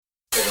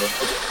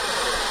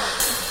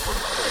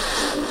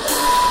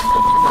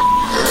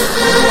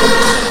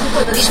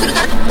Puedo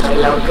disfrutar de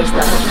la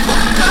orquesta.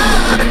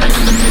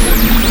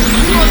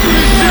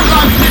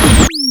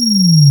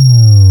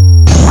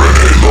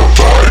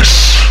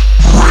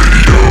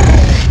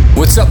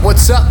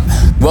 What's up?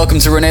 Welcome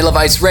to Renee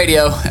Levice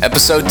Radio,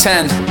 episode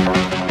 10.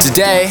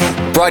 Today,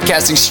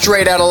 broadcasting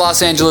straight out of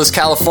Los Angeles,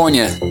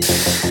 California.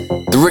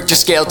 The Richter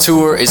Scale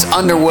Tour is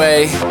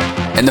underway,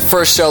 and the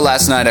first show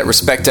last night at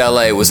Respect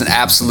LA was an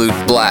absolute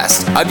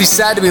blast. I'd be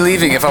sad to be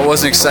leaving if I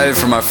wasn't excited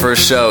for my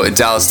first show in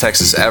Dallas,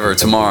 Texas ever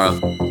tomorrow,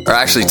 or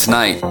actually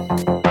tonight.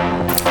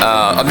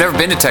 I've never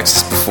been to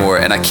Texas before,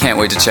 and I can't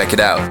wait to check it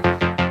out.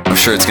 I'm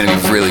sure it's going to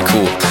be really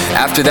cool.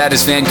 After that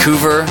is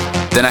Vancouver,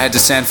 then I head to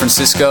San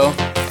Francisco,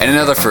 and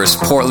another first,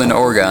 Portland,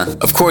 Oregon.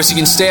 Of course, you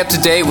can stay up to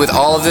date with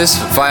all of this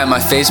via my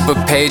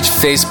Facebook page,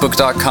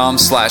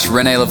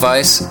 facebook.com/Renee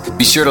Levice.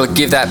 Be sure to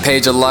give that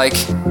page a like,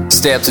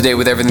 stay up to date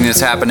with everything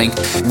that's happening.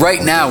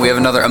 Right now, we have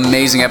another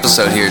amazing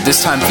episode here,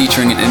 this time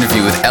featuring an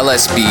interview with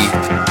LSB.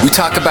 We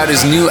talk about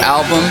his new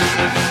album,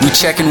 we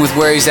check in with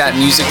where he's at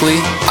musically.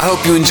 I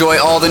hope you enjoy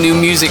all the new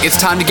music. It's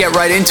time to get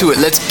right into it.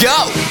 Let's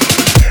go!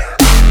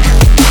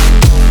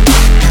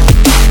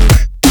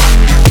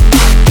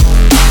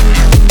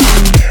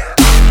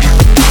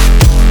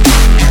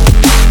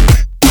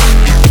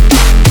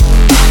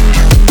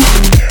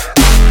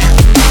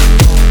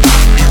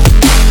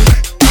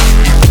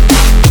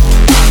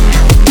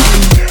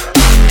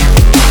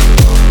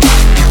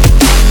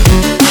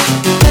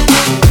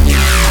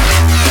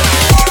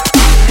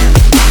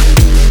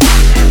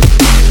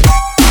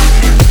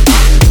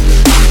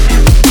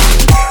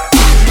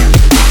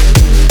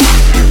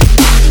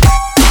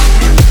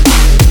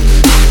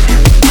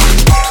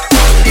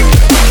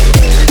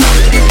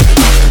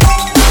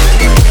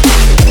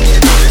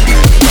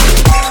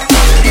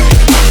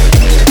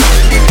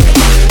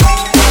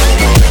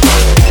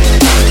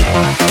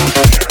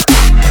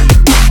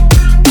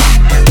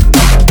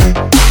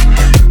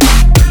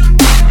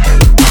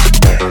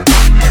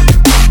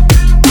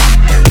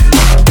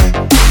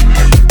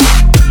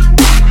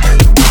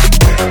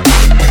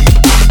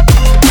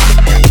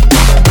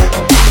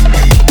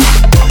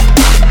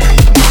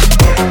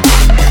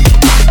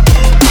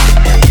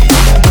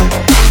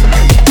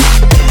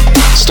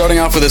 Starting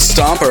off with a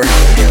stomper,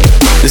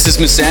 this is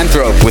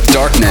Misanthrope with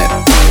Darknet.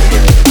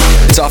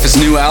 It's off his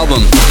new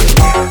album.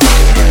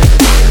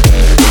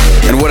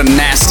 And what a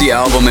nasty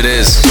album it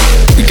is.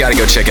 You gotta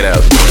go check it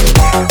out.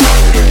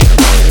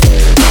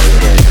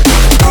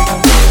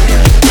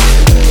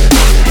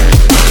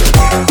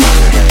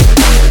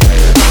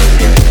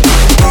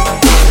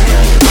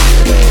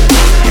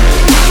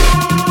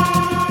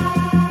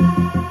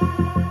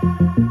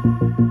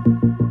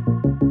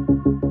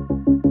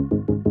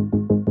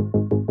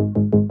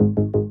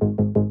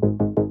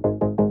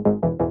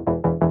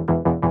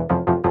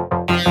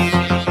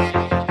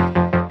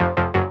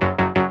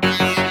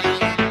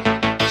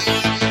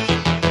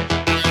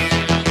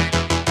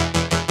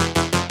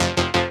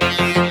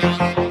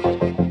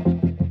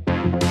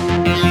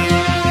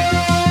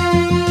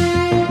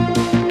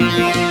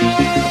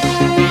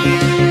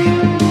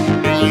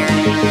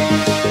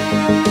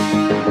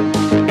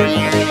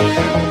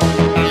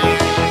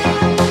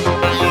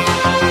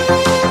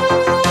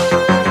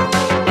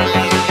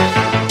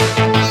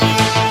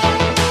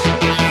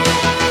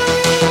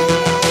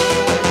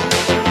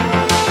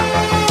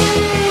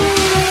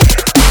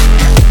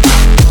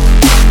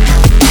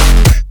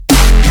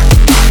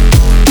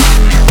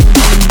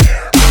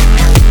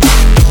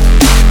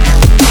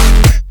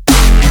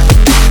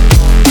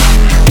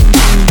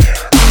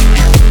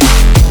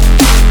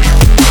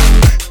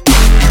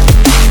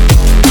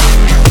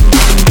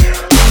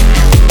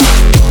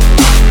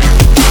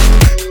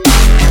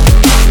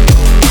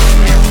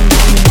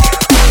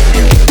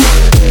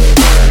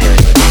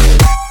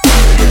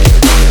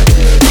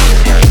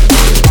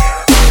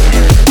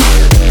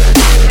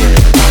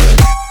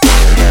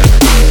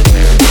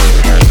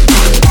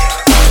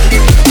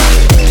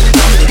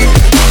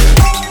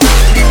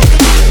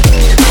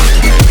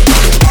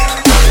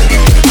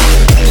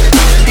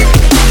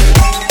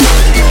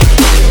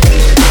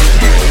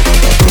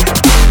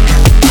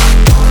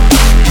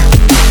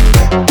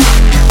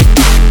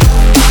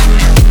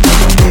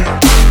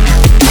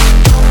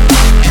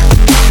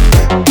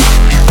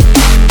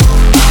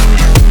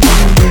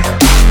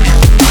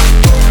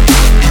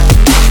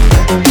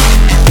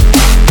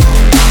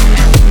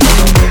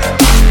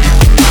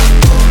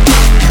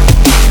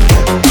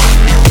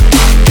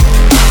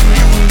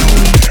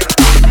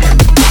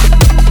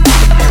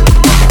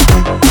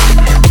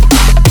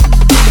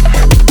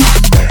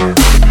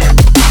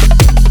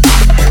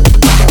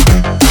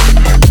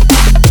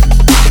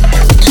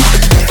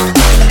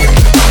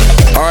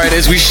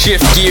 As we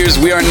shift gears,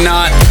 we are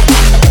not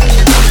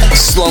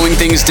slowing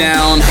things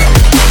down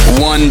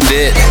one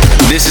bit.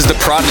 This is The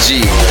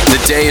Prodigy,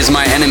 The Day Is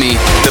My Enemy,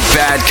 the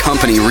Bad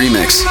Company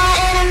remix.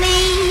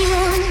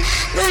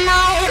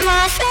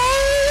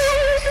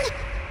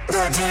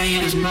 The day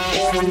is my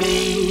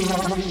enemy,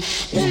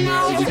 the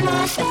night is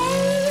my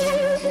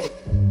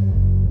friend.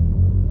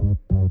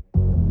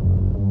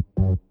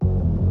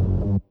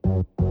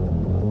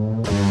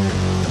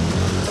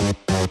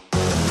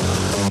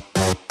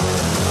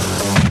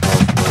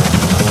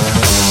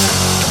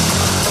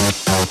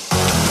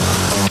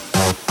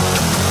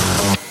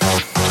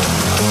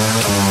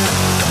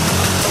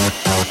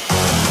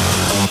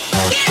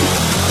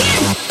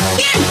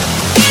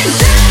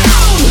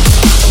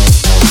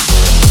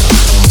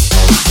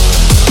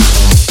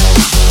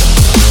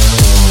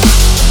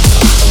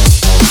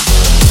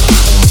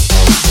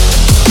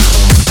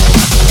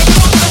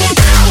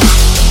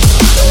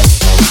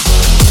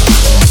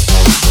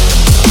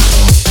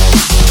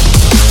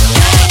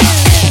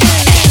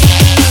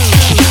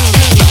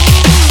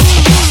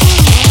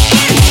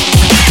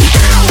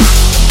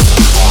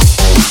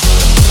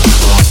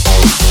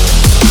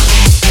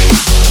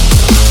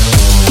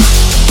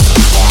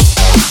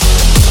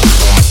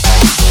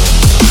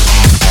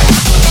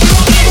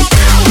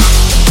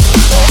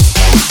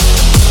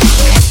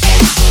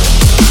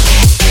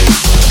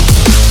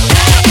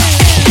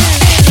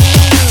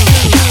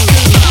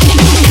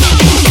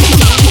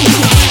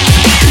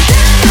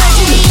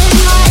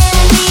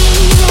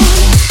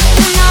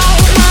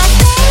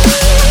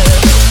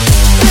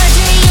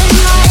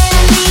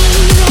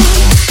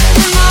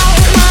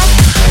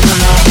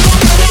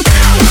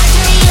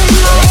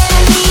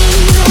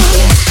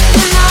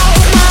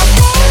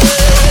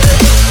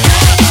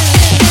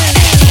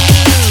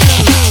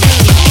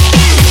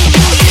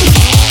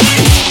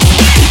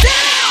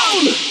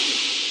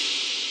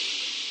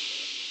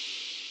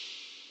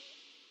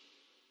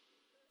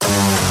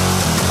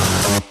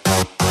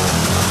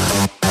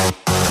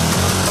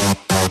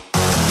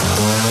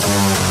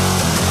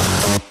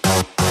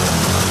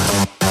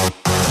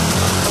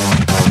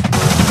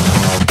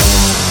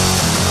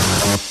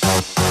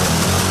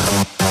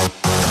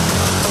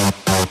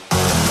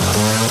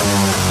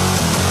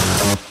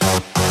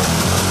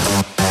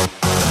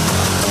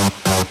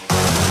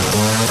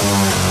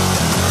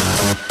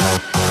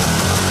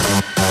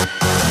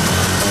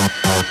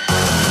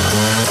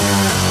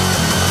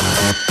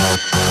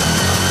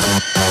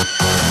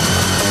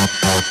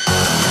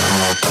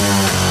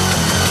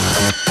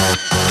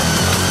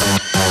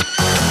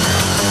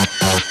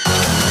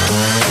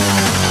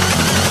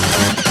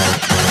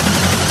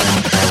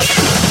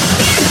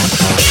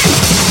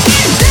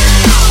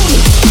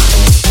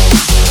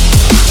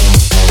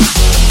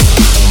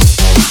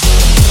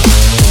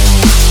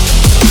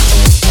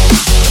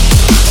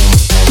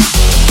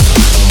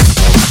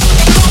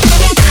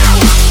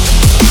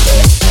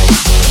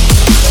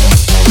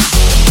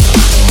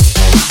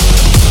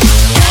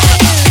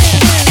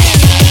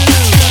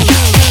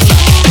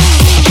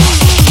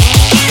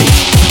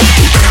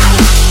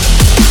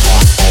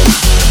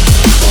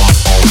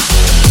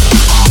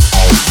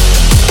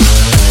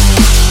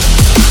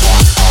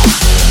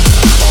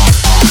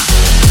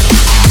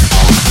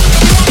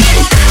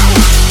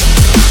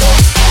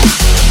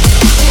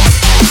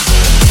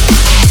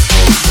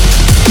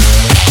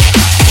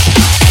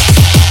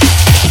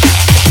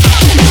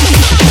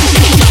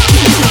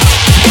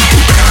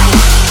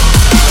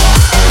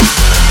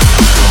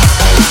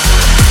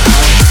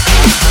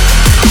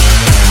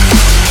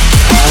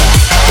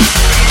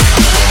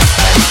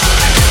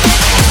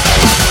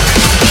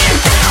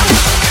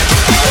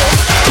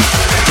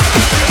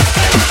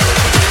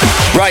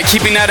 Right,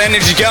 keeping that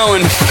energy going.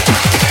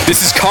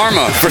 This is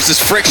Karma versus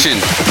Friction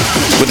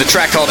with a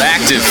track called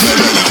Active.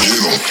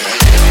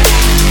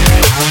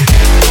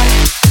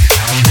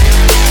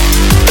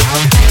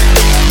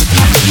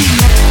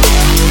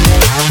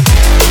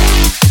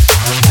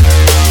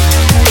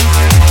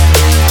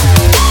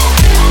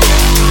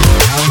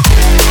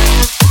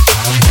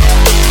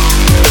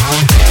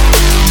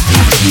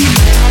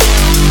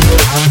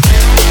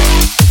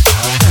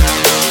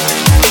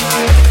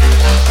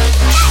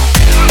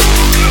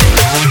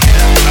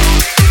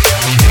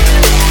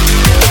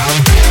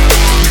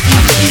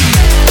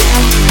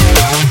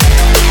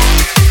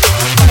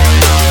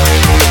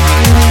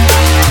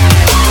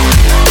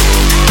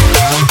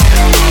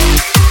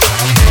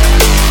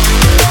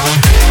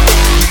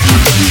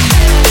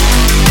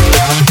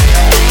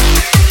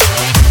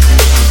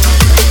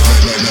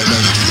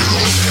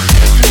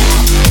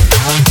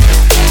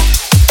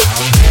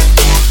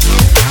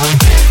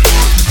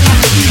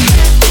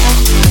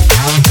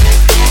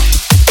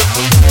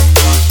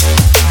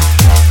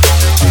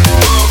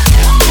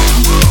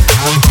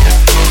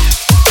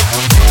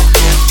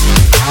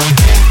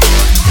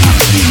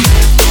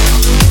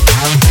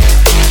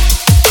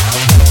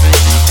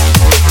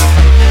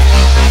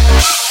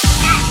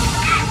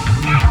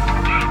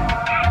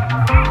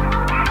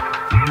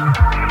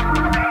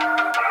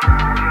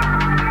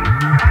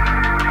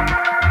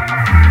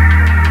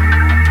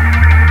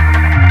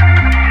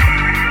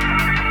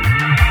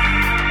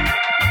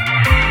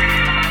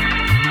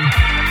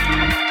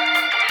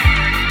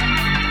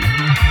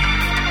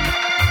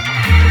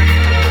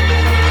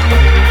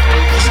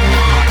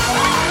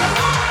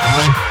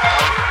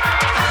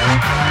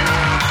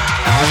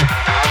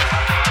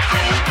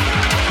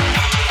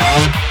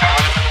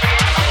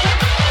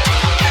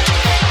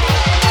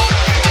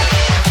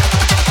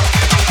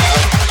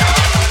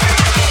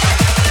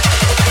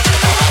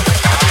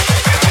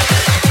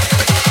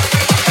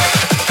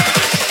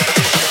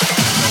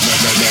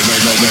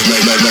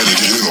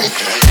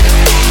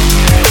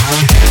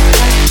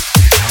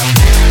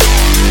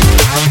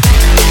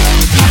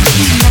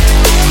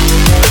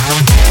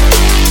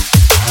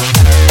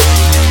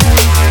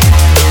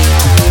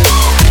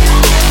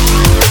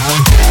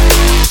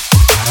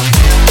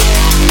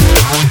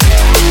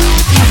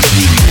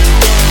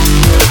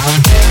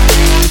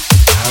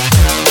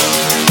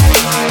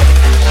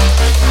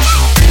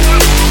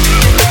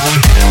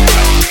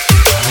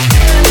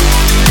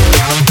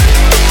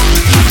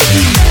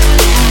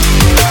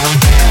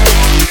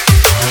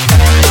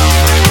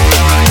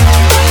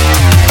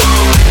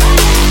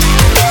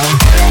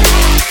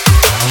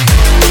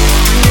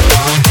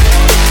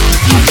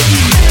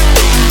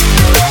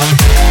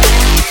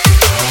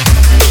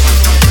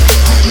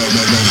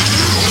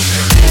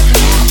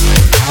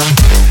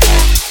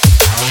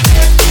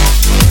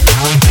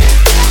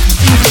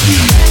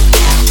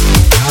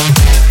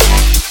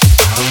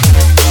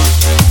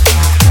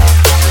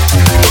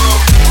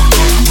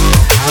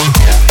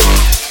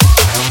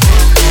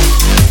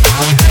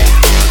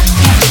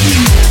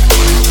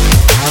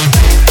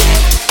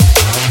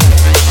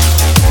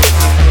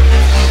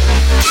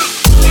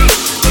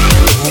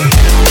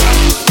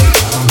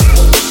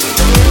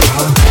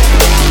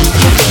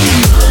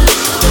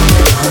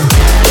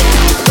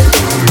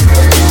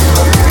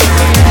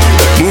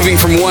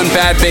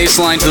 Bad bass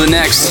line to the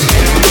next.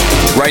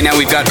 Right now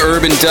we've got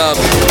Urban Dub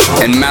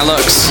and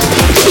Malux.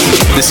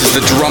 This is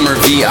the Drummer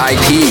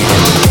VIP.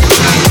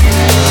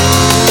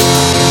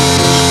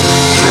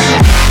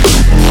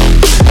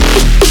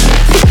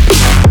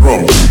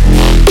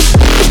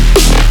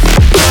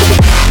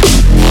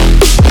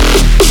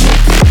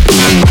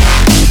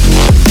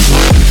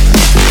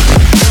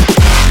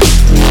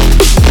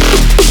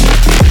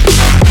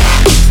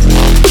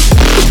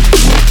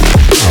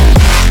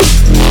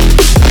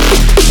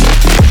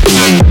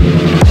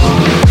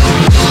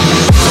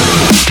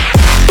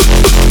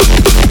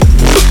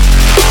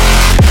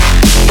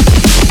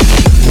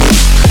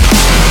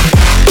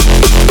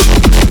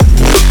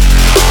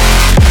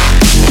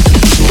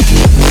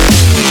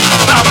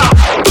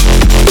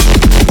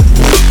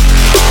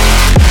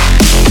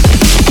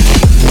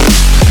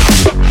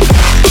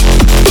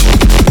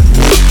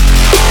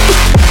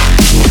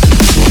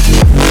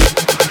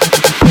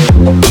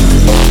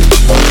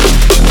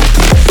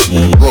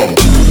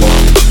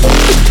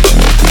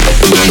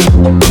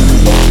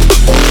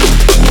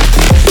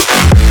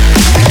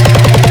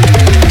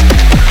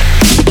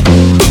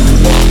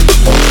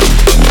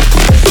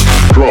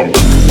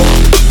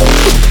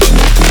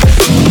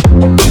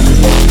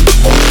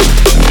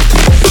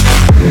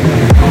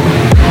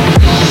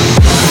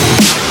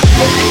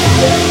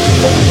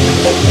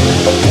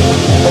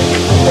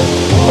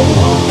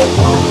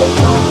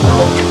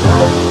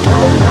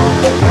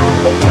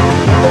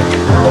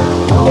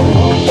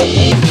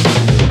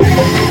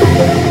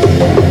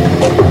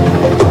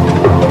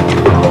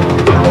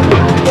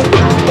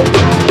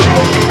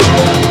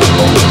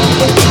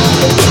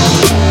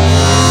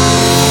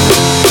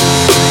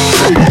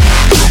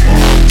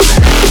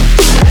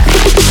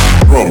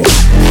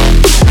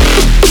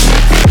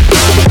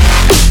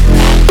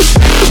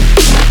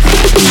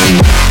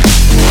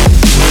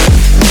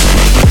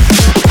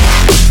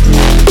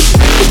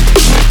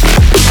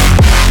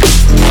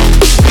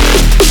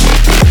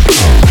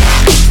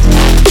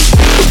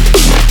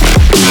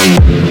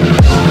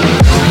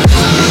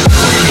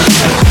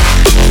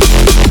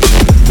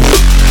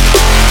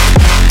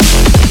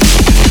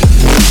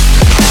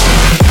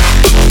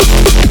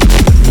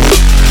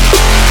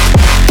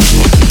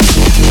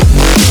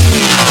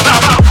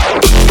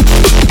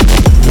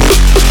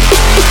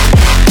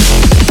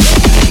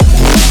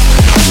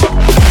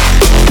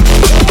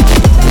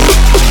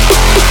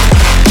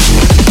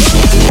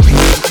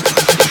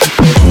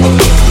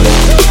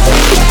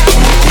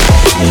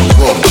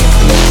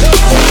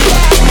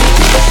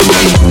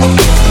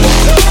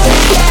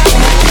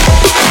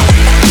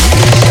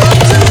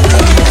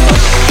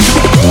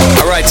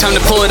 Alright, time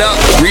to pull it up.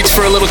 Reach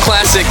for a little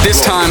classic.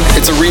 This time,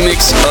 it's a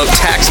remix of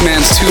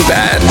Taxman's Too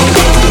Bad.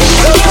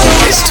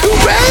 It's too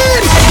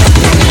bad.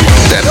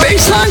 That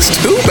bass line's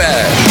too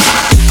bad.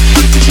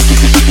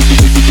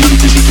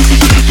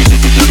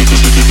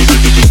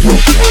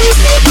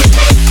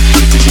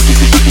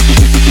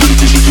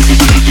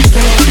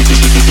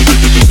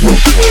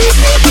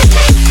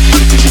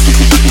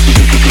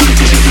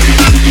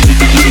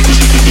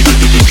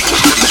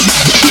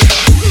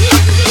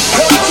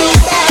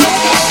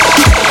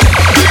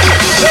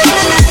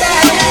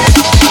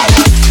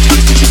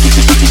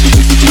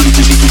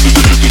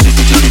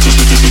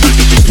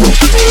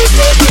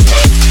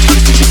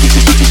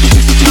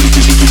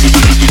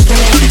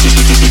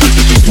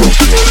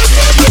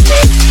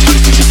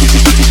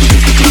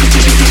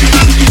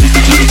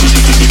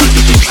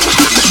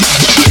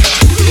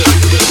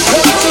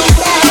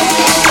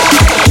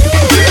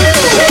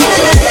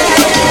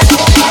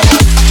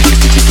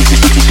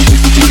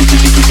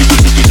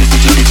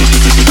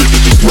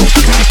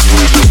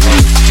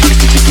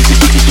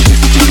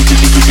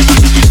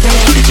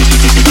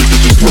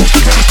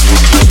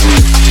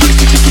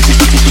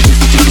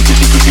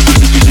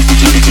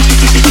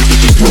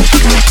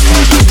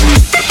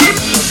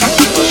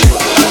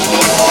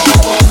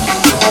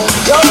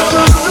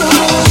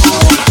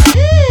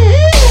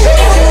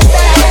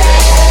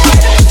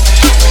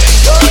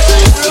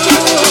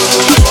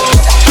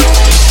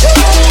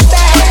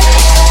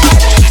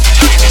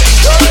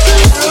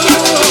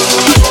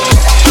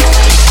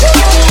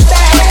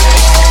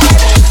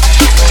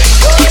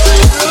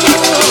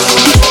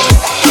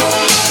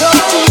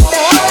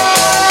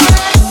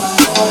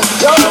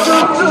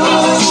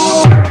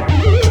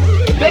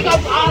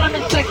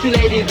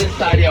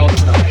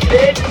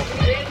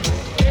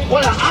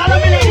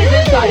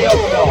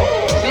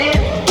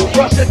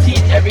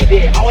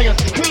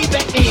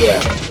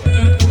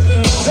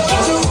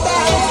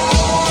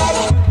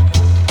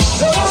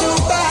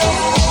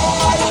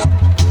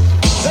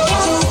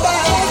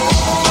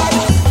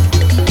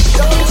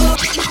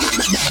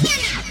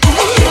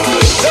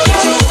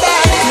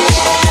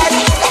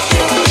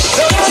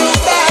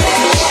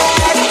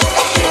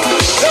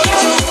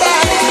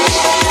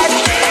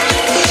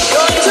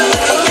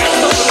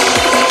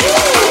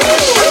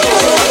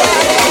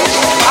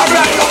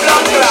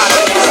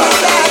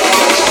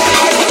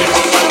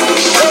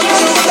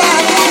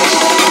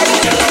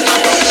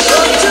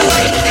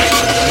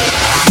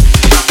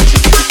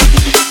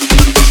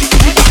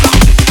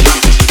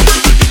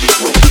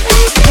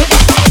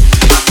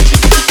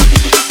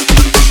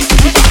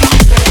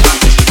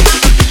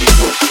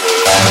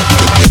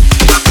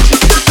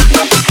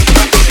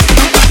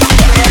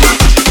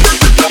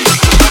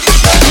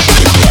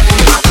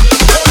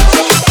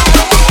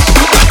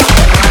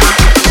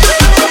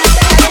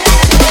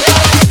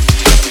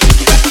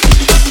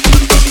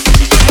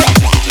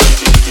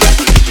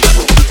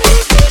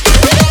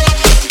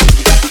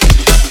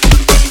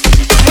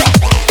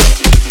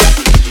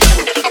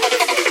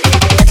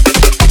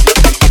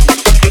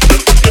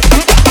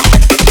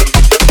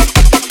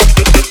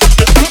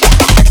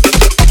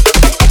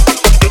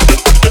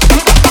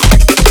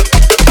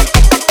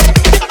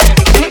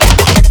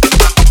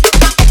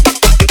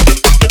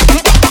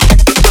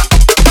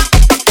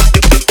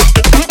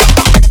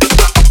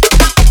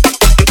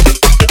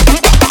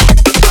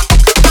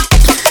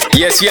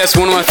 Yes,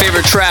 one of my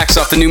favorite tracks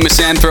off the new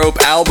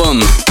Misanthrope album.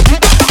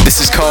 This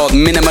is called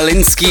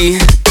Minimalinsky.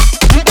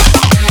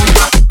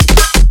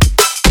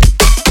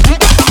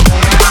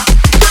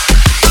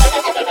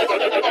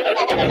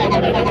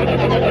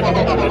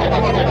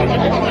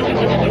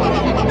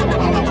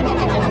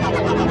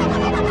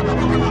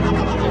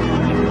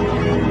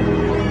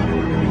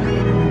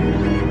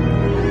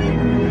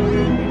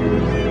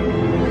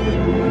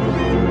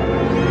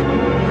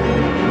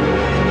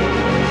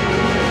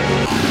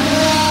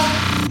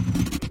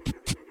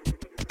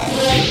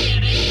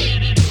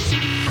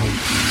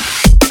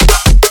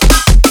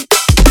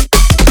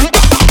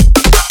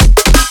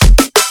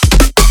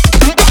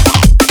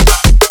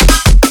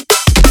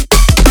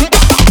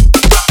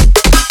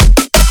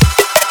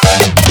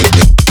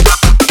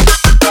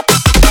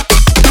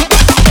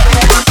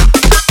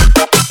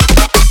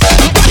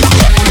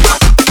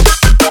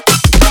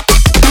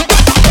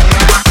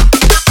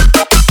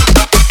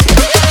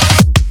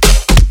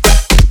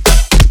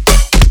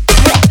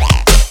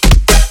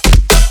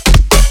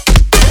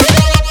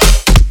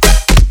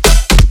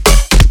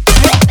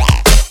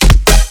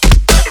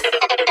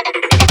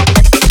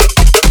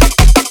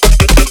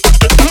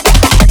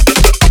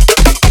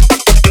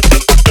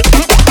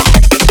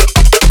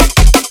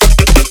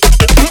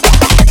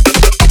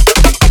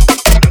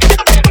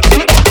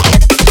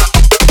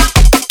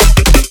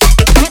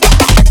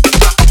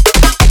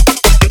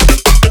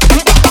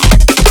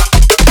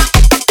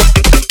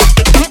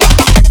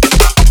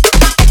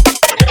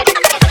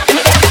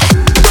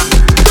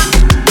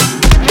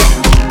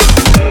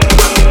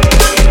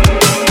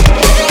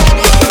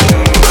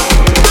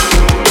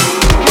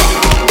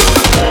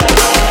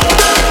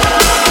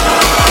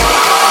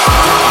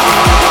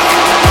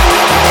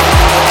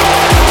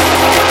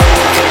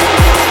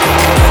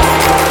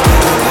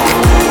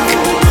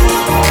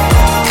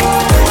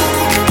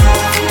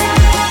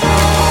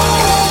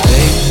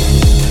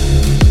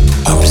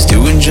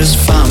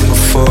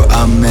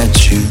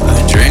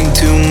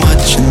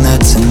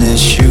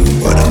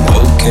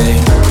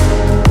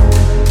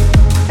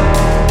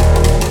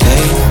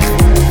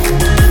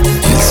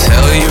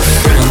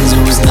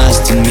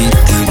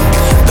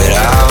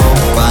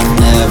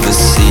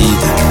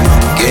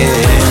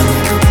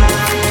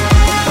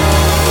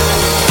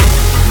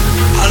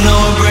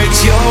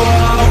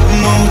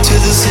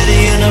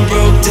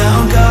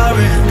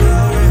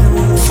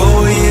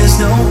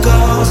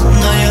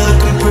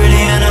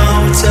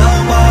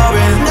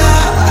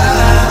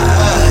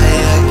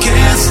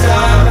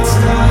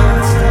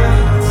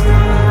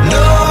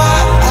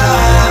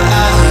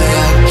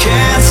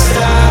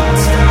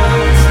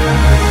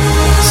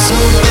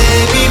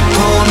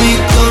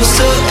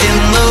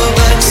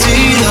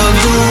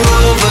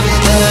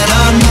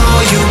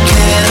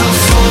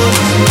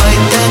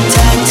 bite that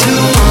tattoo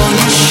on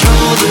your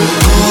shoulder.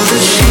 Pull the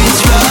sheets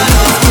right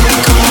off the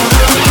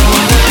corner.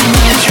 All that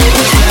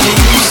mattress that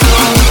you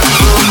stole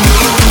from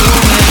your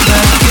roommate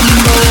back in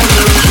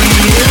Boulder. We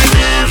ain't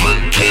never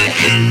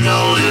getting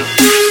older.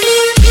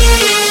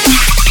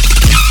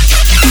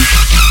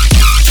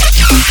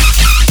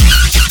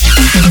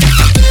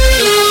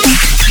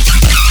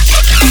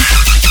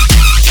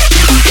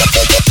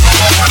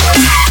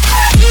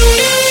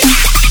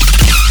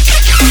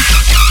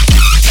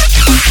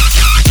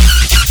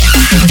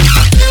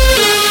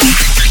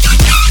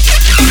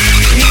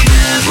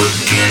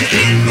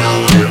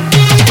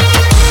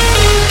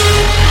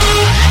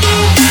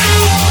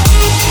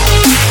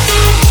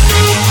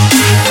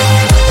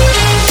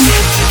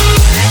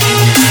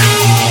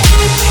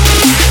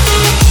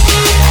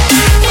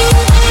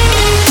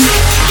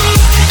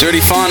 Dirty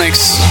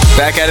Phonics,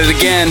 back at it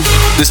again.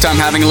 This time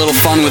having a little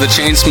fun with a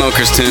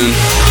Chainsmokers tune.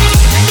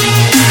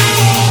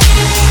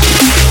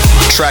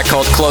 Track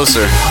called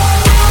Closer.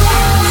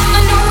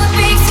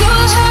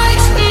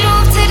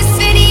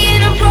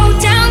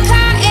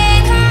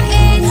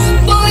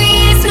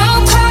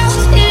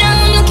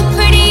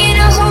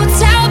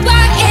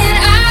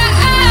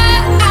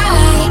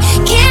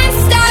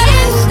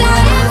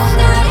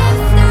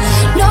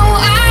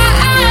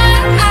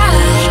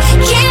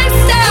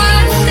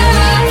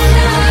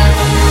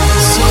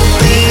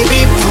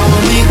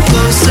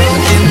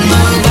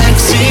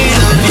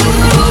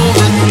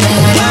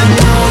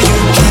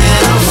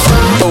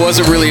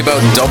 Wasn't really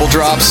about double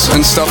drops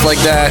and stuff like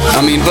that.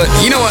 I mean, but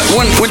you know what?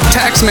 When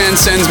Taxman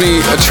sends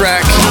me a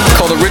track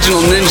called Original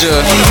Ninja,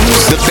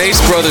 the Bass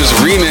Brothers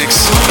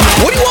remix,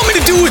 what do you want me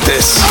to do with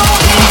this?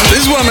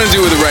 This is what I'm gonna do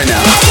with it right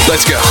now.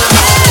 Let's go.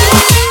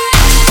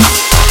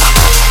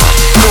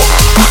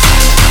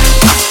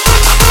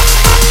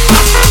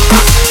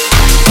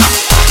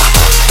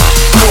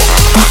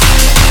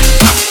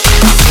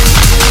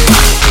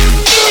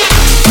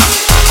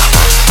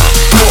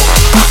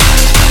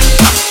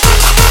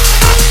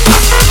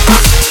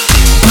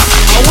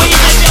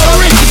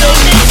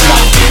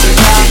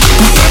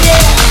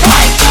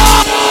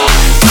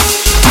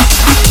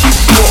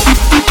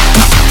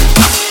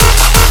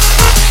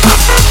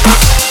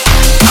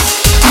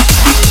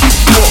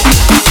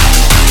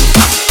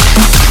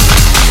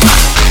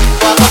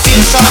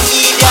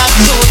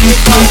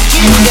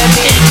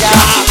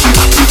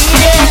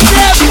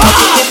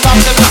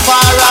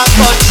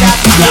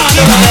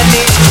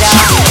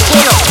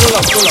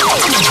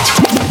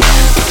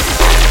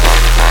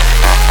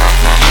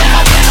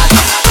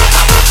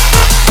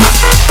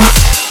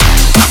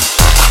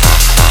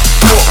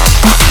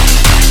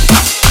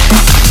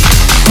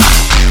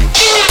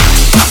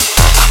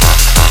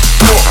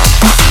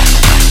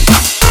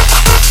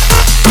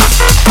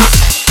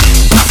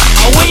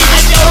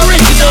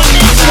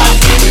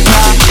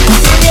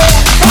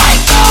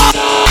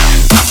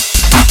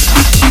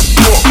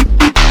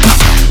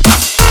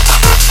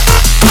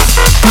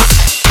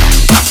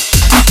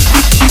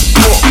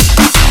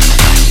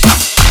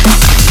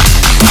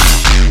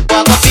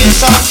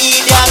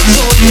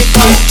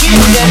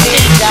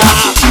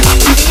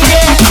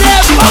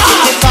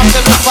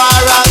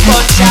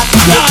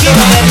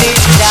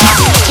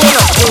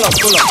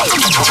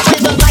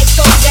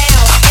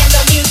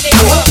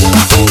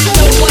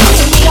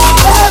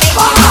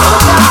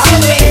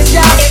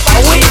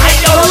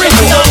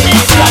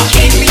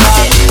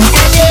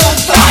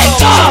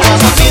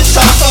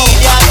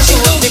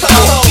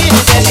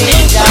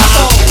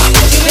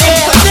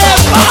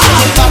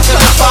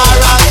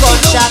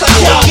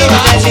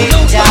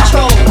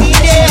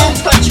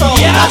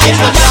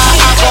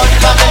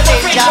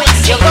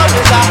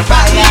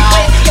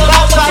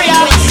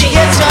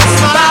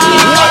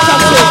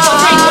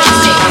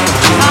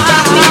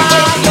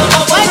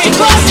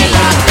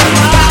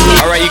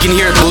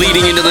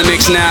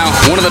 Now,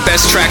 one of the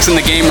best tracks in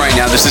the game right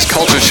now. This is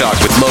Culture Shock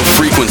with Low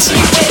Frequency.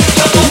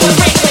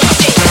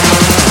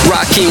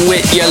 Rocking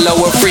with your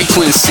lower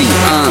frequency.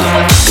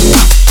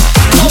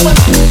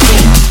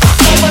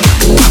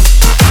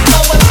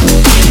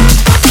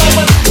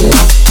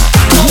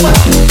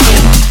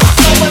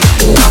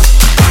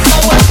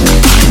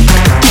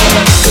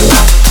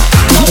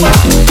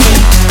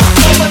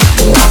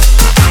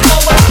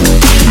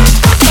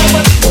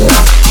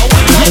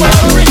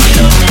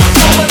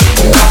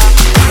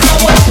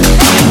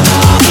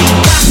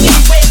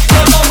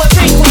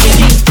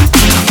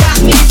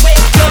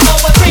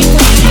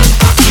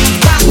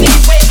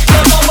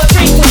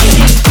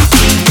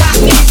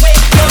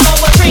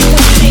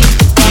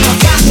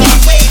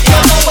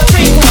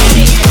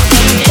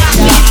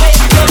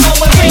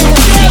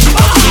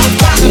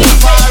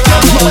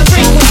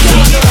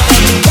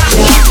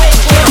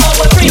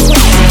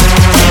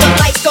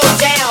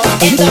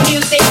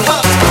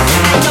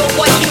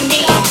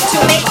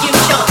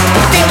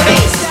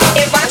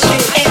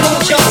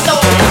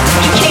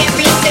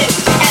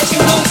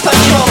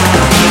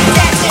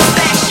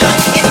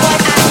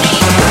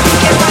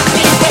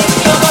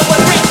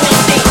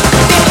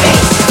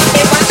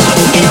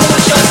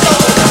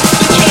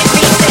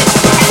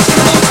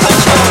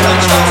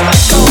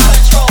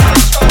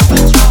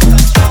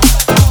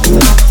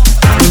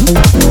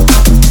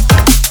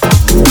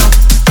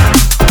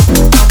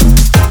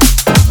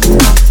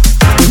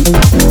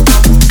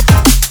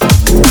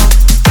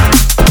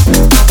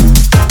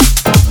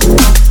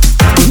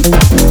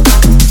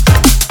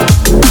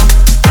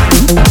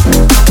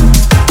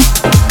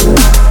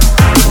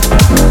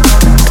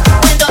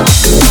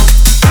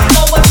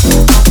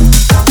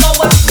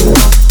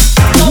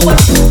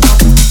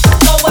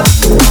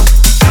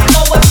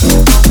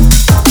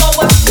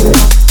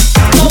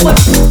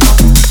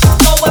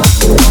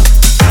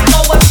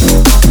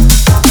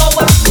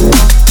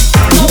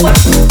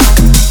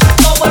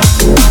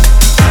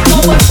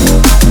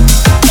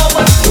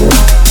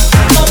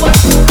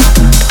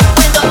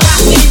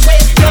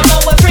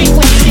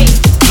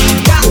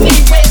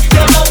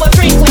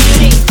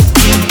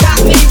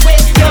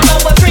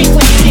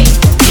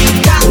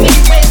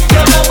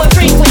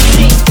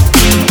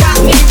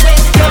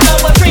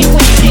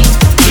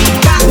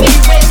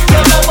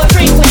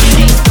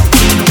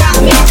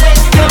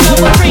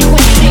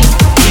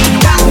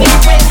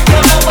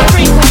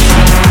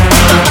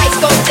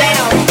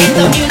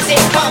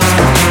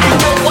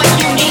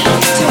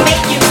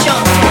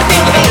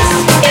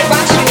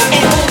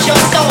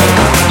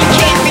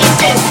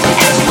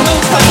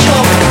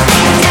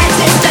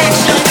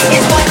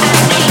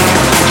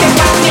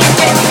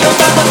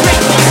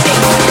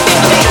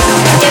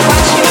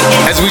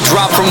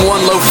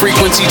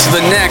 frequency to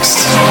the next,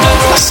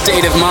 a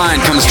state of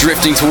mind comes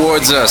drifting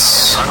towards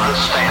us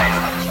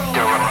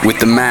with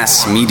the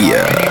mass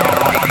media.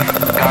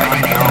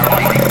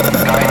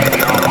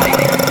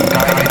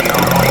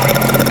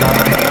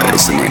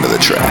 That's the name of the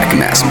track,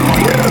 Mass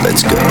Media.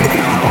 Let's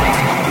go.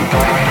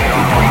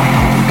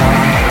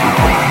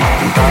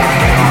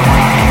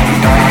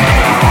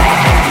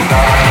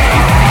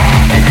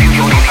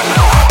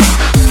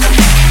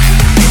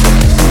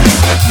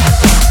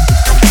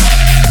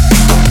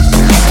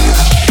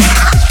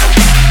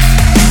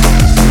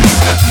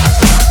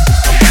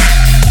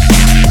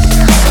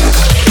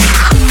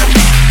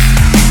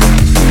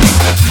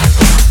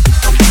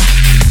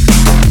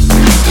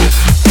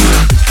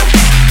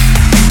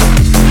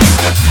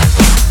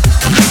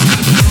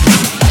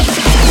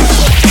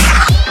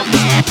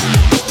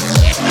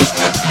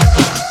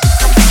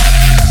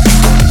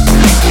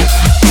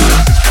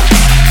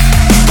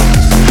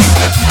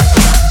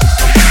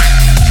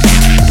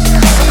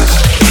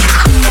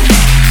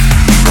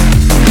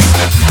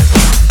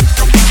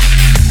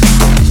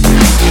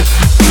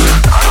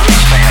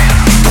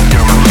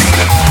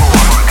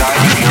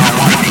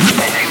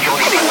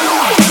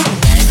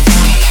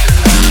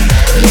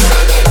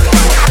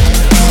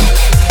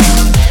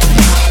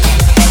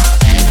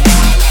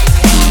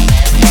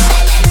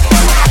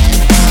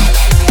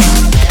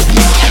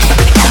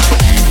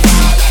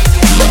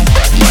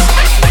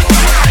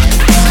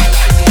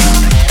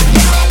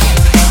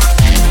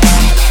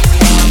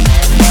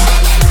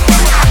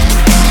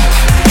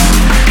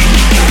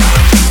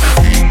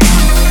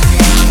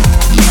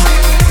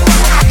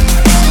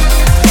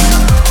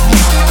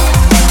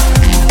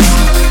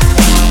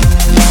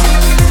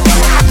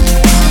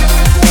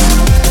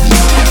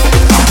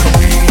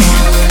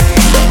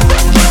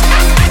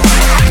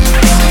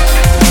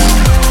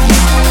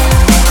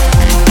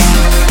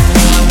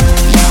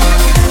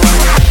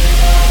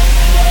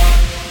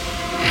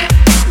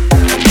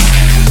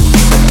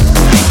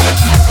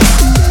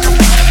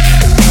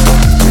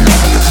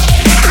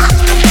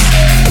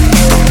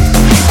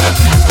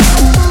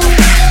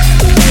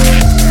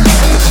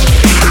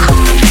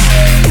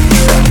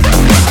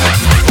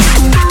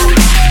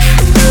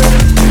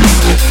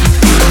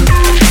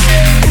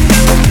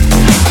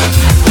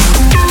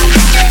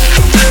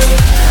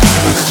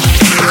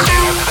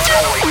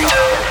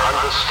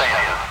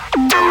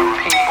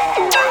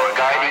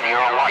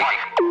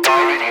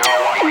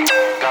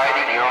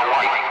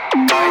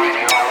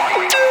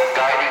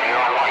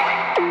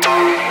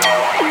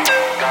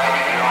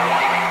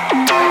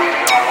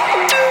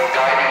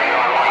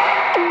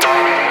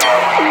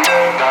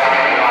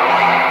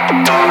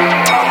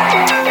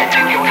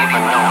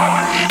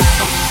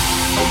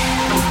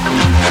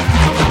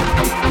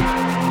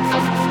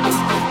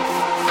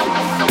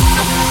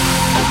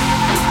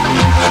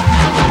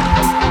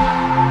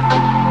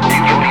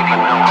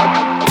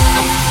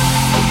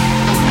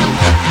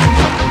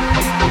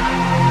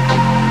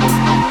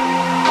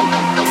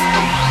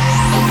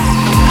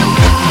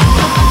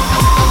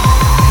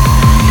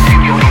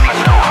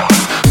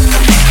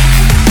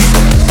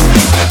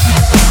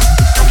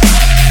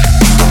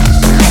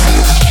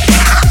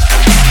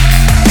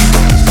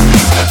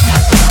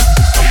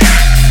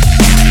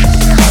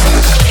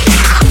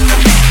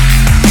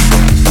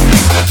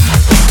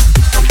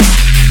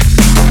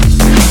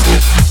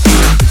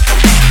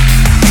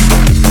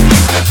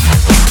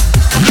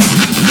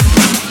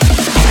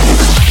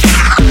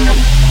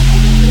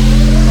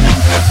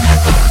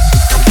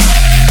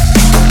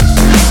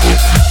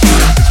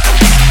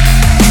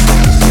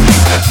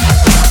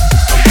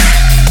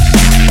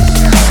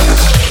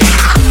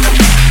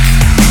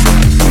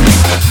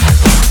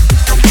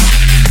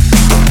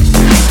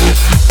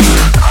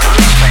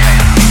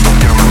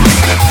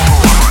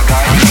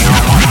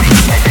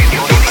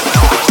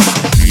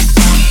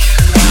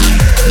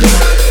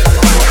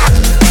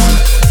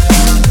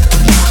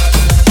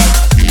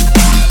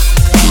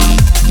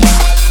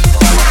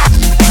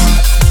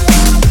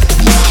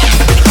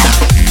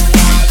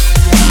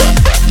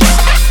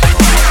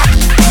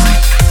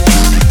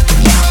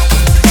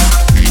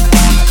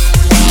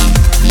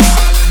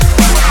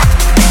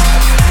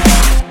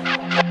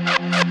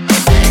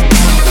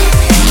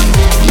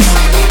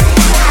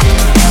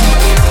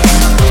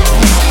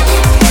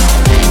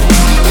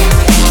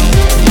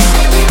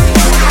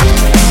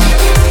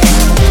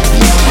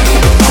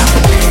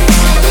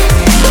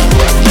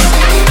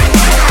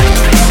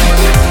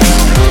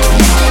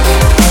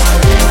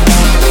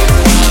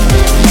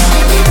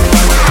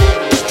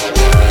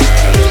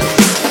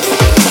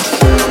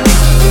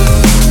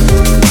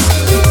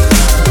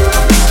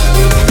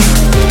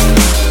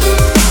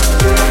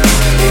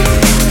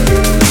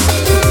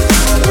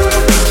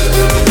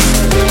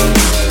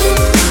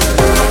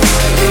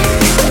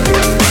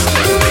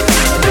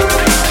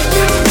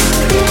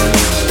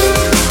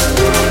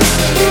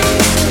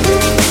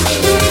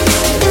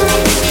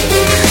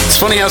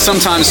 funny how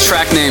sometimes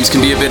track names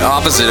can be a bit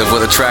opposite of what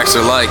the tracks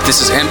are like. This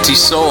is Empty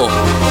Soul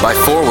by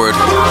Forward.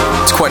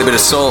 It's quite a bit of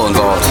soul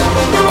involved.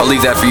 I'll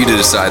leave that for you to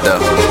decide though.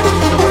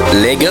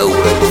 Lego.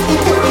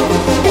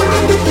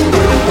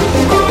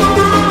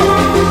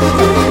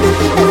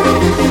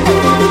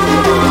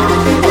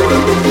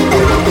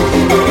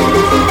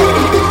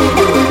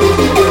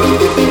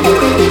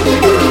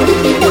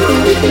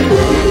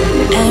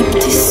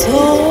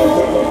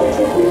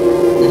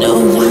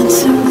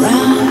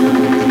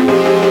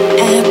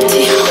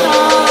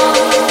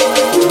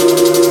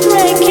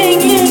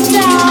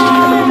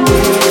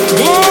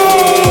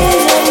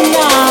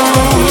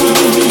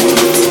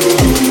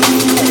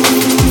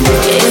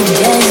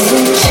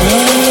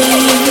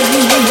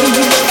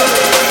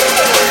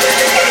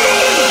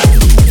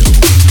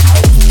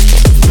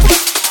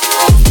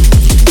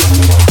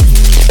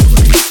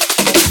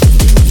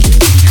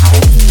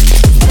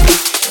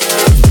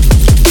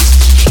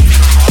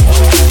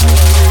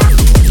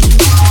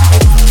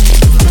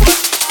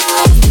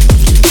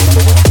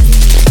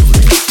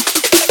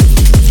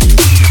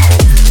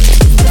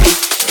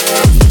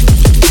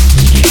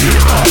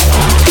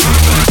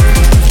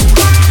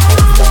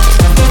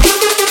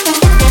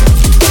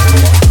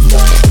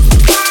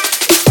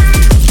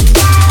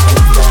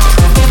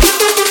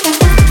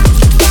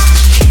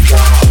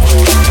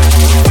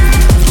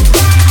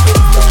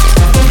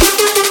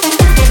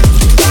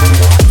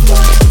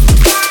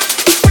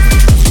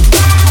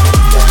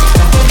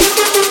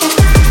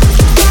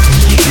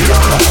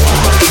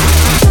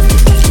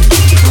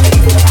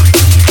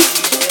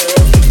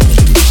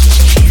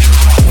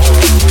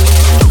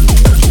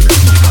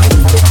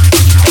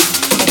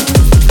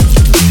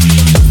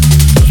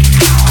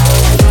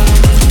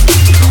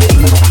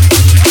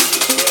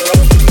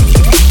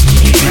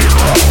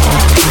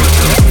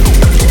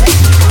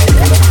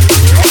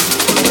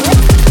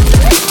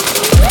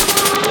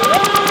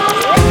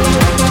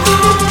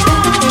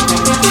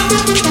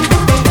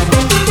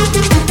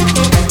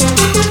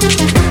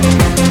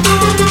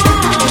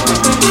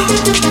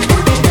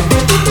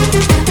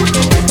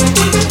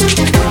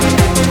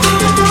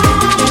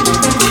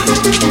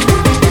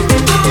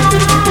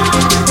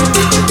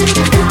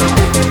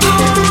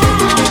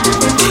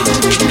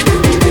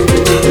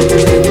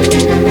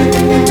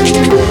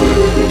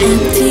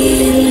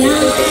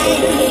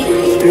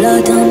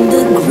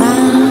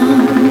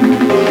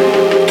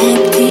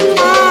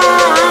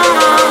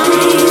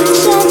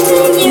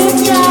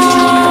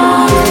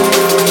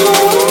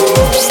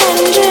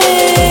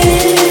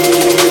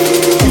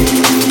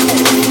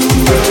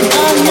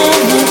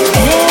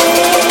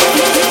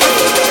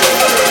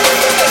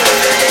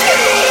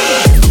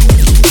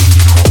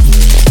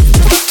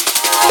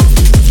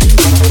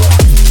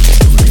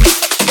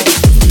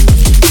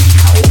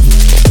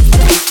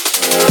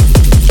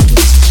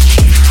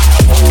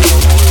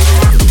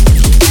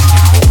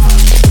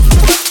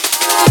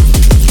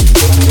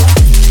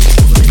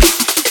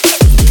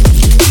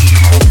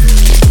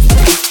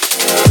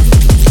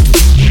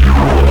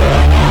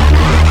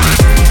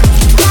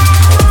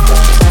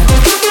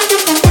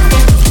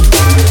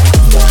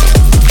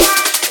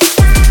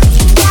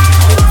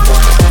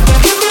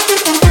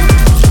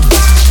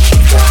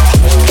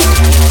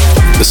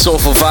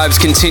 Soulful vibes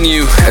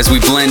continue as we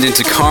blend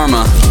into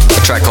Karma,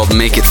 a track called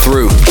Make It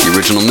Through, the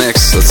original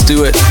mix. Let's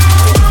do it.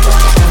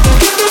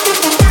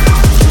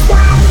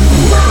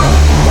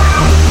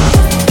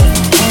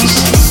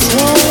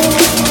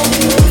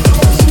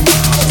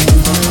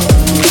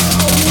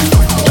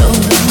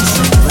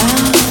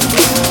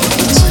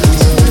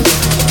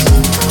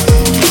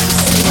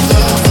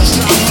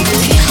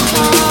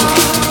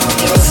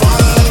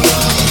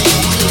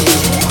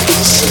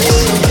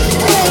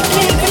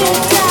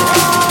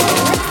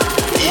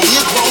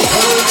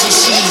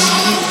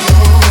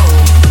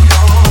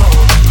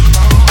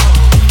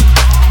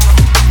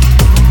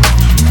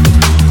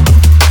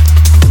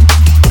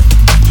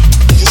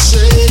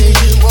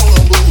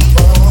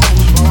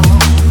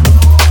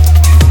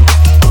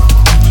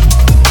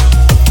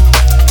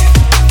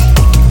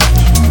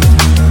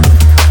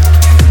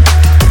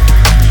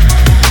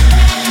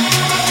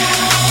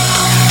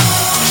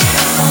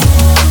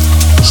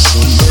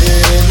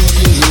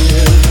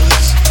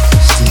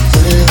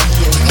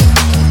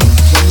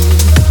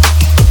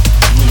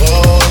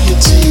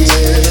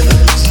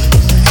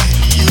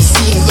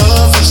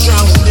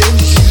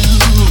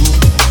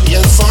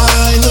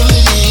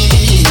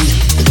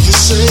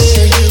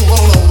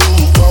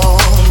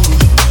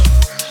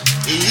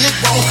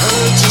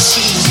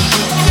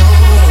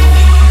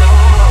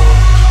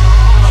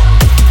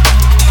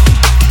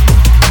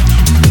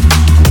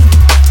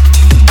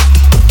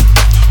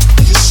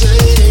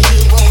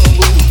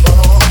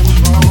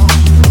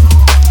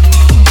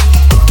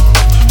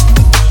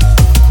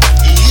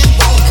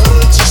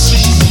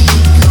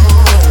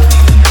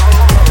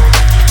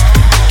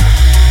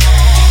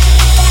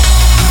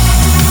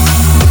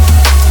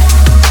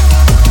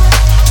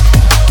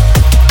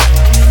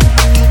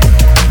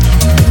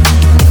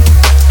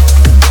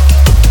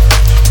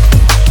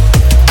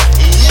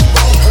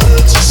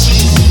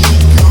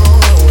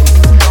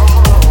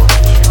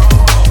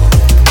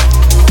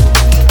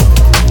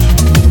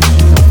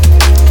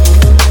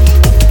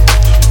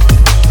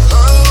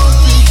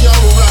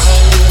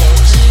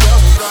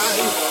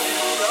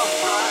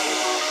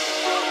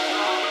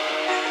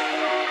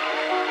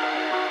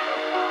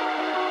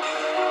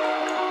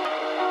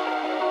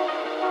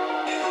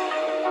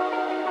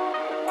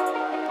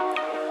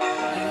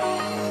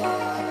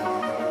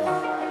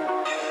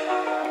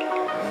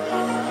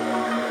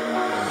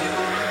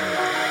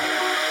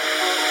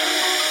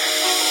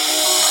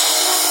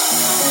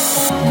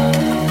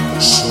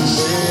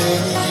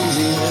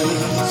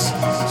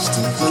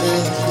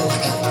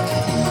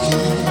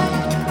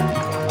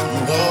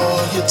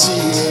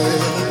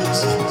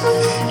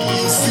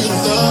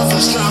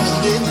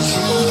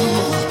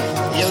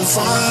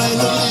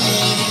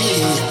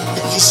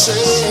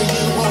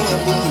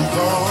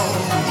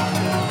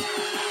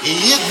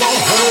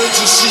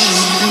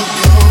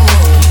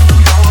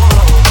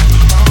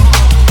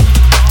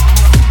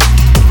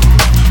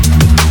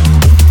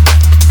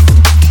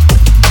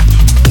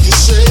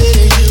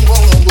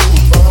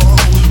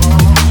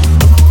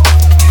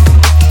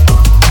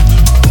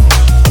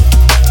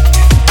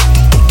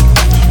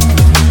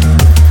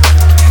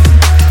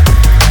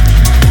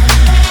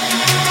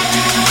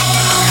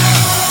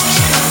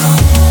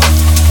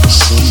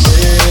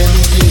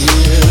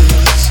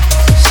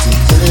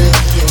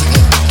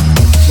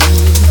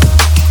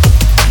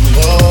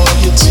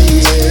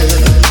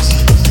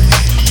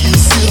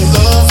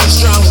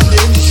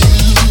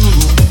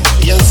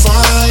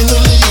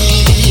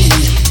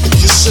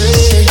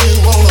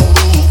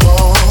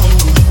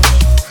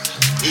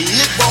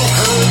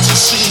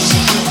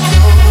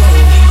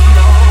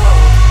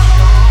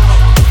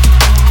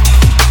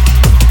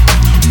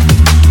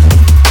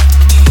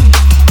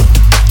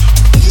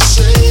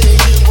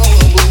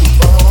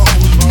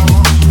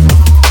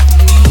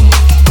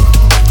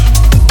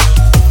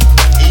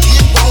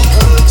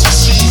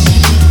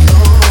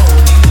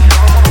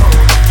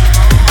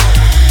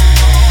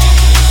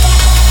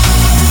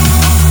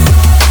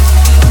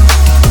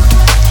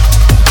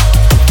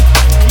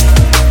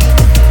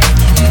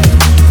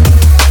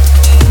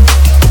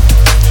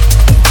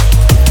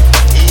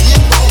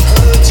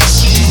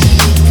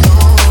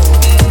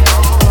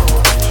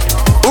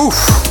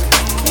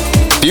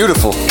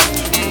 Beautiful.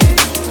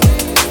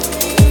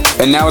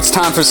 And now it's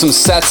time for some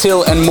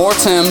Satil and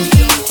Mortem.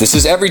 This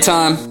is Every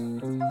Time.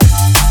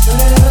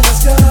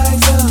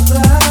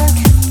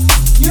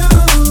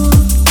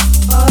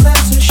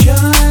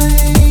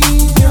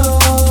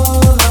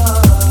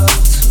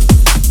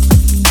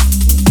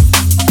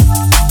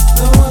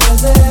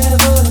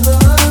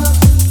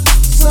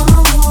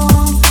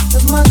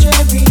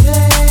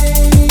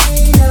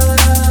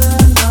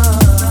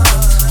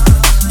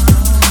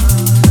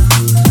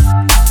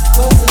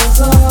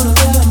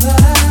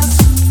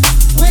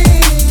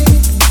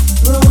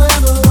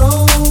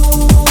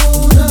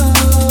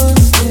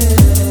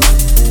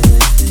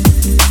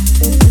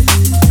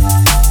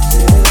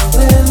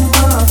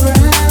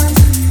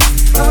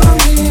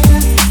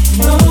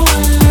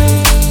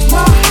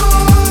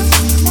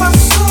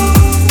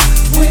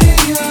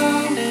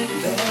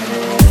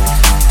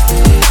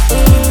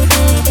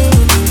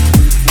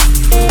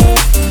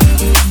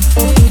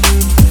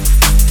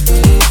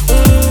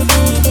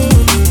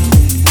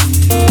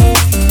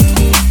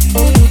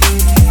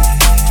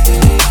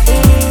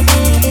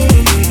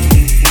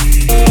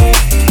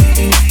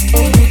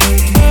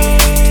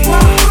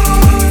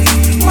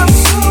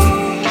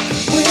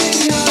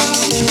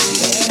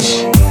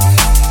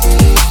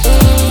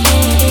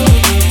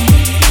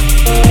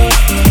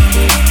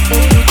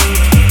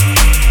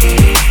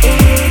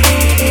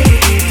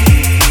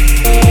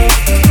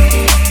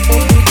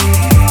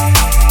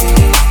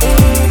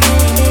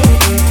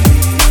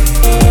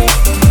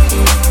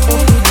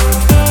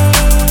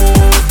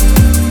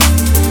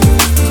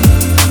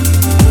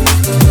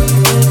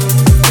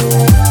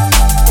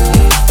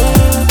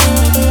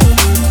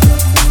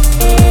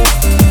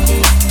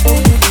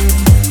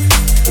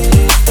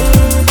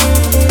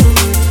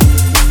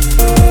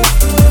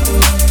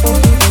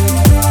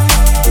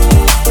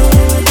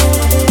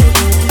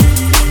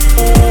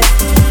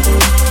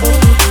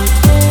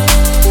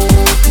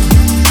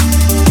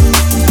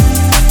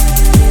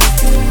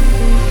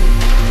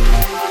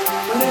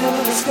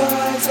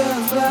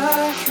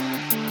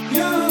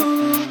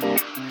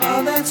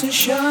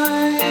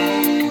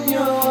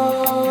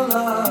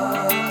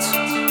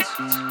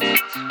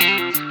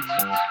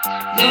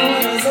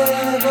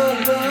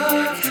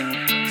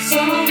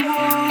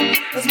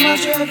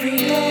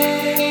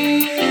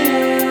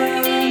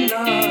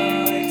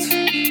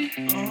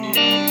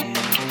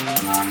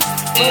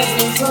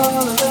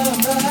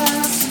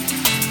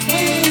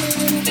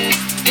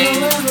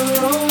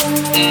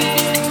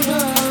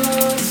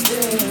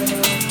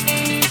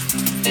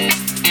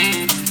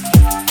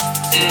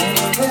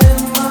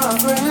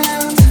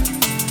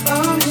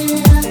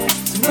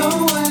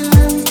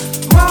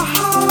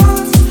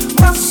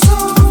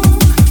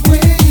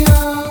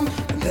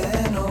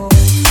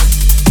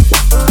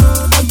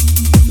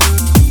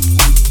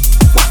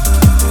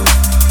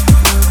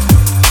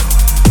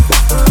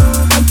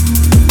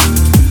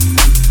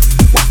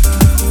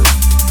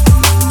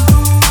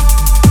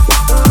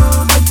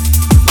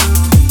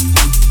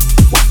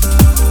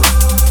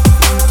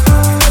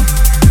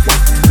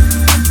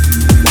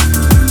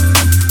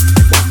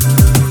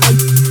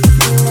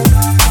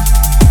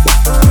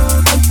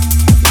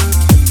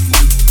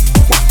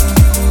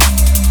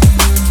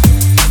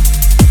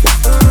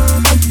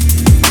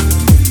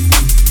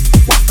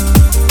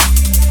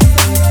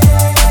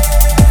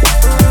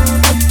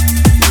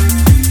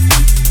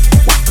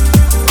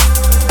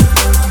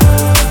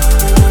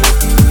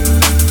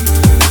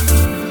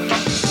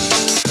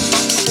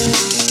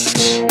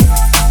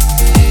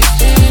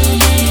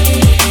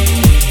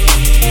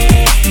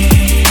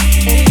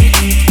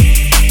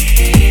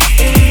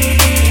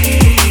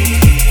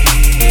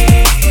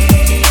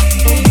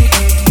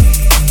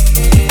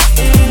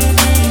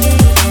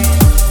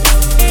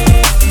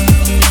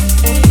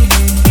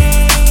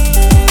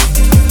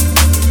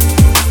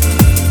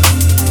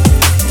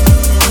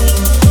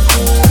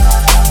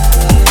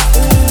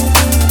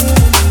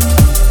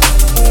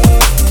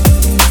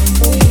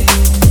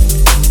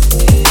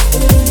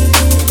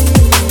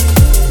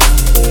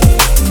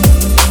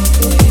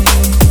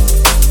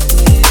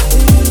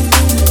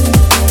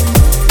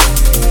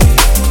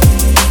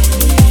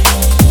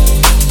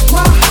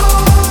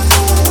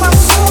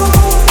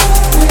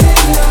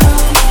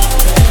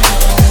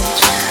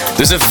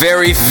 There's a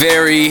very,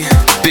 very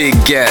big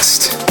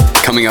guest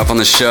coming up on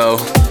the show.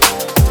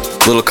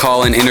 Little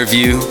call-in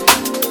interview.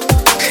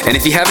 And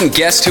if you haven't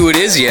guessed who it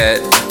is yet,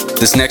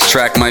 this next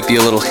track might be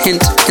a little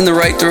hint in the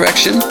right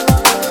direction.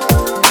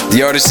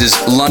 The artist is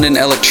London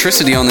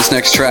Electricity on this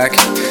next track.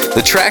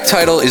 The track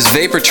title is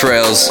Vapor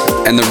Trails,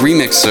 and the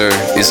remixer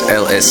is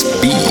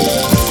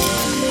LSB.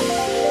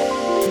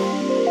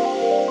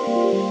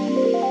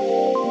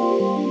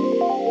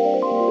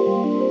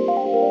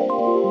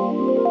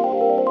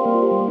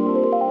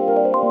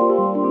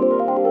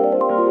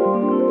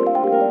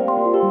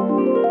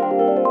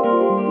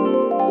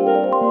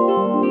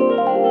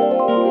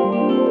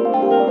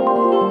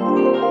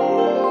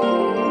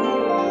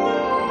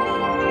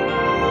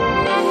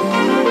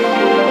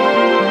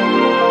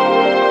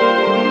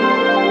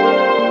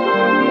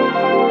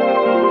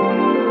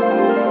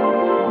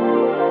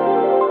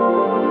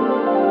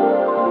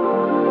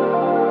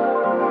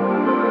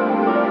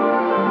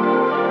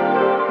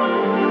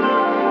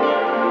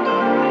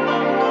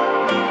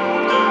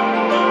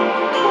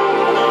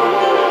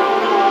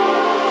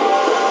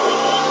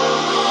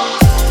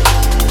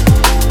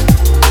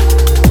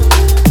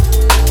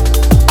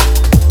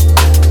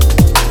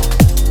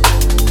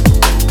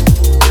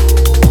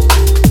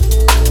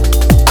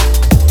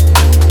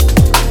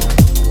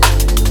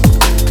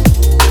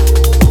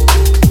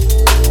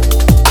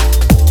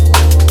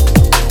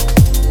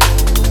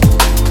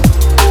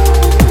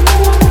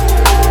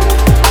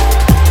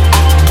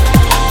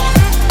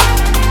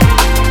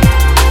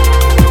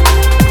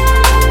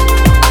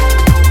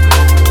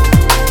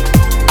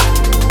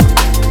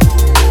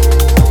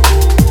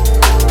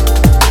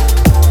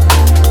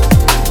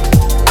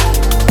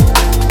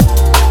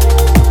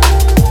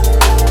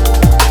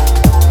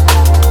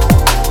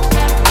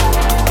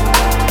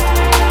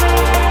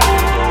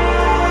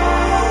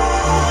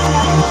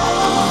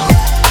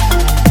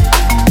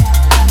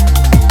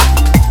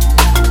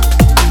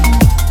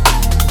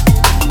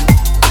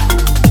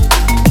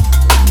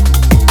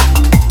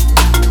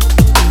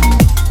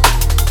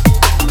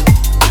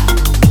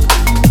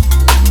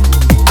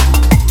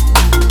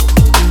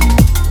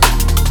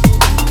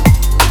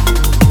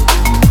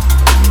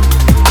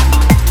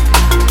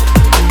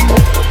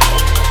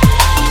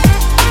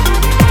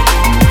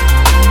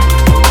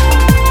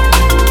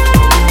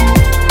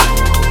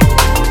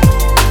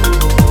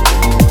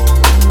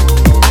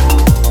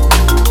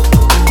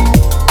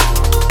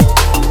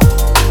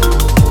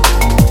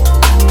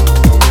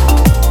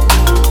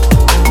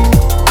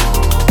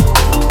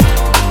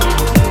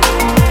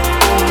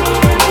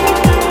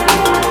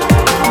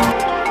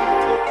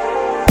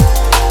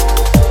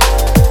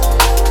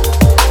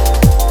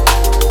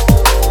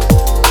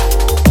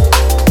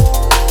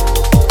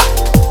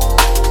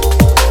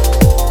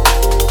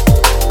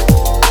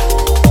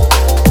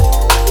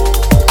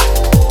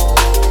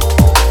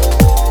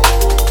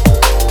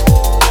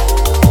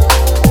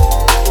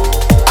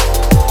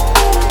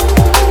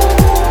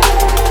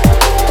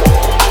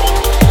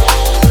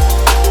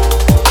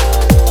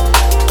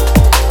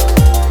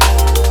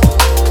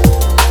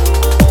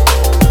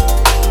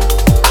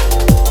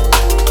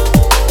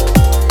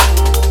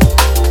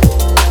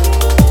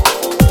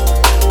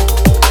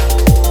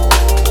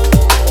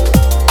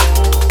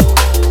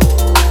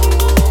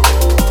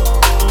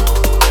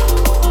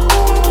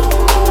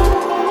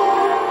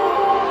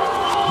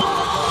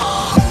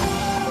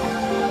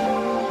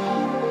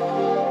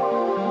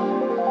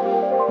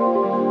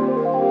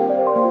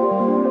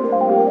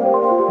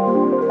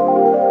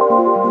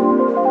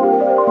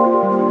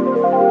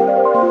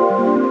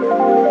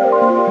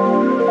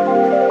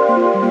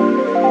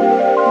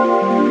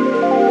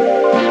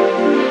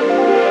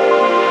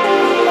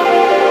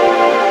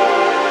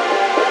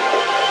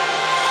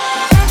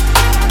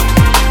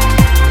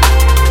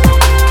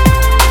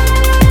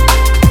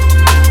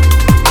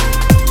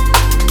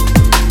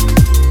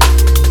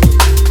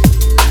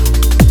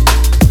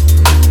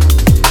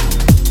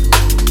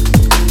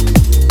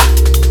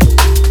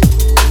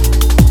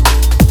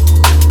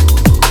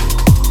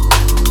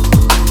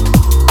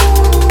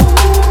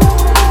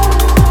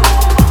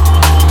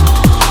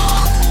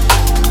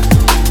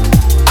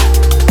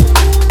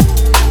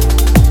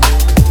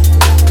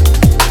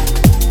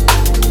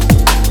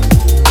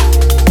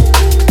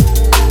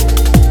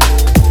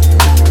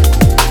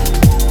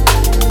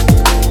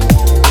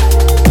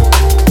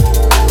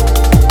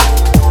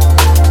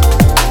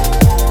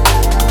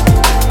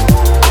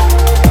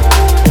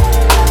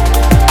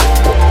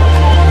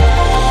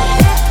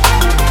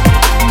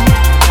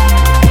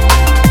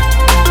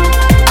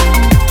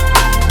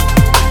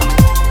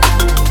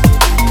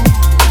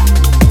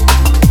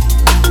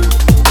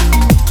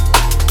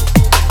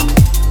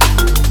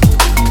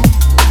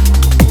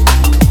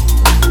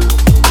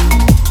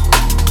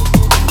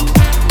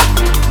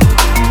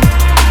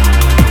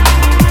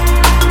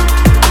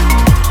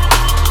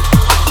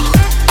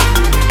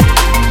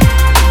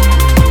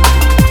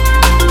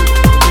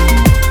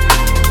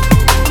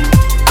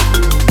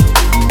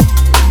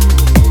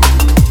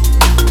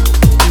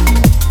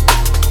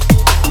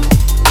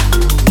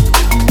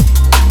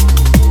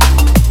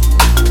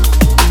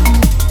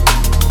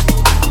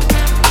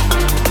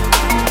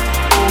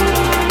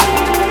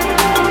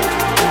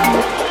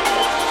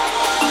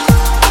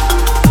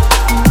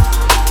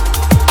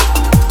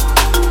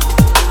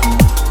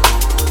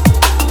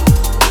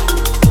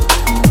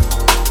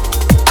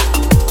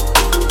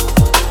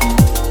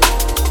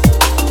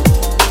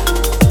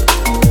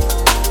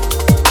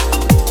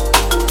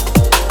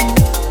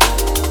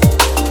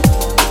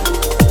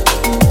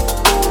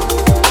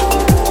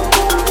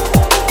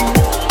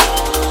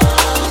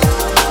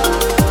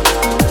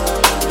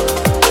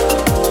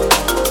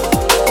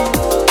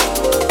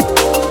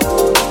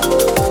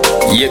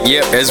 But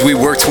yeah, as we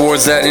work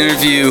towards that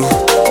interview,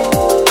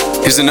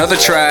 here's another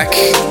track,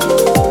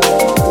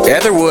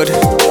 Etherwood.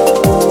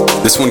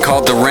 This one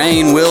called The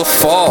Rain Will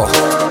Fall,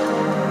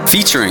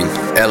 featuring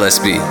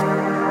LSB.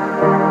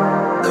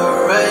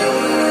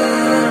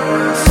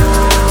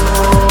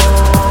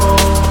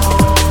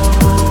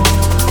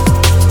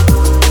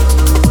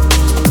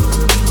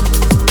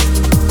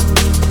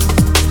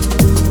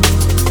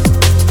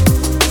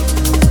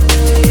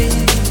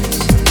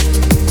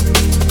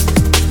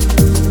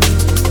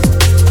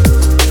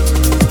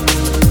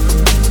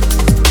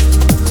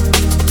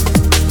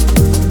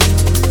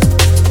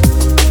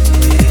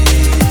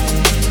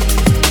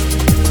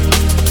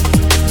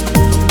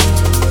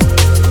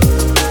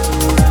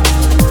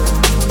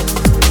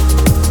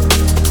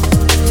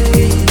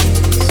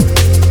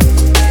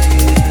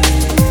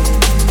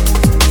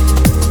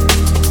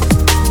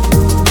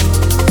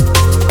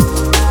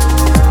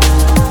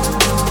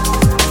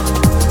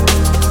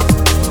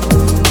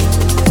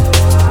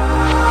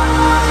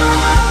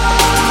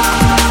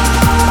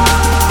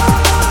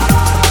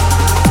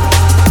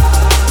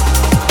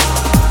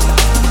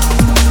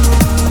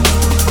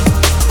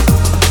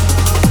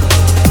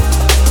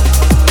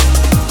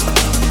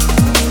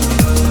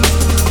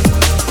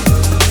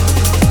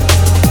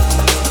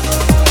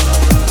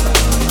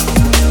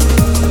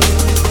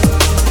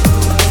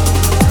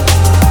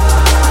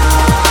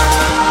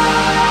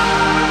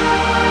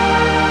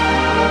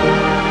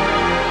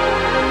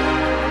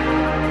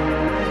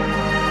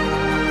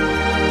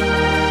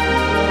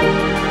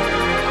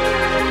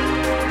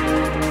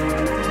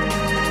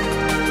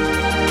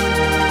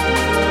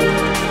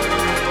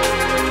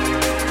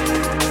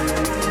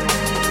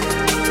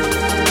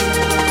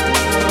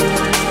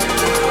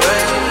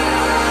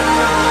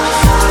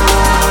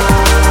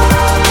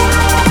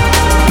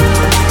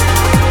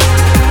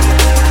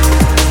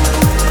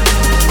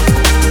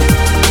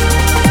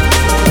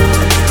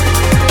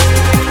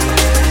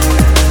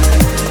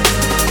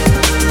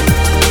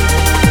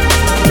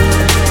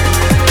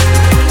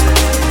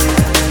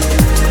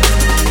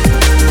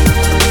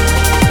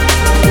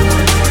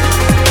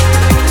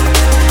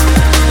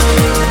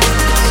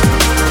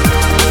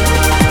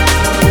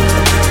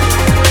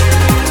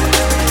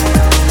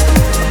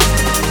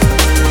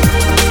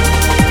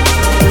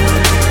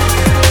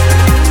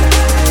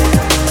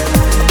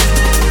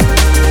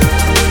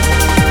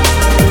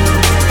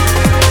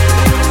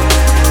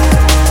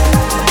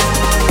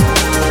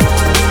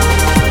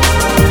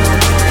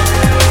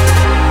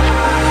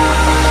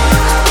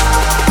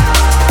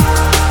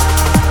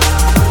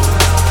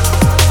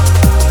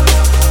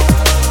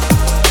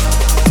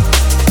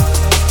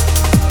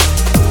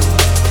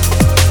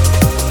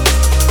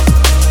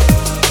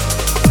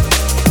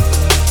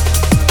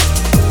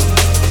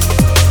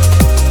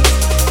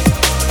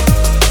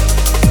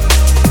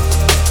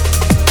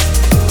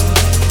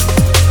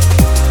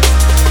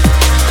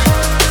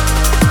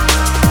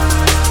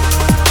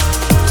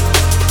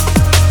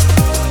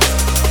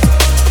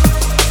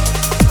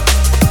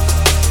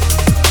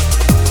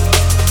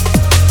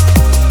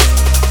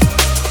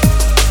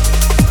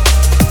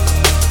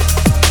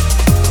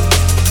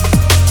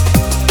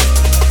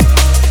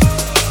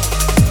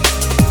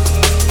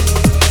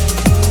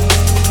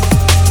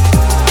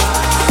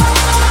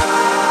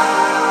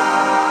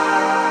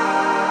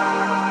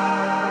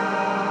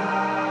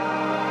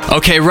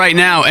 Okay, right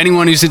now,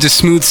 anyone who's into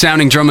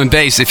smooth-sounding drum and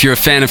bass, if you're a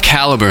fan of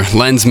Caliber,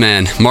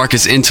 Lensman,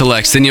 Marcus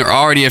Intellects, then you're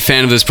already a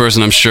fan of this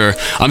person, I'm sure.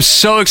 I'm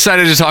so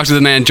excited to talk to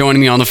the man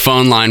joining me on the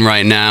phone line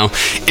right now,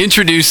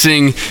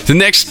 introducing the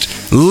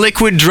next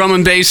liquid drum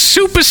and bass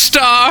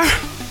superstar,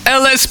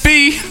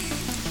 LSB.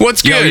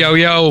 What's good?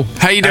 Yo.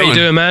 How you doing? How you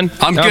doing, man?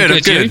 I'm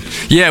good. You?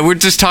 Yeah, we're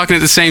just talking at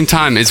the same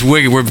time. It's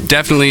wicked. We're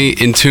definitely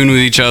in tune with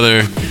each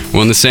other. We're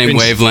on the same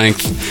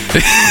wavelength.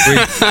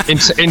 We're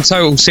in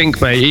total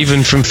sync, mate,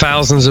 even from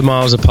thousands of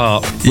miles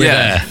apart. We're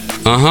there.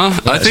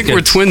 I think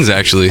we're twins,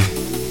 actually.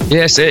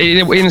 Yes,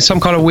 in some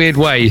kind of weird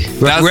way.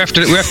 We have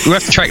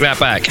to track that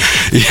back.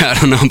 Yeah, I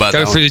don't know about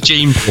that. Go through the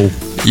gene pool.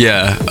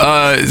 Yeah.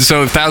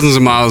 So thousands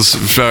of miles,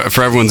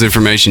 for everyone's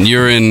information,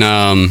 you're in,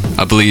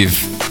 I believe,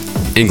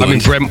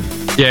 England. I'm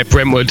in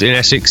Brentwood in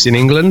Essex in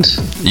England.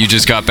 You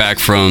just got back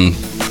from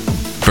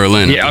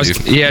Berlin. Yeah,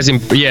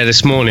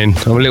 this morning.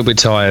 I'm a little bit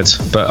tired,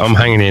 but I'm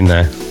hanging in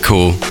there.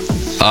 Cool.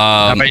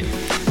 I'm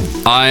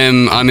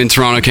in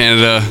Toronto,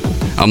 Canada.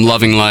 I'm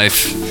loving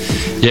life.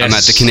 Yes. I'm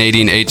at the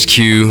Canadian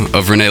HQ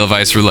of Rene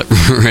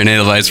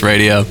LeVice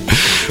Radio,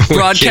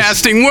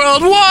 broadcasting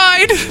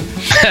worldwide.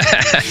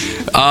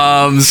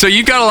 So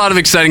you've got a lot of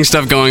exciting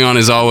stuff going on,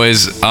 as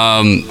always.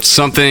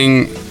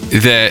 Something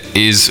that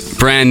is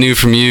brand new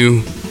from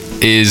you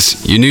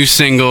is your new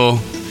single,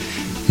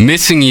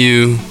 Missing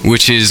You,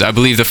 which is, I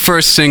believe, the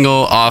first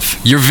single off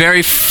your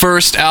very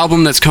first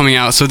album that's coming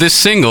out. So this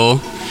single,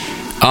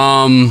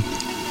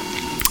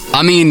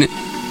 I mean,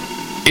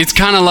 it's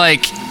kind of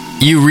like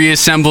you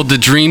reassembled the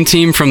dream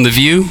team from The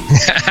View.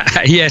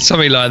 Yeah,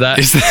 something like that.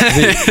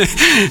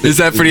 Is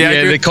that pretty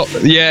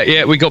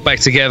accurate? We got back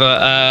together.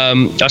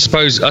 I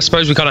suppose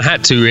we kind of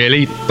had to,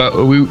 really,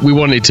 but we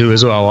wanted to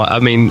as well. I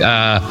mean,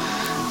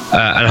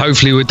 and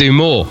hopefully we'll do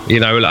more. You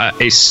know, like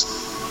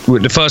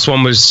the first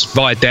one was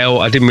by Dell.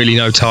 I didn't really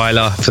know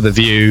Tyler for The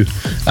View.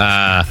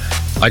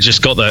 I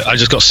just got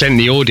sent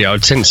the audio.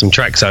 I'd sent some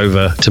tracks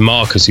over to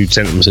Marcus, who'd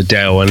sent them to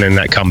Dell, and then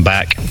that come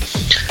back,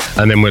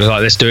 and then we're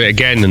like, let's do it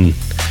again, and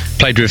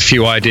played with a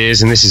few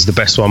ideas, and this is the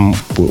best one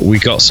we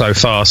got so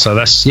far. So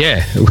that's,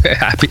 we're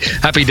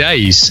happy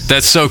days.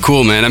 That's so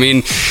cool, man. I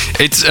mean,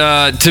 it's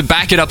to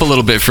back it up a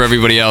little bit for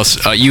everybody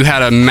else. You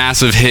had a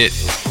massive hit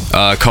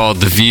called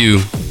The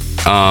View.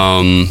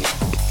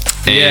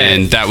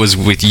 And that was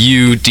with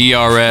you,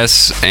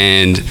 DRS,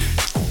 and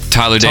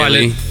Tyler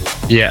Daly.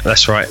 Yeah,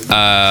 that's right.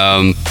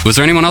 Was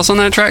there anyone else on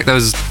that track? That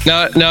was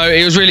no.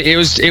 It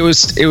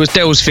was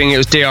Dell's thing. It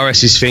was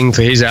DRS's thing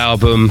for his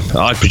album.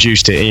 I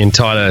produced it. Ian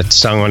Tyler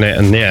sung on it,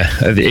 and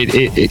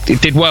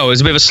it did well. It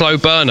was a bit of a slow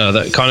burner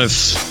that kind of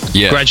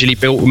gradually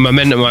built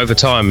momentum over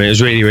time. It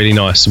was really, really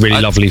nice,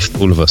 really lovely for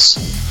all of us.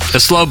 A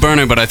slow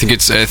burner, but I think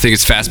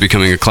it's fast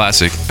becoming a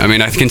classic. I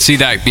mean, I can see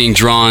that being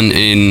drawn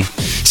in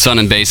Sun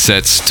and Bass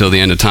sets till the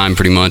end of time,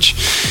 pretty much.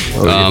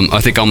 I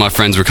think all my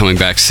friends were coming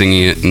back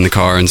singing it in the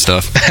car and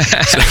stuff.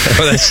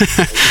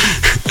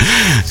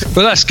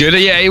 Well, that's good.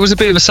 Yeah, it was a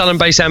bit of a Sun and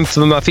Bass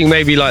anthem. I think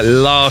maybe like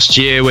last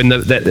year when the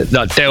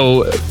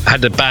Dell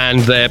had the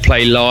band there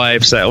play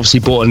live, so that obviously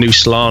brought a new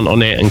slant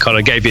on it and kind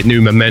of gave it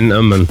new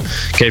momentum and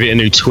gave it a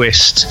new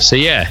twist. So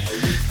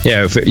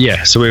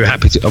so we were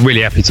happy. I'm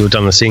really happy to have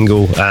done the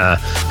single,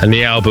 and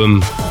the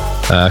album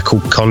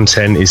called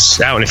Content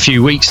is out in a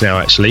few weeks now,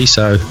 actually.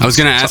 So I was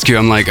going to ask you,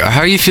 I'm like, how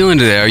are you feeling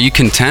today? Are you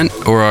content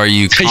or are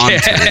you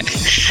content?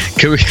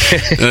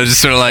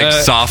 Just sort of like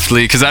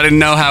softly, because I didn't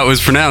know how it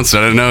was pronounced.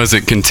 I don't know, is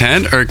it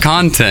content or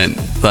content?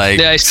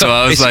 Like, I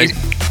was like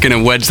going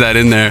to wedge that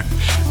in there.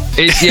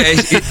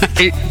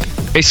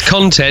 It's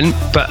content,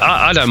 but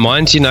I don't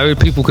mind. You know,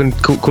 people can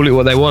call it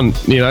what they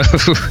want. You know,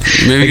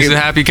 maybe he's a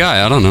happy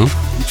guy. I don't know.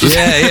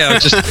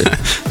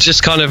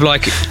 Just kind of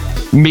like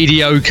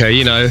mediocre.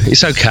 You know,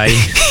 it's okay.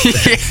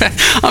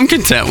 I'm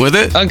content with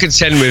it.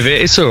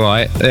 It's all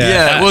right.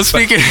 Well,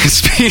 speaking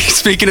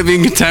of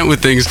being content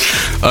with things,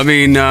 I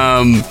mean,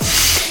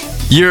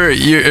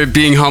 you're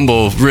being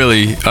humble,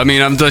 really. I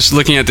mean, I'm just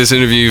looking at this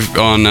interview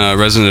on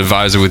Resident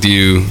Advisor with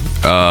you,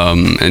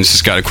 and it's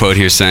just got a quote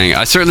here saying,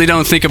 "I certainly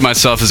don't think of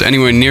myself as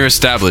anywhere near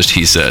established,"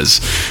 he says.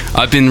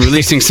 "I've been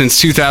releasing since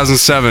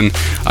 2007.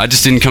 I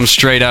just didn't come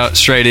straight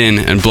in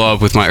and blow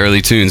up with my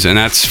early tunes." And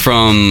that's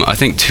from, I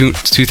think,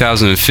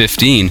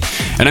 2015.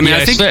 And I mean,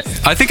 I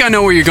think I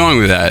know where you're going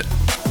with that.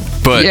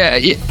 But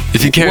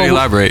if you care to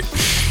elaborate.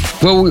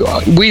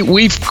 Well,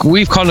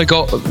 we've kind of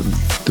got.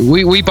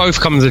 We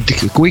both come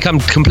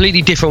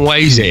completely different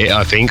ways at it.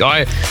 I think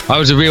I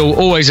was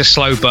always a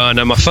slow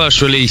burner. My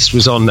first release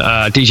was on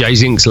DJ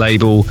Zinc's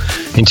label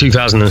in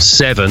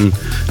 2007,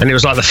 and it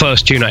was like the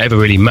first tune I ever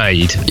really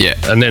made. Yeah.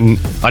 And then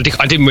I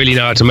didn't really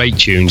know how to make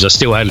tunes. I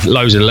still had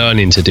loads of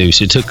learning to do.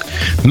 So it took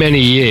many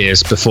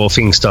years before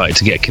things started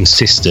to get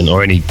consistent,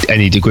 or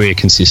any degree of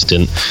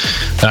consistent.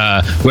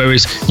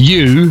 Whereas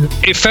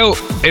it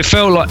felt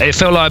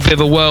like a bit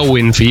of a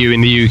whirlwind for you in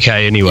the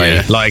UK anyway.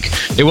 Yeah. Like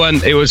it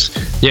was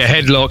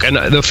Headlock, and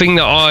the thing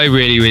that I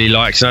really, really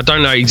liked, and I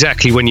don't know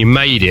exactly when you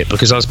made it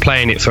because I was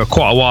playing it for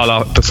quite a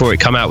while before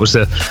it came out, was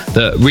the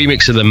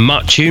remix of the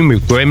Mutt tune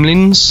with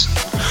Gremlins.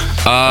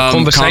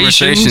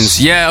 Conversations.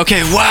 Yeah.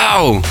 Okay.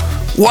 Wow.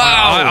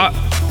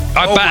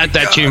 I battered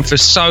that tune for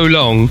so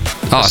long,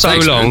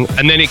 man.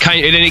 and then it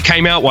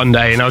came out one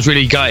day, and I was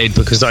really gutted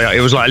because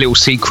it was like a little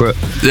secret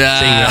thing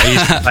that I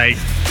used to play.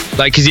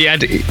 Like, because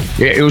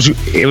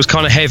it was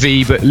kind of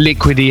heavy but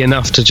liquidy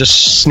enough to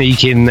just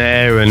sneak in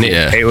there, and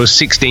it was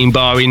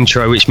 16-bar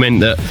intro, which meant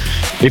that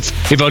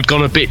if I'd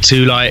gone a bit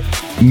too like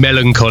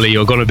melancholy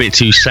or gone a bit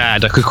too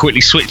sad, I could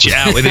quickly switch it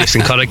out with this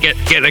and kind of get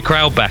the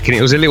crowd back. And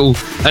it was a little,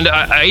 and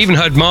I even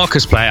heard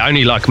Marcus play it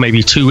only like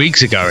maybe 2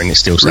 weeks ago, and it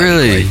still sounds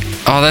really great.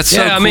 Oh, that's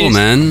so cool,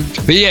 man.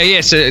 But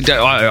so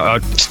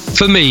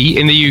for me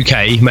in the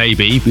UK,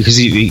 maybe because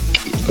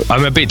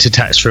I'm a bit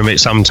detached from it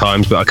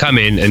sometimes, but I come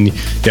in and you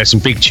had some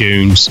big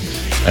tunes,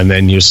 and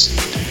then your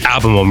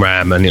album on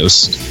RAM, and you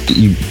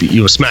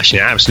were smashing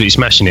it, absolutely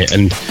smashing it,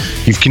 and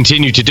you've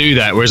continued to do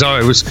that. Whereas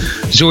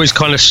it's always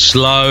kind of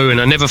slow, and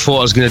I never thought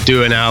I was going to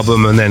do an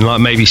album, and then like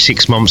maybe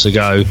 6 months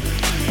ago,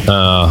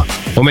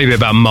 or maybe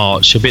about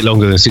March, a bit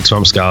longer than 6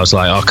 months ago, I was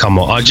like, oh come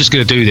on, I'm just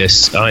going to do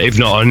this. If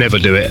not, I'll never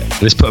do it.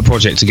 Let's put a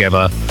project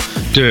together,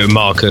 do it with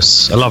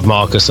Marcus. I love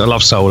Marcus. I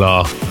love Solar.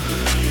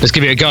 Let's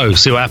give it a go,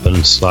 see what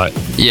happens. Like,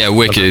 yeah,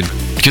 wicked.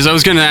 Because I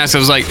was going to ask, I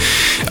was like,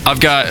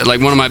 I've got,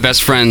 like, one of my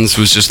best friends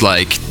was just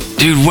like,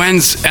 dude,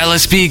 when's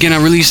LSB going to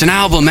release an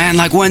album, man?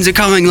 Like, when's it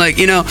coming? Like,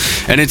 you know,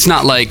 and it's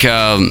not like,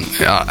 I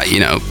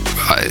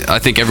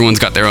think everyone's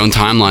got their own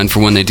timeline for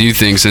when they do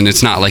things, and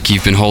it's not like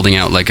you've been holding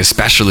out, like,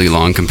 especially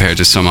long compared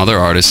to some other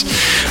artists.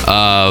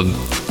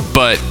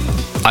 But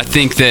I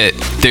think that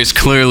there's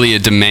clearly a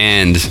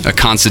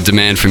constant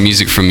demand for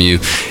music from you,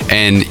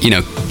 and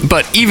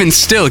but even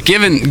still,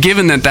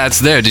 given that that's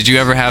there, did you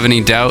ever have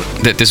any doubt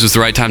that this was the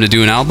right time to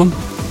do an album?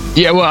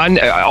 Yeah, well,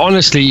 I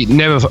honestly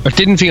I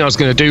didn't think I was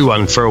going to do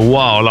one for a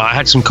while. Like, I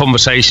had some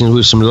conversations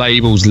with some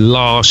labels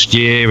last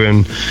year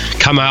and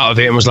come out of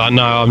it and was like,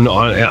 no, I'm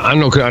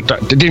not gonna, I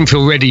didn't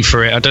feel ready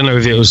for it. I don't know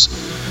if it was,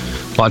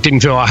 I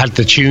didn't feel I had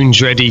the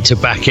tunes ready to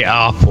back it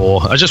up,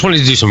 or I just wanted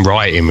to do some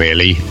writing,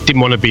 really.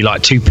 Didn't want to be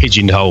like too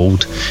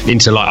pigeonholed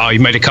into like, oh, you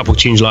made a couple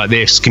tunes like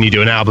this, can you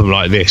do an album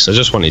like this? I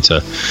just wanted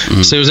to.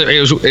 So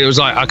it was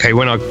like, okay,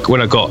 when I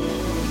got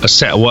a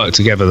set of work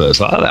together that was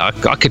like,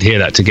 oh, I could hear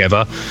that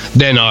together,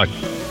 then I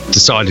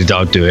decided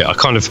I'd do it. I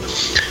kind of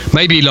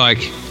maybe like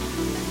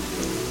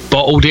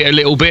bottled it a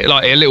little bit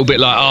like,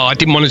 oh, I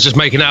didn't want to just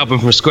make an album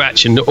from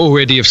scratch and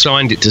already have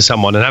signed it to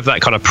someone and have that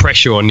kind of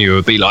pressure on you.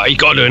 It'd be like, you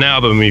got to do an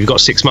album and you've got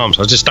 6 months.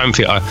 I just don't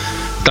think I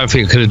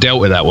could have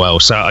dealt with that well.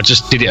 So I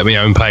just did it at my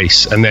own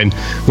pace. And then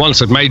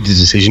once I'd made the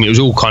decision, it was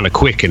all kind of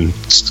quick and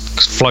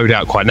flowed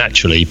out quite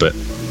naturally. But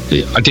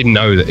I didn't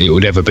know that it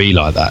would ever be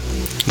like that.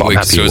 But I'm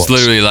happy so it's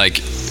literally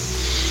like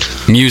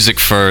music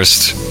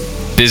first,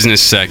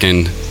 business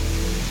second,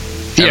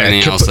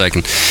 everything else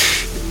second.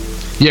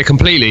 Yeah,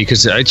 completely.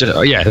 Because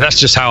that's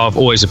just how I've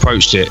always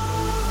approached it.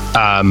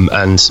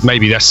 And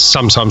maybe that's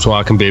sometimes why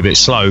I can be a bit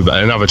slow,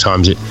 but in other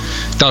times it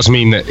does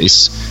mean that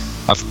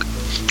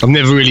I've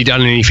never really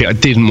done anything I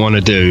didn't want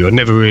to do. I've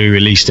never really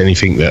released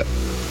anything that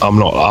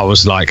I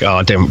was like, oh,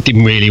 I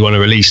didn't really want to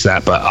release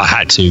that, but I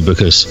had to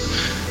because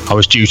I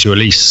was due to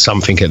release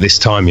something at this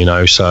time, you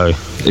know. So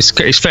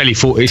it's fairly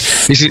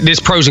there's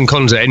pros and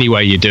cons at any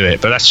way you do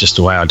it, but that's just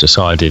the way I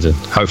decided, and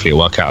hopefully it'll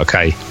work out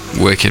okay.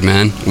 Wicked,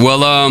 man.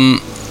 Well,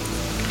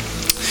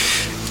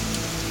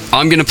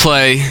 I'm gonna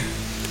play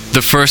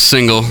the first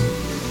single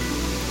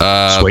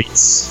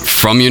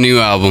from your new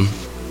album.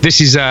 This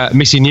is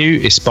Missing You.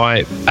 It's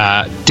by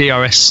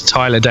DRS,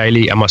 Tyler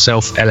Daly, and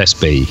myself,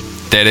 LSB.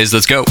 There it is.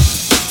 Let's go.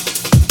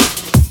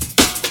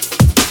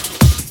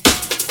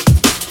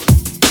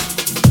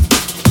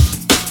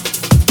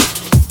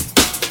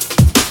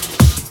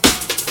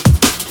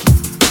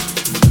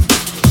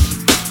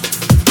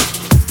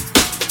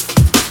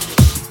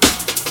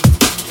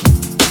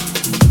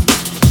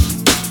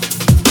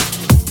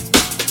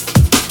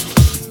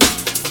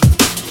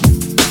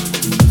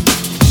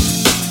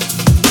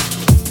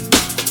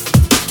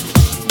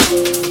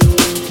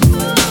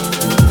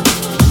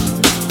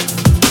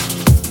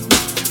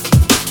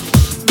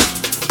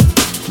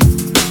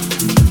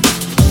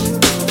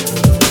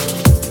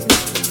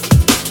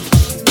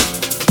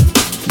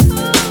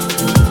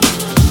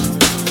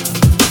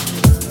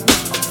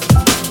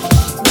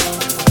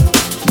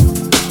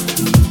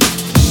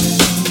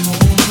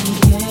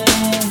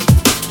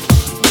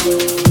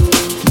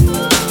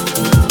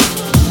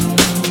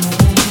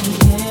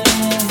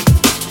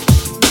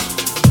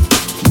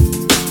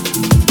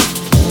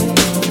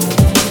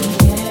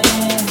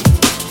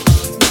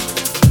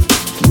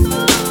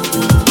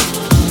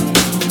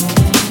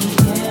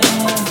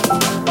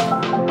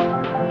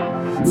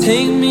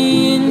 Take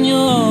me in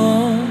your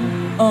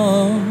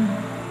arms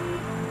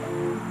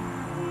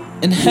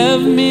and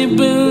have me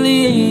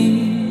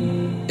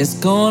believe it's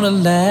gonna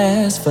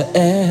last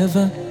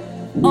forever.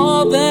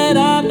 All that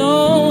I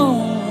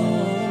know,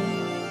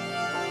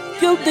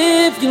 you'll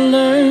live, you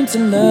learn to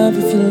love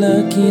if you're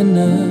lucky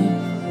enough.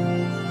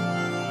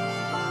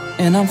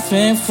 And I'm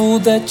thankful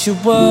that you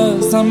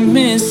was, I'm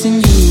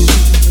missing you.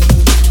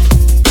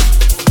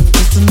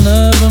 Just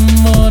another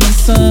morning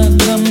sun,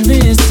 I'm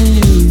missing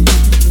you.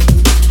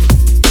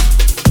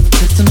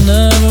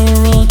 Another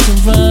road to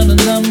run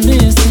and I'm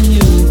missing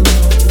you.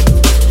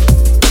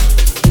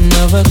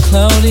 Another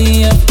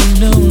cloudy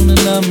afternoon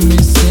and I'm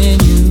missing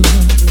you.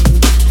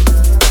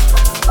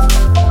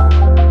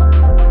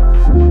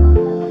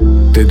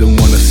 Didn't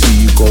wanna see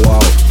you go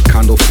out.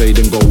 Candle fade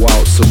and go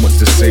out. So much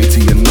to say to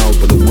you now,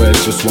 but the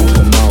words just won't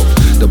come out.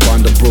 The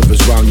band of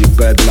brothers round your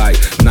bed light,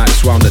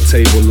 nights round the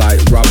table like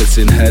rabbits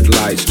in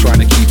headlights,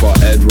 trying to keep our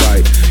head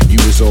right. You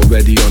was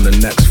already on the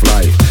next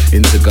flight,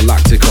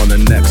 intergalactic on the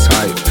next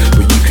hype.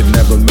 But you can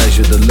never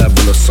measure the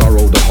level of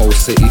sorrow the whole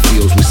city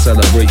feels. We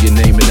celebrate your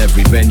name in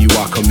every venue,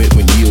 our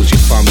commitment yields.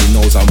 Your family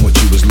knows how much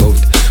you was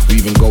loved. We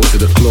even go to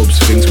the clubs,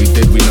 things we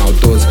did we now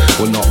does.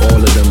 But not all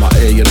of them, I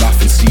hear you laugh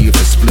and see you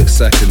for split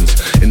seconds.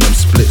 In them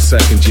split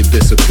seconds you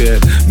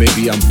disappeared.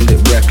 Maybe I'm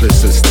blit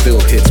reckless, it still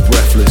hits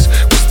breathless.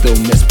 We still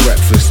miss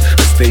breakfast.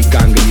 The state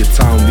gang in your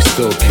town, we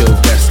still kill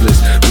guest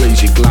list.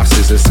 Raise your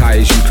glasses as high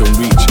as you can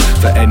reach.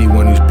 For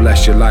anyone who's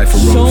blessed your life or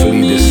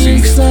wrongfully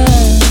deceased. So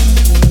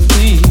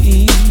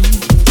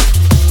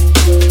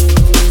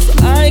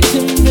I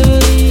can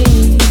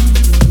believe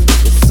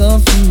there's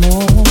something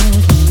more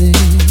than this.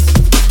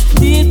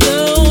 Deep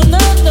down I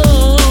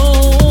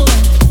know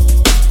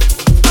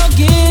I'll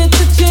get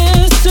the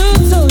chance to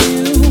tell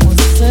you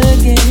once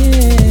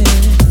again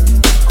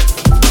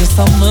just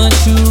how much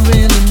you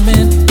really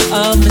meant.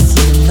 I'm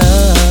missing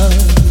love.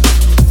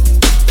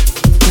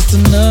 Just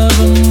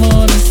another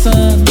morning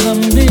sun, I'm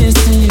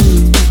missing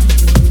you.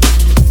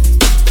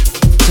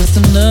 Just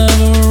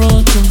another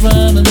road to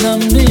run and I'm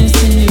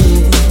missing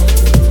you.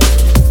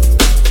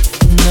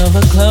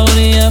 Another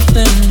cloudy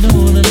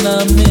afternoon and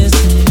I'm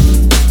missing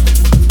you.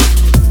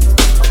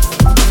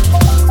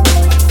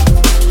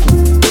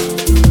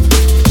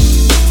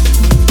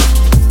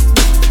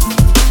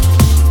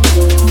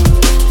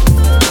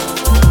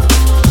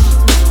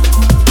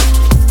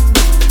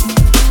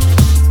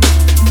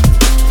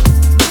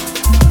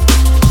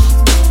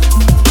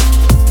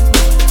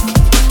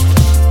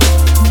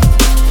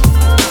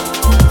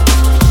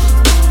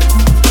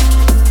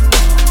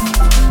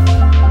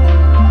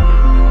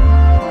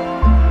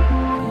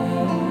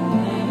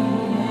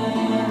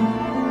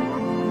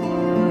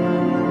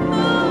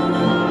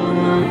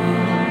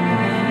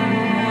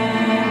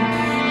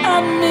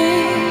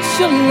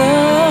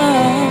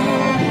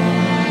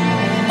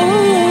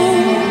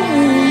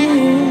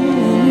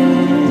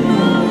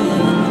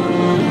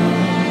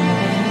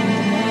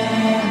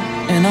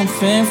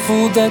 and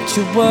fool that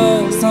you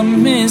was,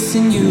 I'm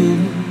missing you.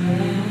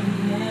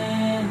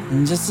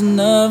 Just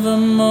another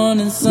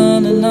morning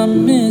sun and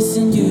I'm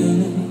missing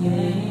you.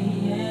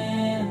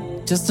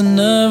 Just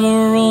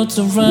another road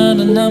to run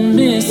and I'm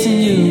missing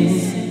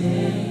you.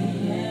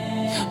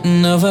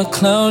 Another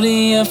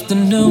cloudy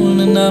afternoon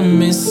and I'm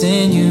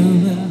missing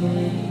you.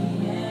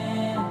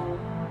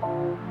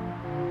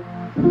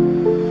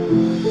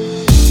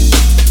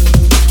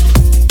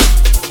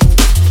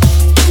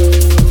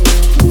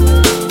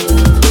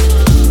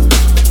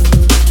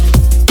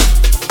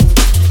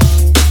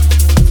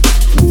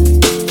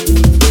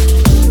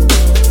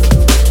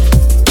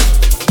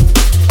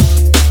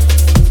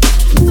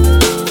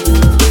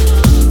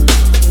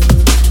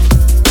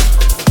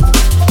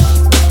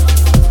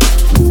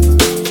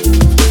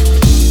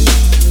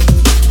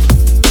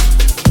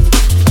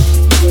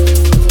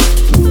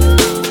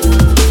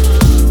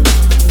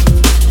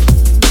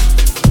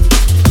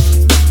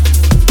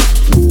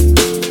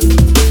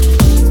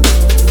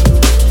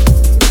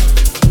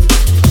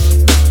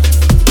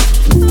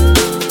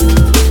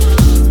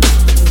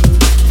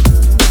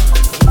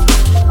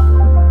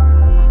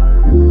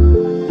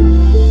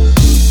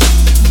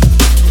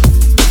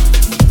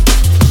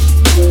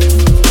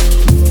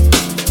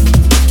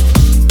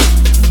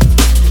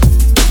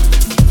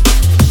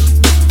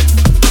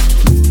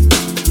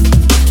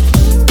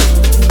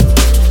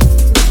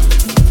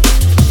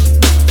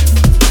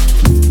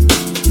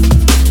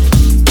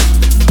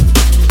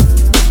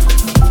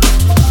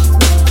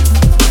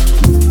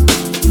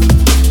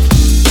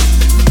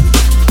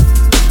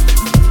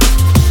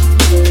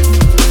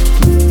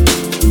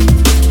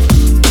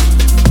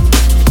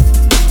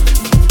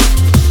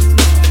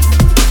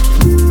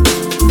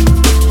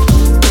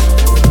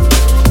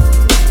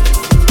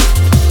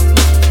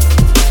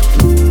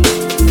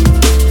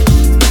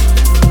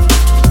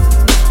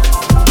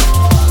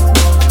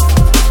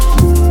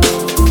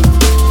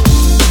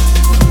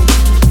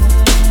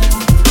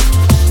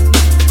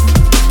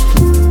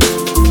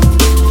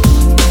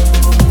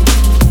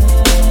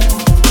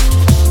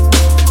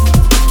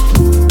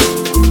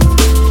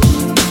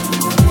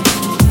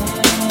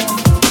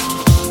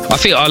 I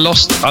think I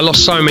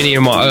lost so many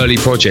of my early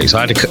projects.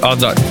 I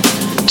had like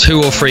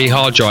 2 or 3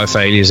 hard drive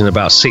failures in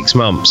about 6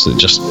 months that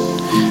just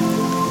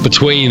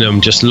between them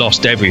just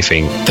lost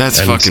everything.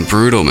 That's fucking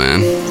brutal,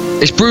 man.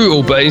 It's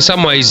brutal, but in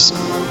some ways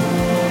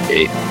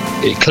it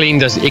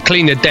cleaned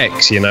the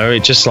decks, you know.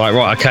 It just like,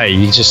 right, okay,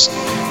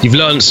 you've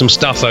learned some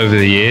stuff over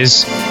the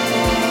years.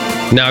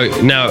 Now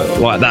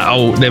like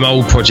them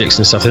old projects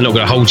and stuff, they're not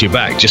going to hold you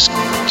back. Just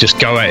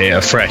go at it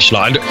afresh.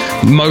 Like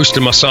most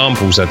of my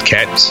samples I'd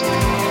kept.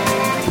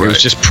 Right.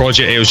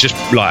 It was just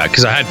like,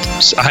 because I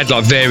had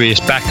like various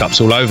backups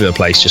all over the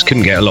place. Just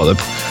couldn't get a lot of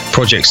the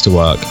projects to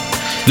work.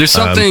 There's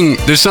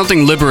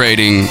something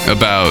liberating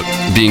about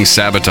being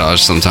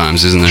sabotaged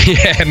sometimes, isn't there?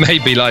 Yeah,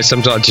 maybe like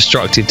some sort of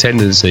destructive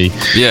tendency.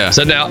 Yeah.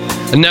 So now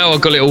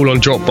I've got it all on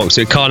Dropbox,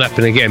 so it can't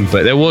happen again.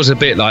 But there was a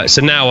bit like,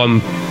 so now I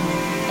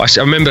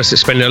remember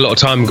spending a lot of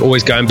time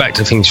always going back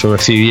to things from a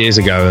few years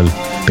ago and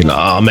being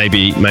like,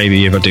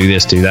 maybe if I do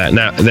this, do that.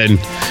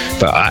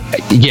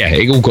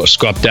 It all got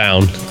scrubbed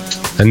down.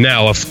 And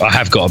now I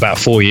have got about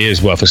 4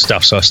 years worth of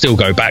stuff, so I still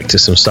go back to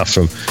some stuff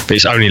but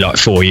it's only like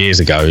 4 years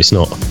ago. It's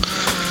not,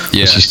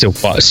 which is still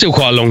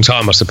quite a long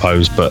time, I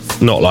suppose, but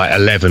not like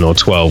 11 or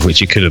 12,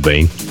 which it could have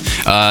been.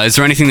 Is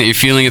there anything that you're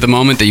feeling at the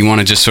moment that you want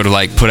to just sort of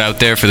like put out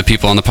there for the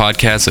people on the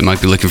podcast that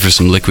might be looking for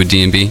some liquid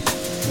D&B?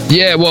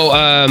 Yeah, well,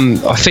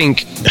 I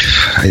think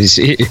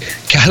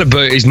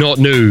Caliber is not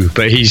new,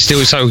 but he's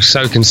still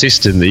so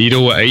consistent that you'd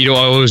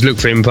always look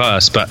for him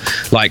first. But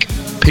like,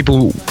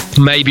 people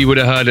maybe would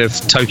have heard of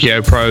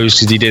Tokyo Pros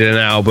because he did an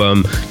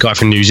album, guy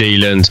from New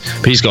Zealand,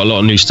 but he's got a lot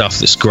of new stuff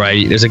that's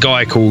great. There's a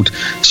guy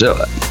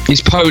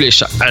he's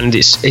Polish and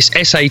it's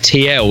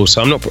SATL,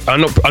 so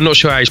I'm not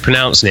sure how he's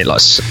pronouncing it,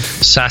 like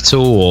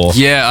Satul or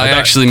I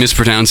actually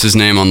mispronounced his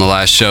name on the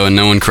last show and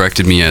no one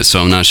corrected me yet,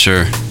 so I'm not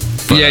sure.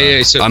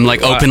 But, so I'm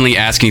like openly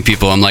asking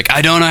people. I'm like,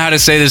 I don't know how to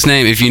say this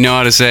name. If you know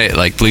how to say it,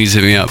 like, please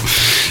hit me up.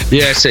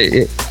 Yeah, so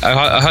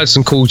I heard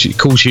some cool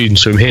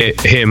tunes from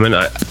him, and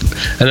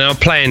I'm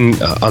playing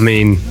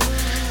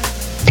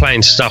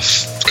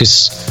stuff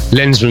because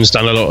Lensman's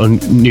done a lot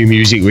of new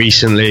music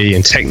recently,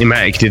 and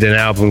Technimatic did an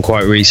album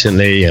quite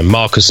recently, and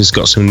Marcus has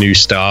got some new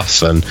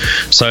stuff, and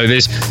so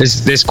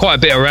there's quite a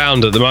bit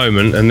around at the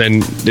moment. And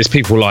then there's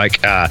people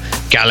like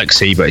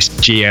Galaxy, but it's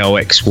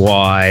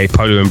GLXY,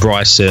 Polo and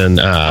Bryson,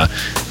 that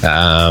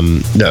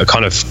are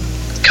kind of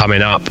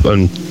coming up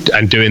and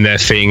doing their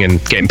thing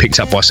and getting picked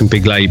up by some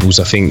big labels.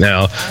 I think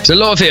now there's a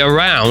lot of it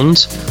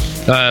around.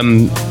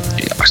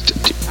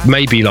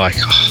 Maybe like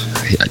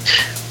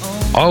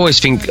I always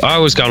go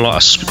on like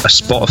a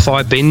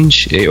Spotify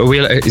binge.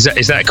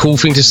 Is that a cool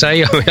thing to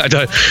say? I mean, I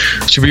don't.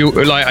 Should we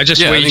like? I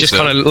just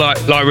kind of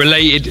like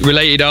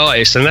related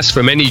artists, and that's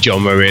from any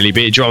genre really,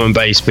 be it drum and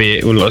bass, be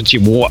it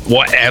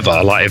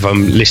whatever. Like if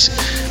I'm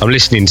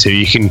listening to,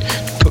 you can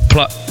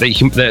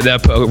they'll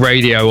put a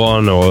radio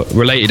on or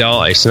related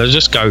artists, and they'll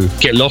just go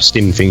get lost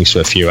in things for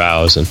a few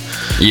hours. And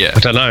I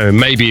don't know.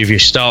 Maybe if you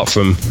start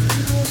from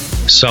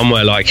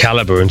somewhere like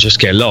Calibre and just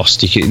get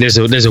lost,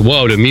 there's a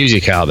world of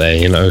music out there,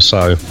 you know.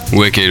 So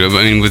wicked. I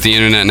mean, with the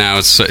internet now,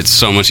 it's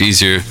so much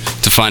easier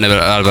to find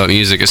out about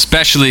music,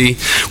 especially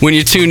when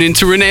you're tuned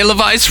into Rene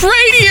LaVice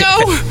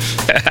Radio.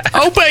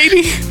 Oh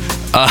baby.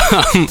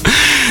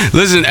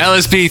 Listen,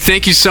 LSB,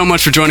 thank you so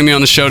much for joining me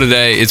on the show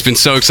today. It's been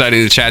so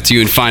exciting to chat to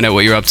you and find out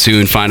what you're up to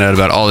and find out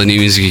about all the new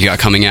music you got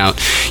coming out.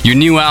 Your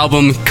new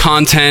album,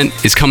 Content,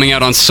 is coming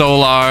out on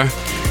Solar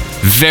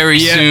very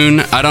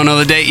soon. I don't know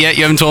the date yet,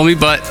 you haven't told me,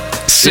 but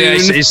soon.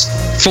 Yeah, it's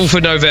 4th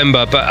of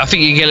November, but I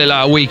think you can get it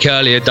like a week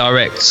earlier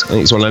direct. I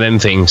think it's one of them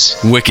things.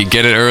 Wicked,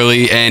 get it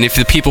early. And if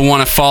the people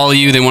want to follow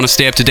you, they want to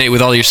stay up to date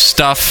with all your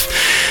stuff,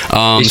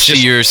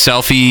 see your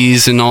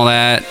selfies and all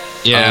that.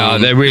 Yeah,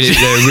 they're really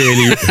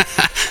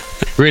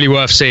really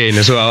worth seeing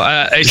as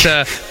well.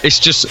 It's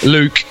just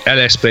Luke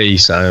LSB.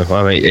 So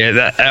I mean,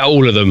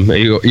 all of them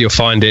you'll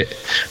find it.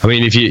 I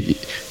mean, if you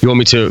want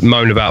me to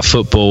moan about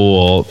football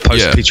or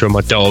post a picture of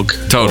my dog,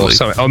 totally,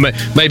 or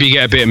maybe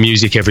get a bit of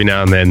music every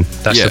now and then.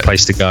 That's the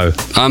place to go.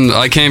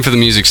 I came for the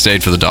music,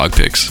 stayed for the dog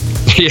pics.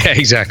 Yeah,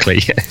 exactly.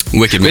 Yeah.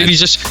 Wicked, man. If you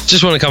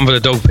just want to come for the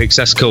dog pics,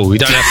 that's cool. You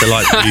don't have to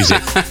like the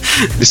music.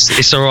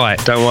 It's all right.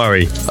 Don't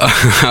worry.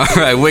 All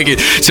right, wicked.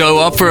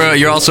 So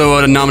you're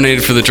also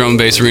nominated for the Drum and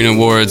Bass Arena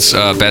Awards.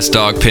 Best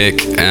dog pick.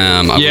 Good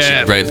luck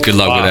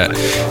with that.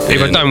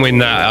 If I don't win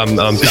that, I'm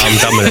done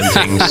with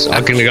them things.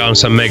 I'm gonna go on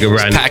some mega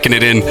rant. Packing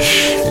it in.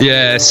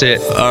 Yeah, that's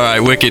it. All right,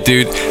 wicked,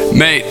 dude.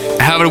 Mate,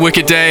 have a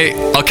wicked day.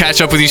 I'll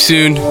catch up with you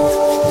soon.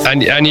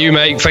 And you,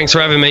 mate. Thanks for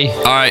having me.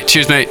 All right,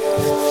 cheers, mate.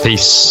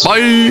 Peace.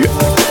 Bye.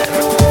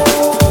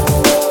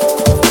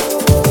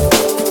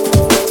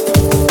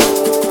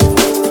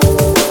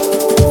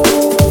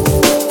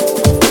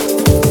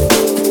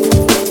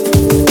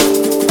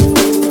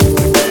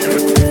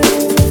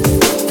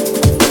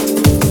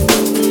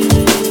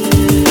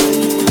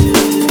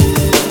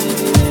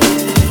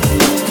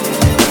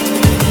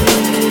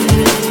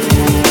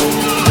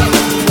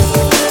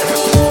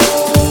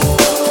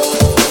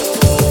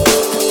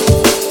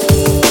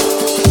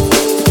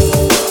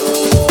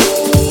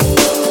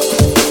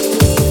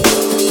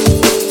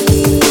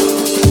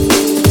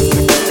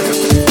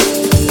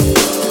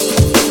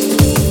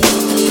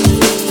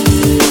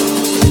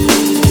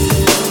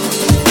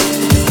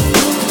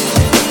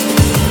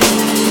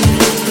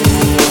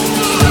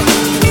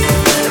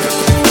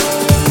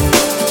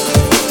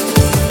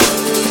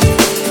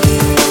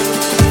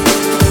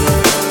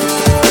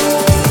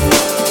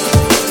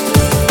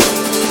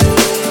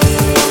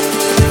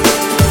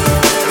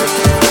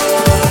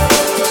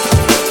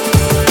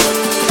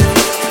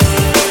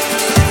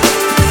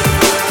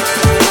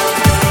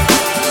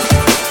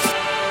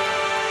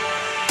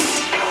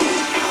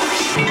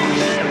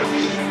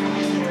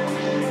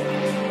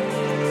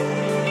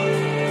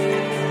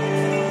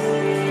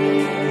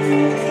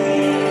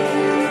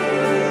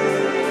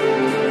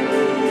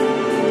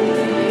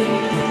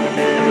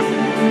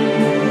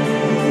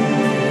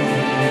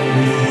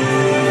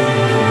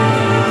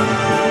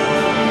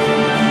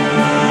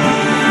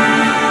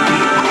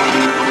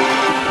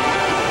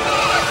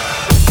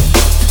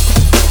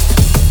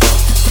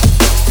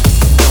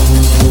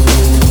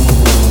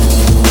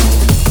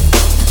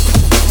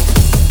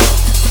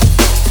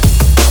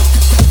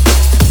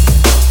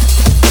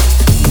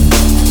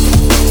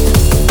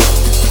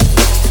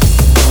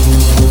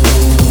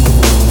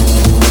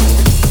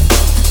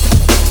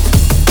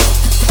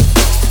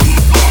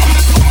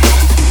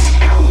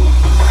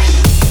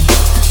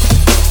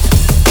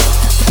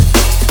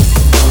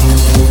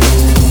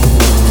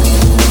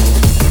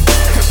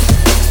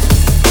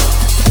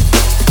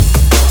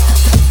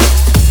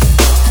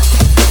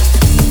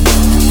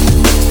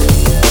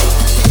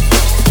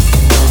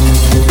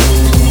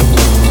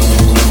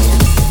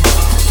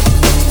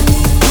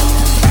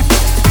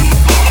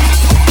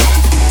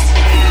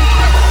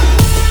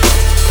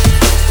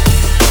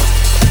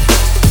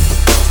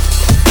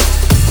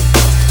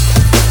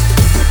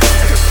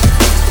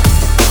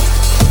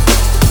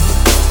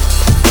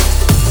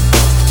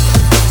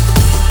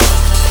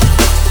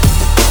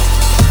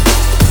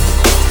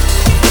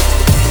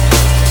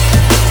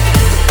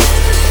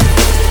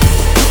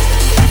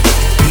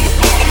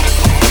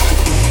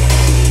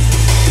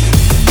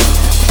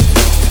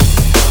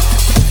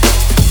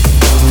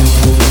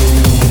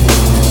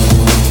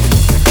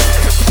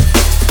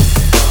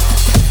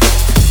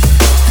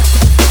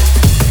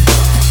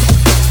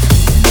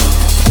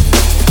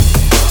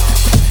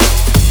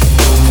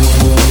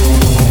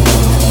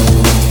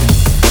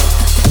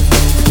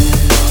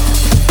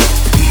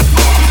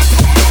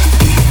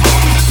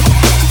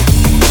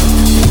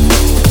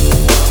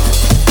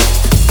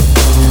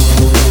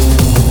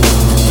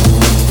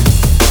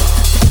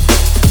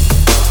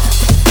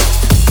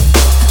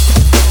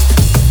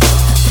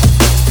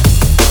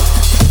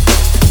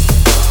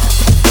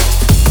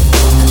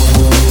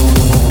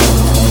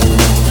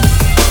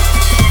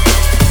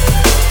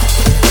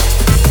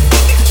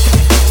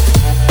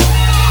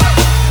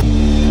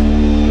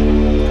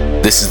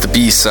 This is the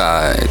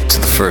B-side to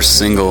the first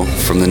single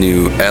from the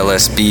new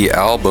LSB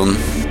album.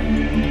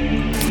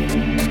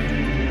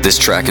 This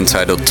track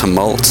entitled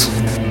Tumult.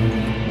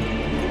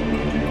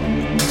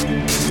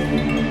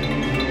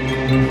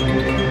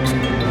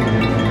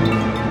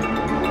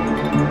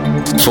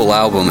 Full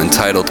album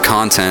entitled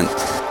Content.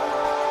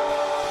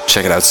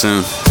 Check it out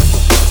soon.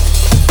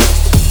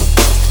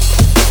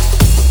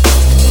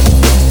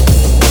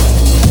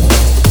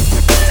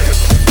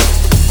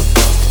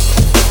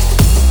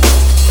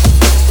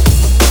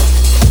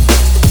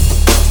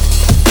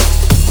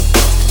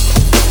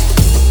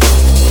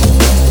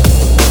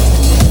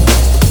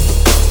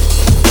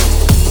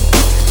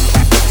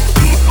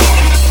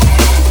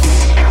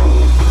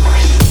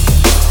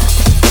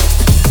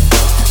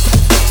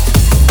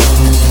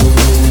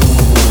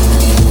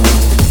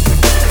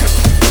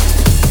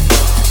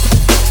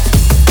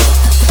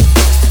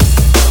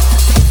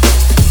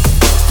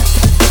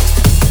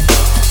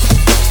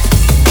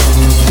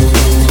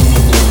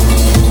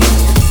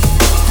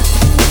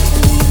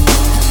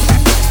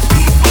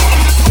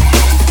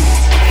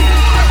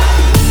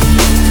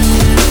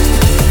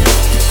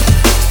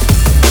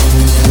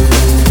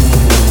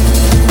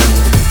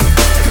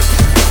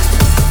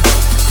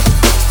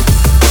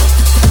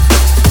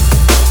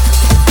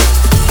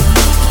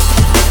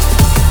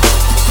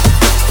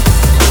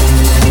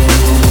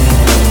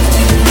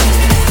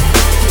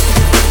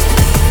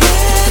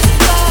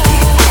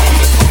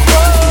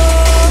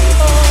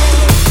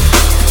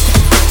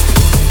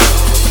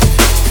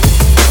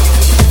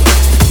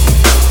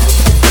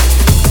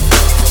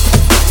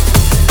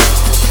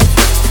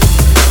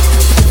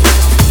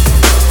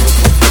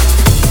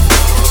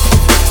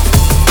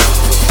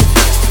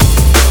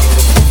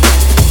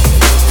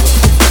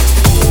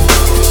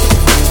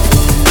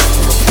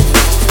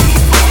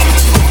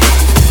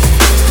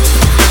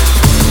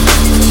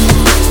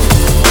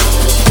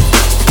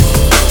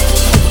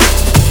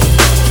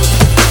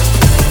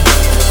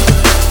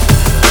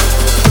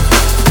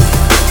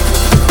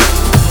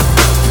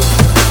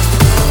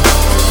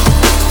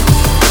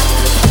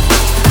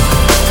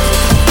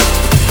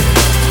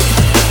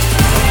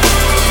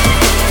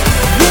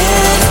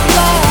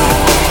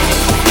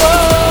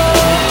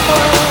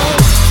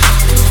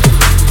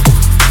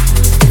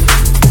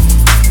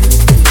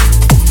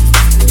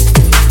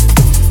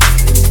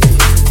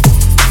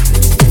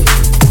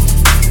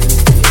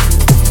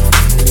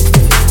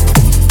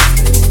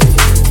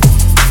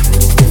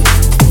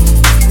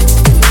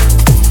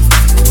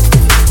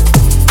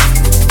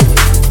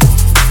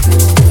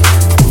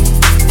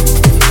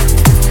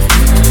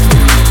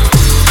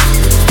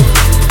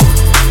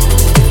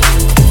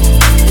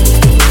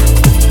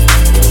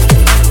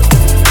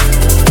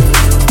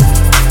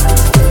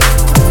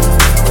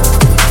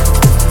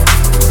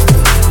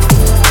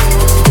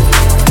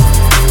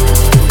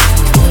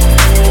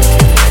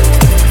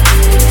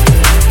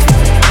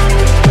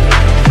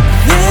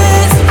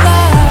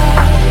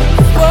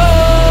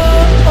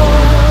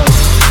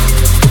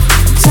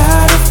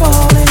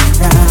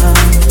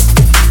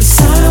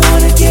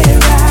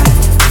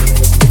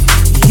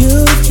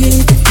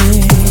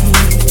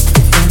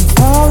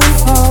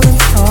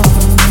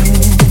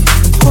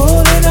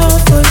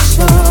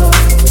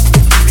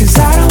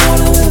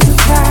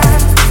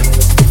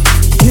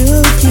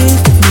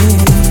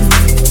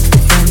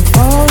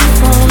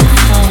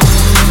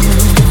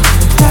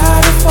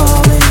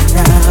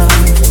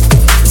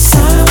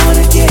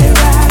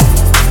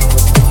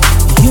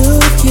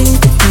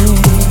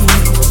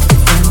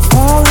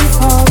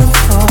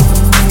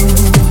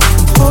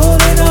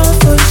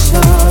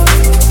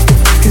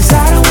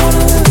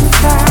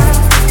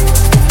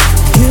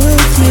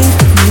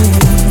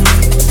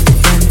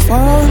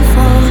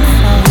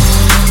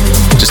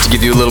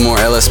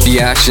 LSB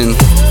action.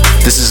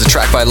 This is a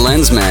track by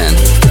Lensman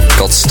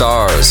called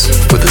Stars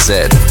with a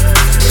Z,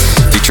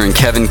 featuring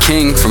Kevin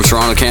King from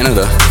Toronto,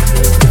 Canada.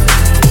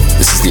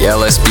 This is the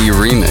LSB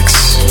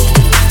remix.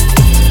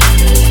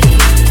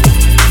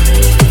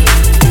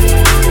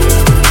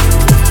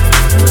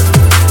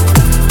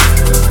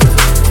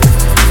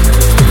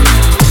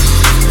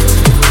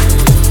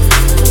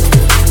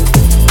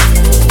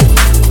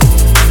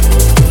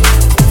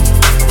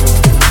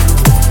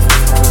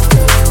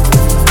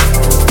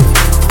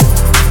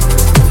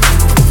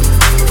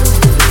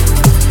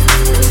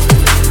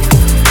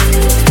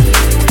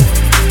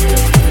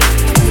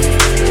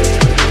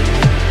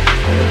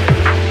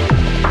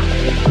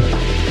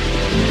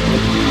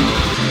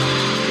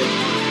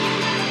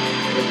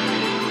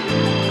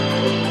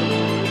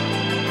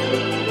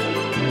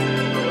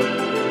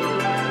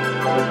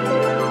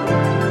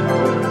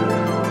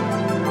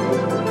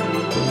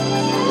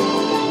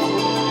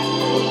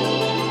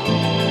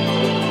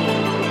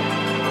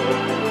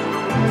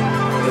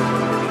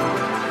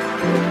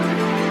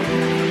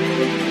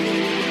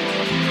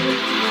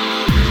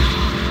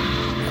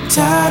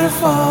 Tired of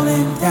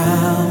falling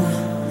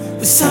down,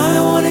 this time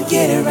I wanna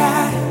get it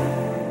right.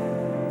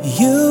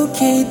 You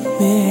keep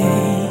me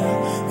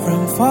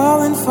from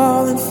falling.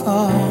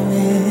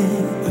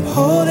 I'm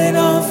holding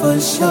on for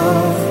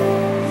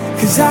sure,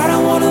 'cause I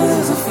don't wanna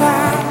lose a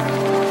fight.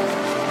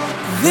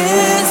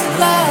 This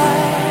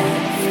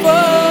life, oh,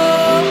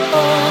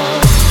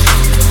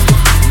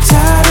 I'm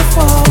tired of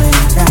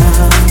falling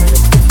down.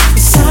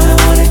 It's time I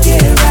wanna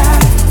get it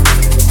right.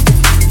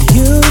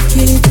 You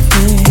keep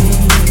me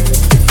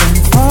from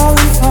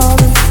falling,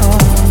 falling,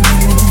 falling.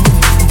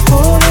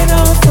 Holding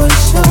on for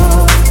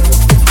sure,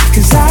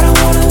 'cause I don't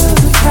wanna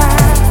lose a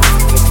fight.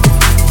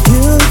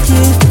 You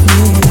keep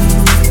me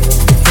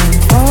from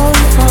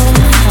falling,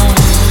 falling, falling.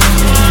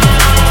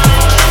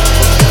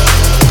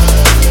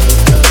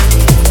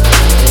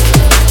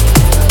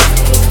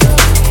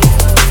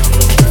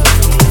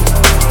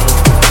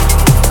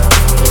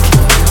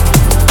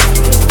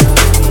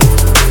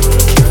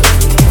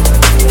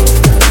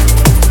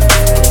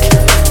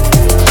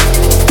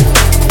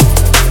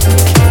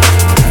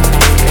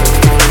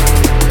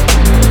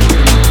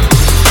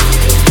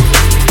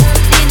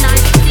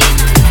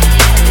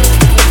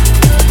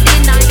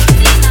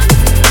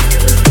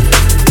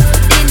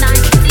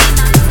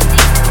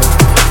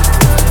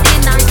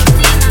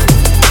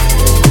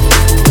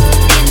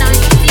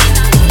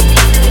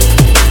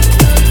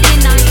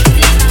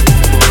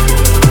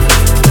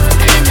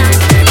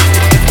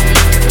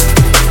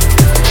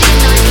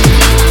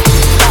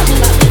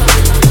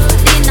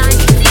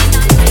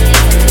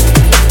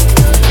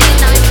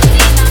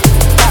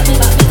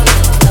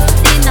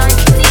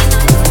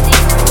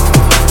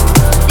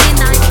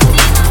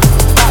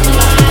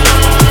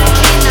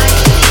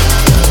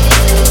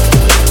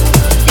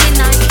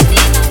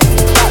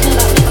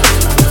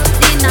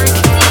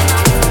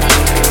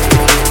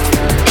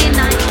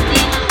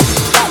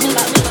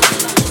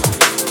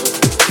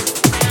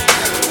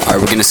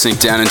 Sink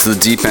down into the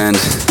deep end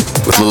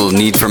with a little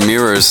Need for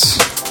Mirrors.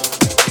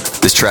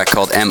 This track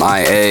called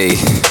MIA.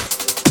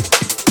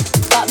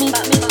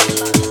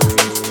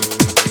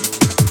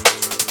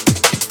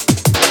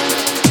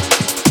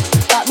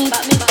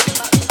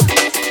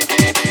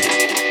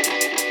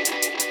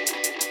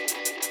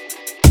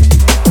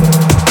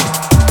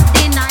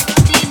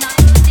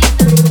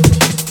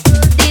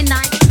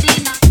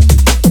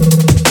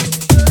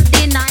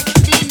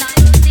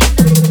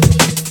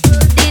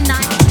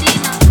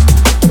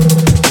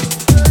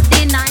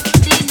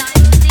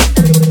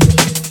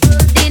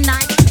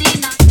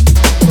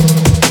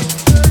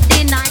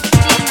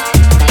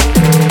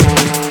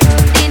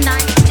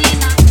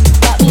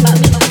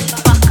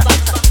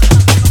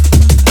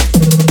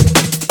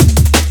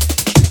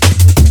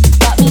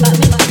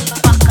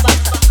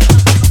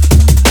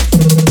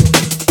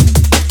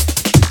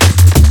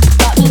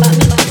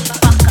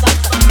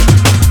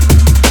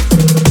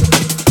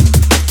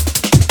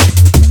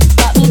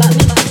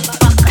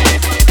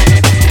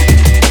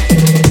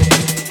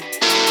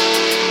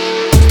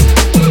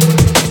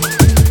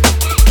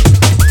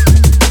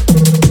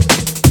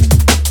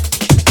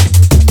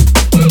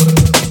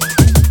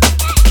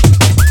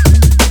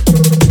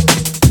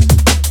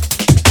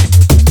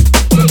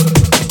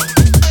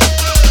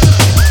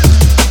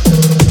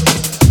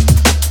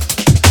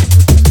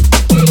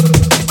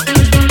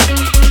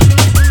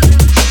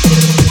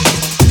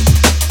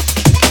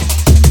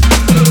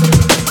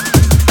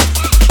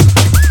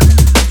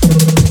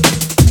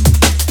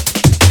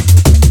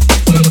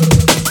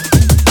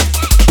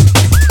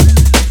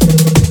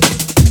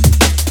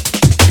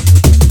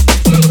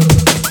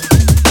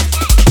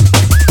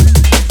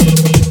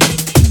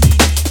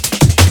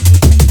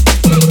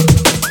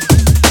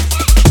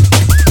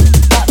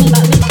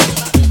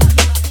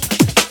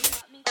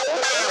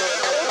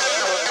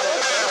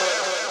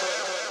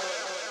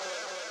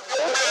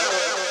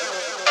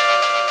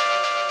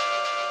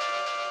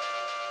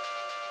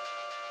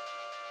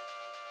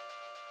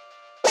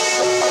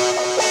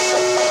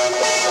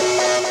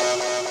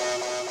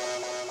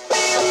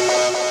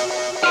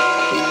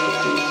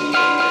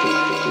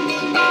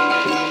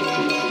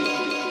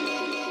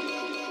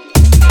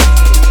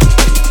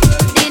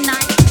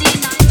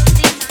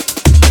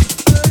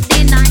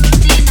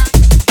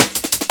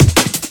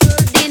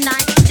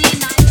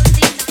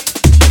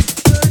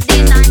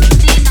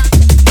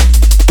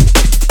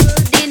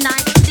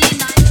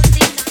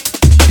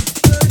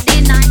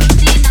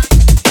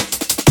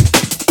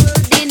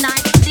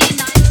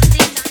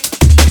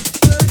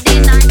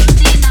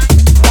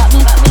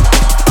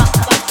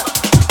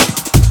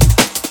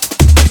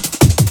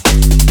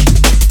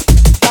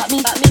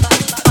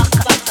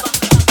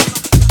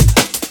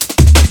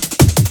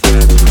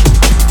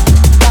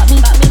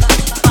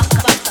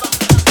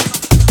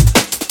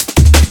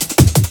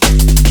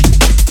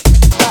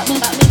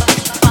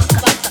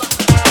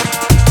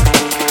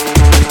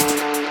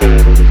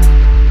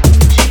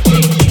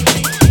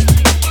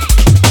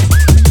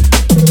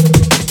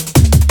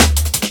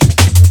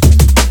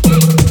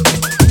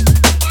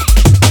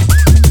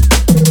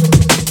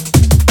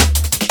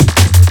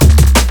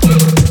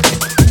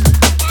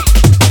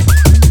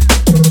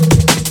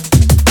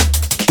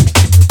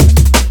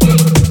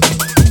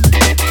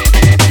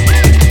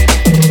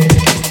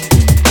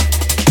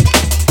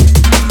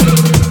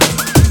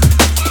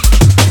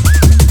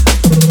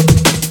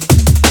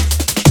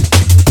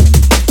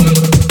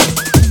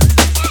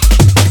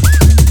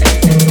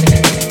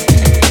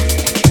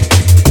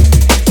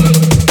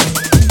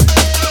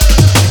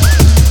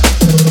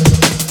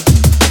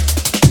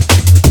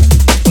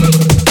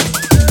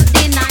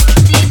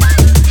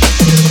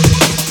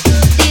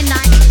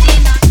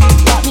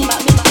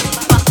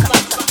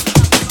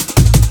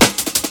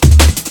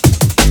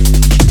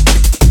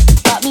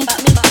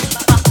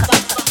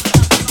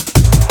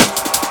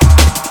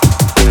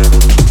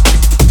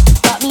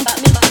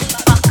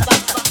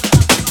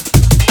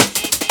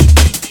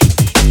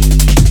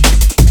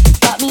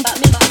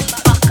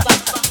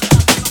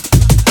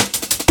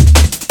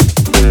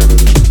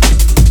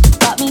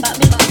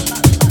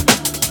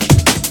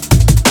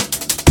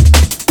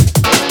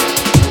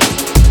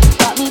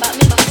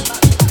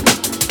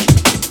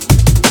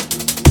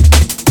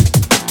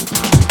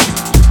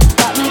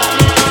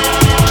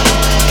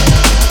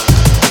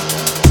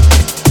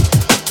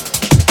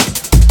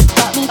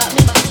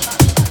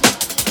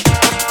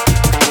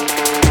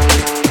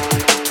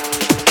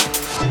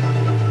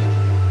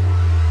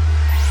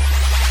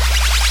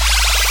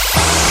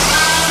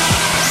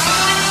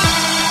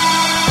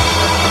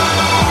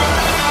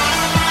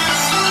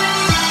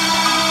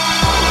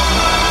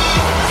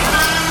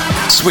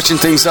 Switching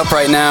things up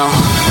right now.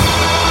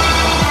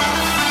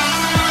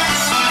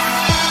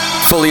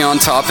 Fully on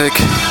topic.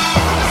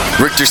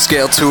 Richter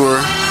Scale Tour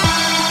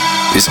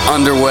is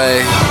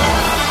underway.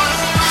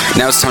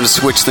 Now it's time to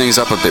switch things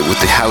up a bit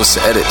with the house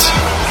edit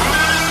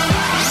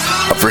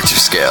of Richter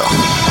Scale.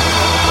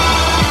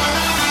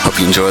 Hope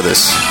you enjoy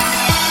this.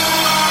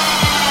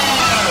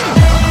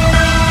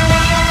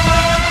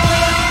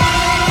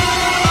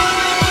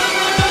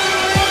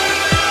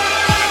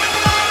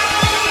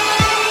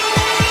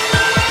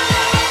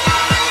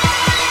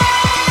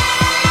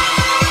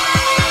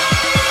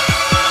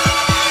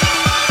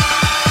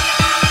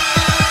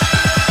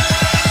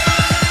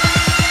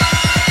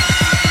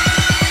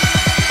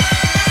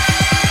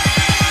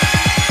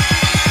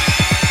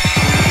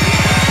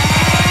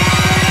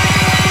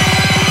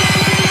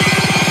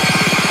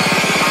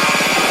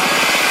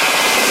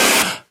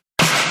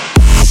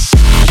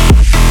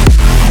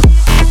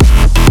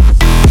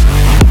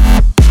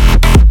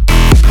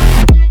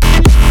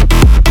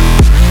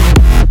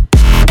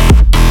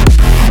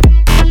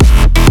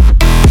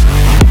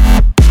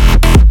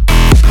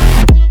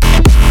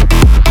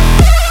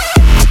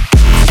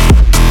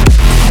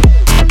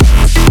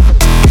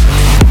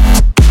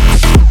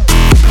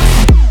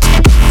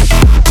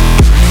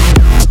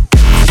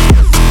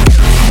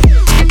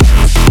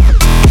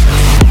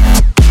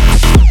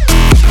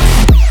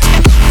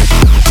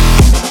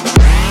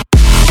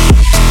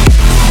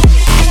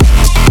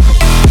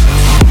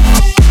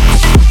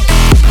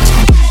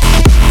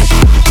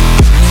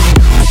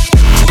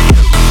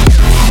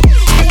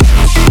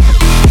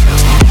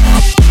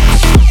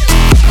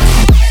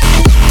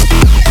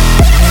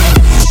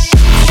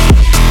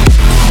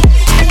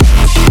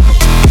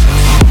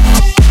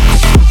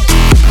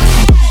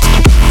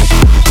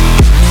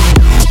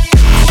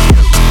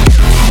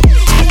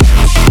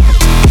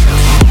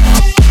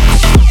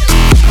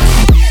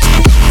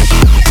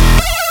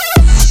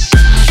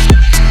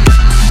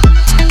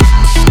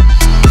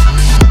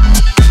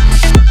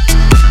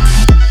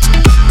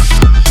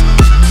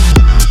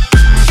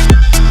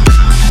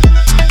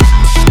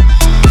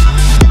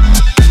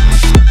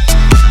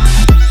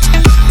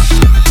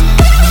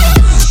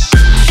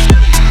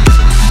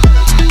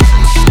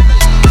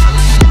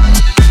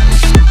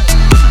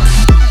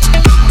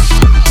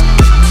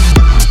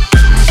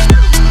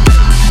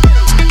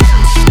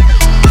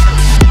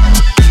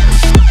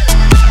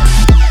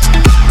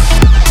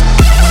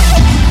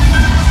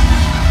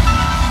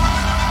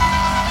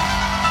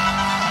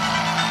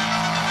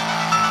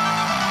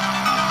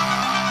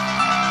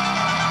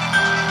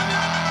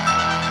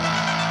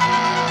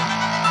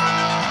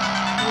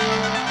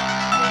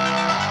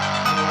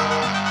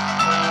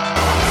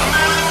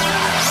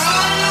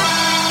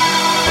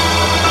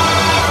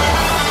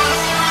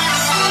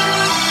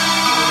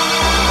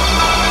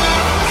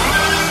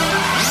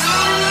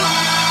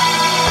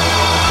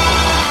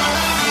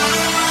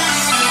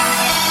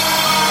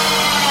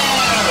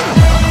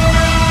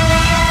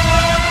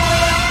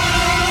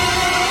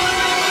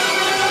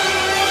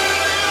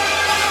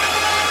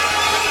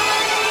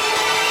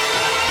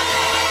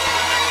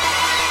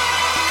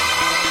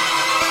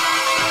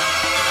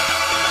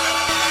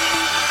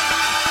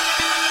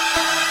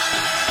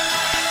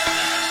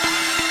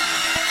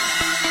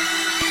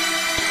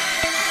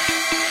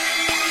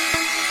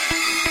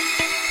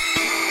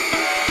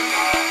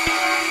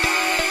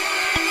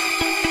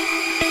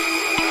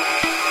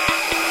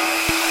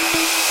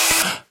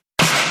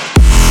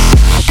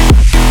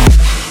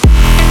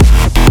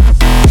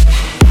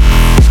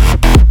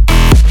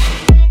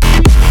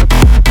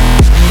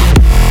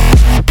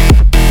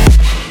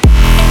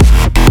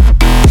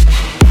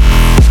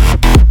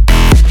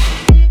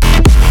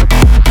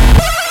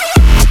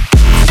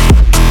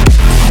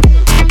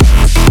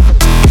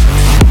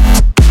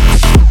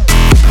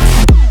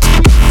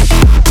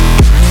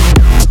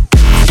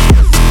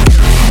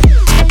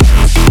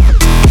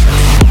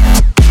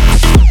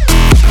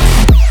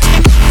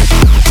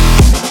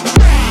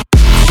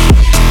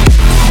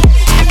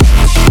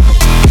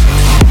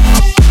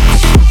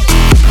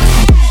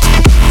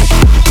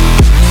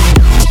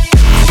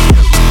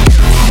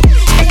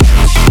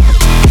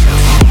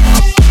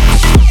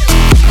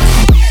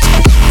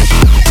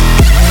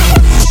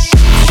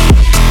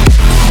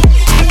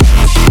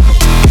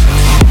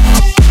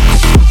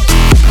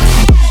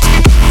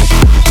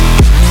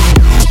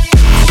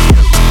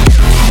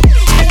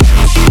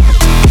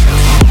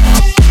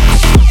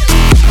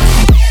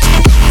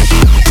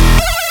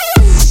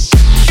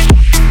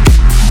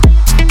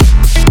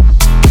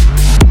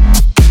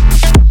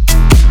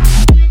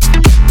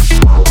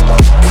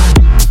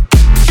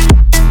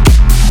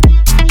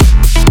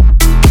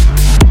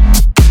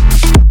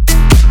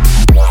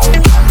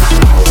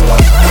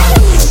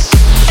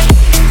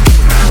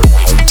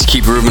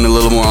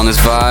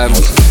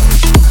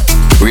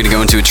 We're gonna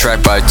go into a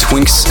track by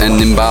Twinks and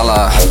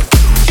Nimbala,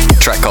 a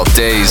track called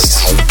Dazed.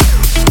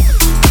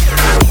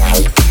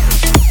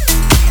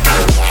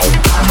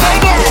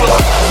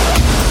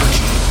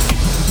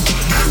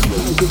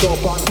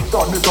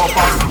 Start it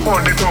up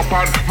burn it up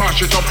and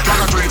mash it up.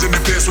 Like a trains in the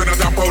place when I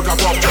jump out of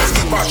pop. Just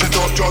mash it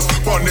up, just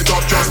burn it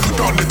up, just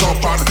turn it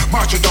up and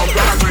mash it up.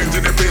 Like a trains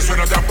in the place when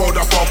I jump out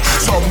of pop.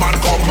 Some man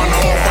come and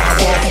off and a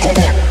pop.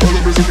 Come on, all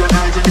of us in your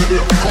hands in the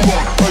air. Come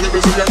on, all of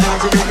us in your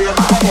hands in the air.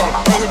 Come on,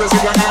 all of us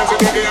in your hands in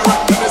the air.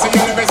 Let me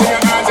see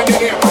your hands in the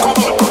air. Come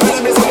on,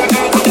 let me see your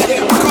hands in the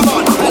air. Come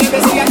on, let me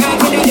see your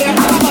hands in the air.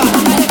 Come on,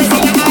 let me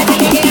see your hands in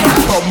the air.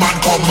 Some man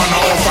come and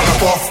off and a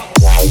pop.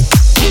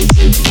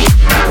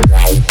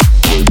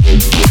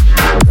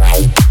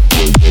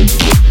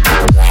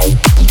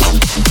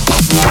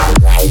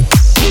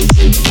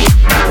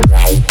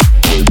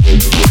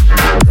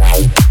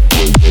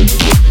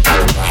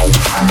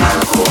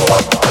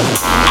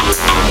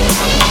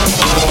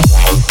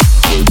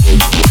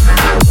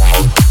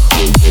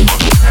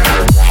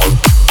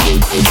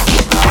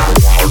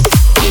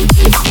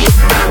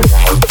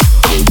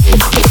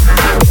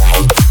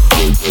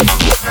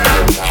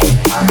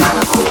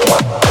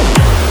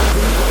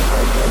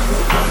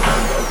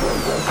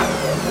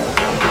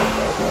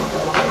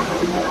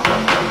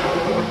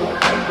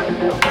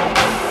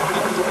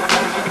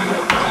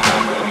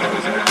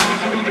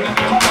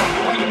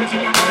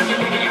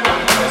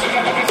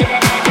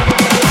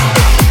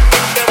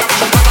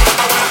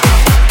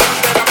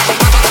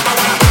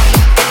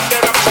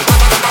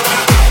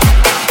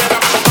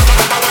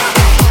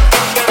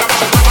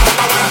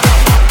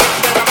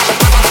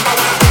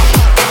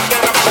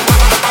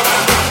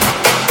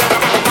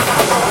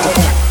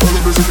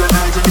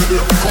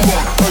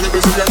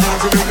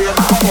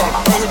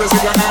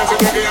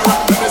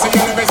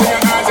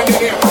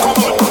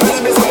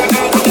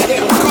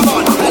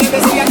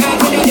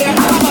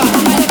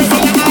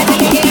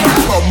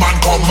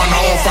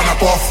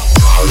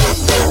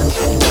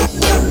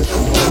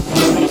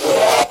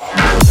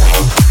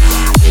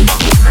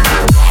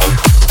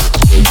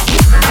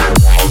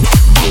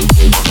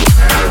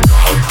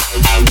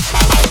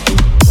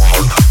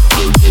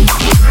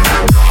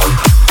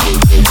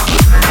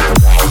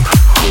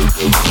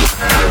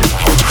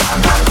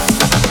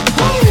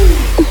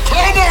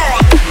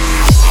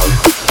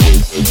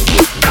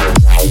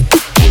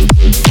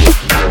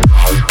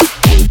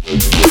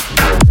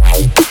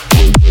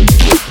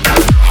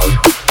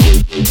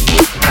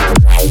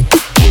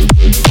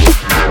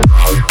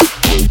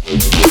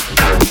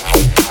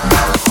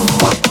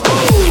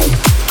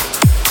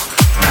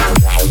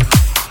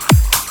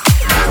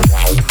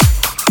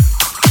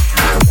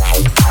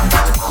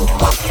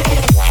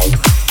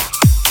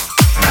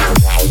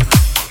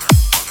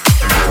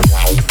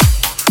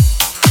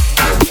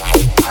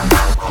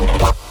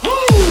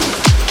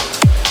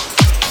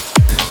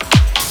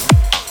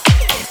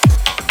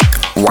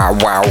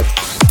 Wow.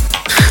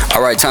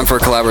 All right, time for a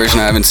collaboration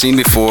I haven't seen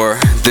before.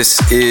 This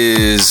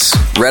is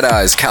Red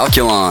Eyes,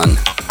 Calculon,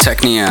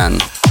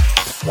 Technion,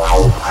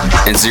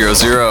 and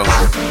 00.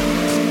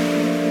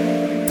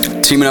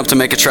 Teaming up to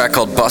make a track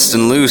called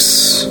Bustin'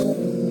 Loose.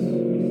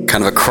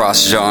 Kind of a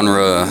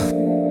cross-genre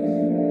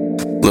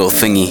little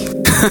thingy.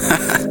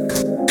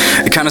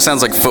 It kind of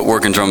sounds like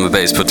footwork and drum and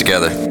bass put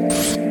together.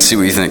 Let's see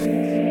what you think.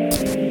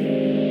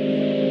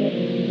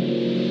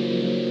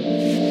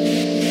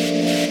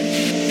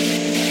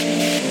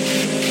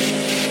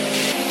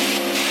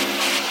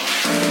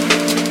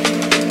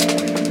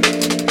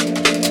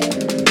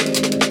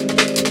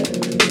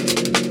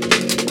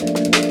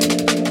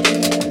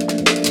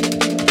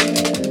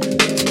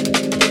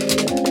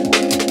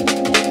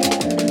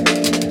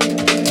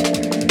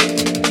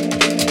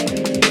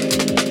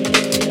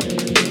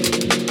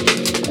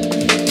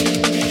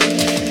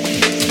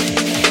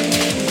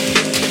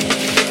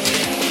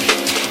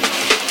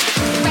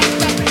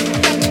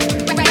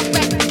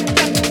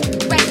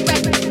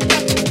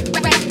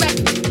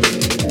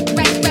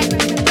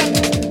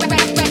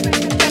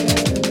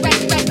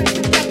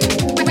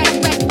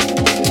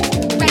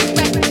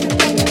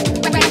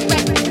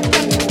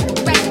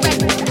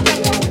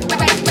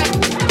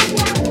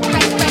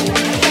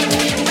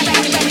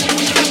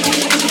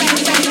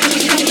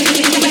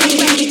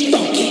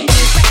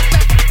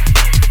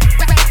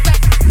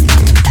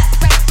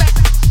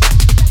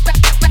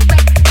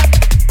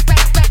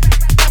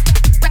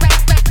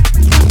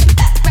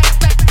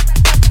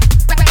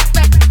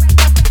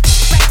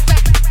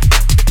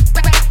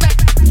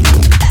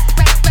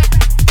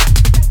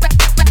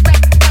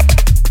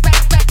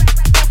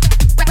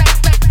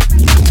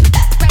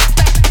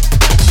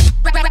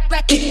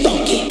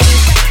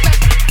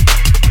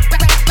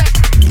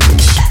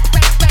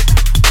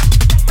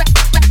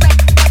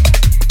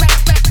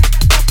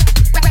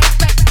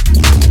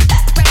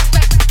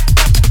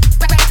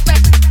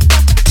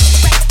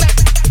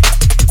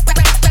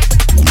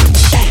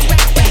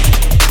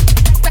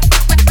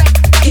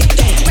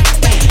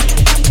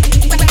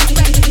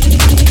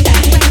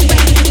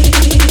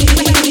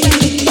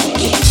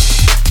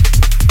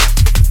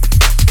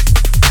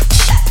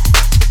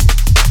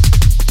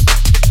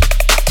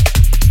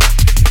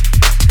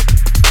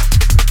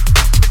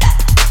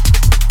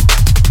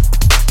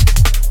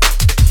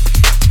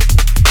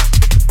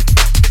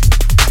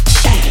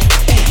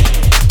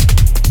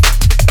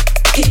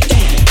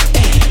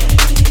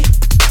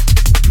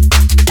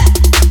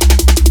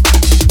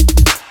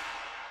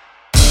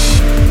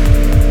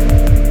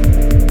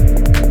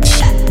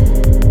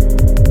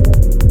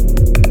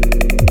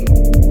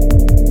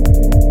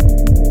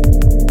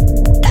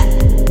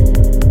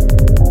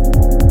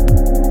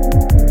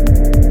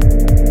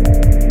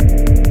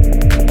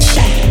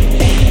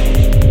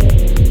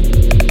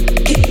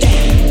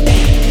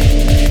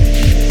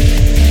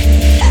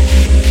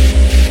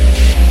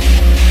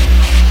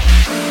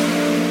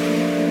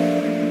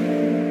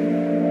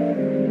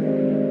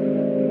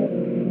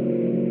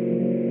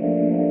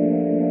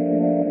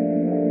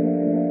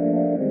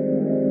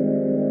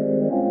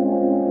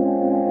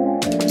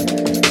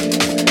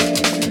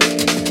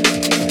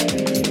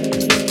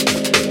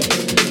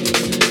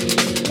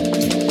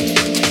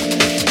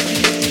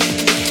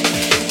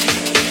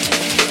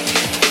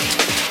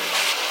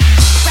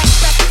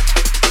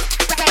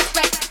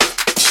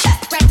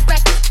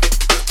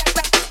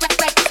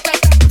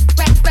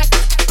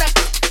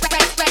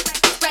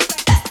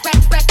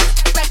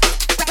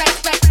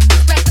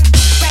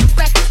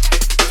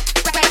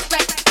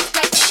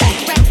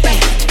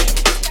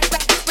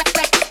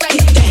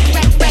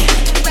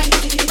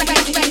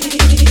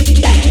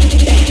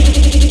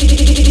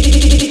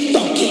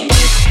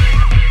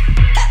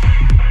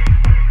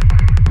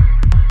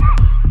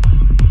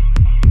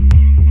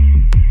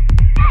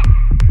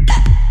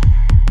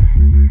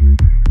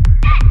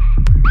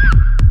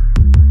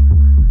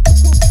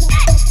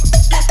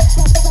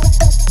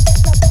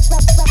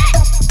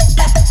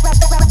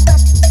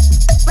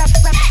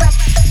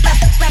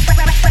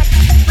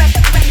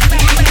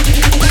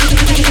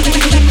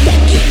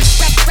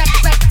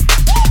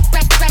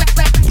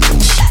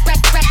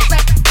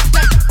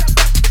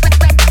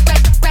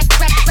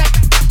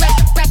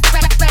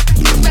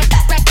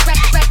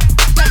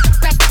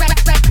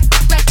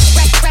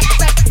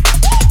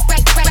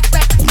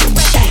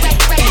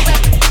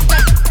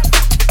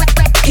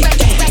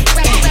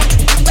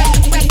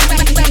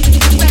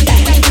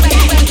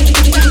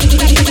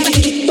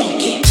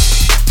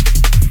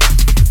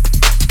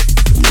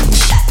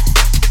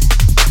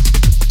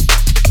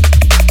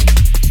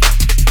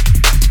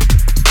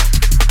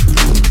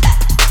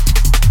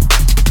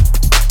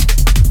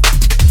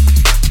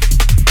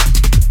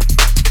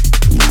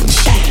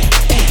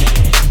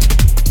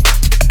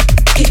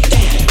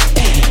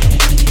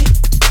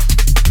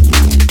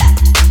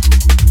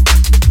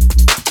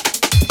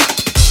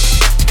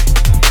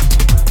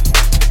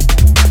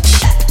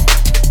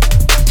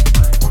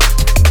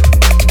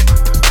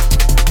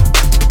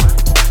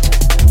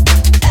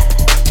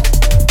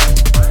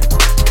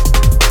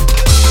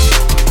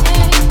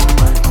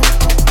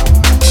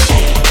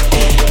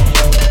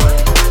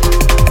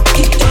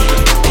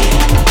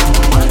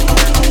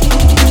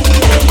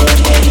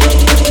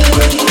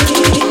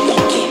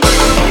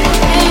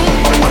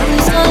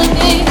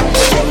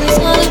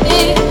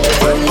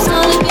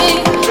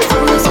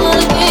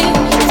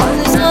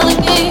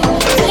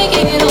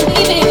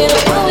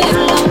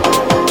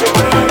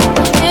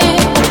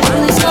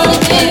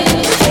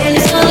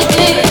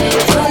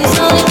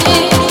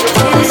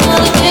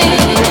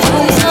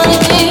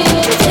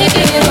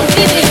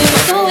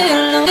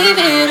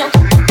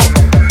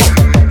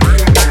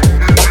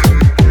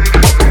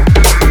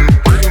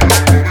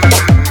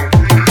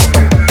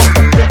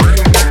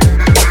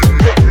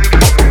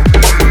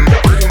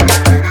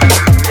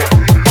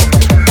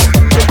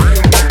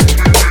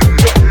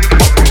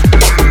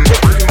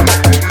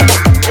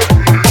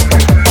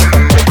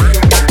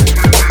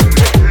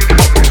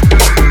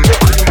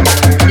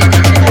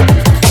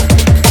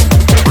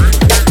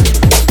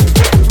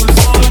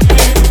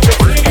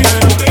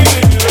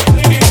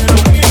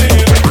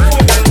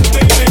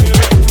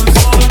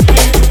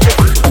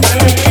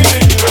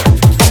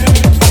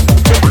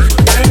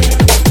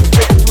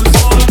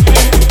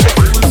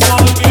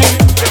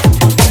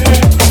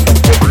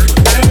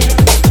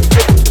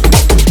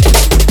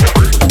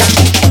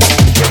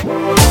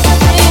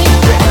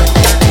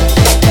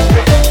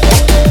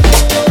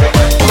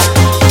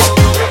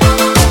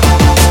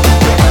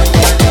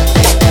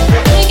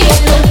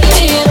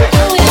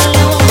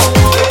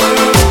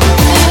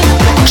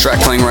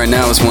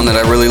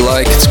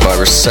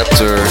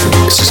 Interceptor.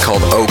 It's just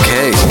called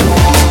OK.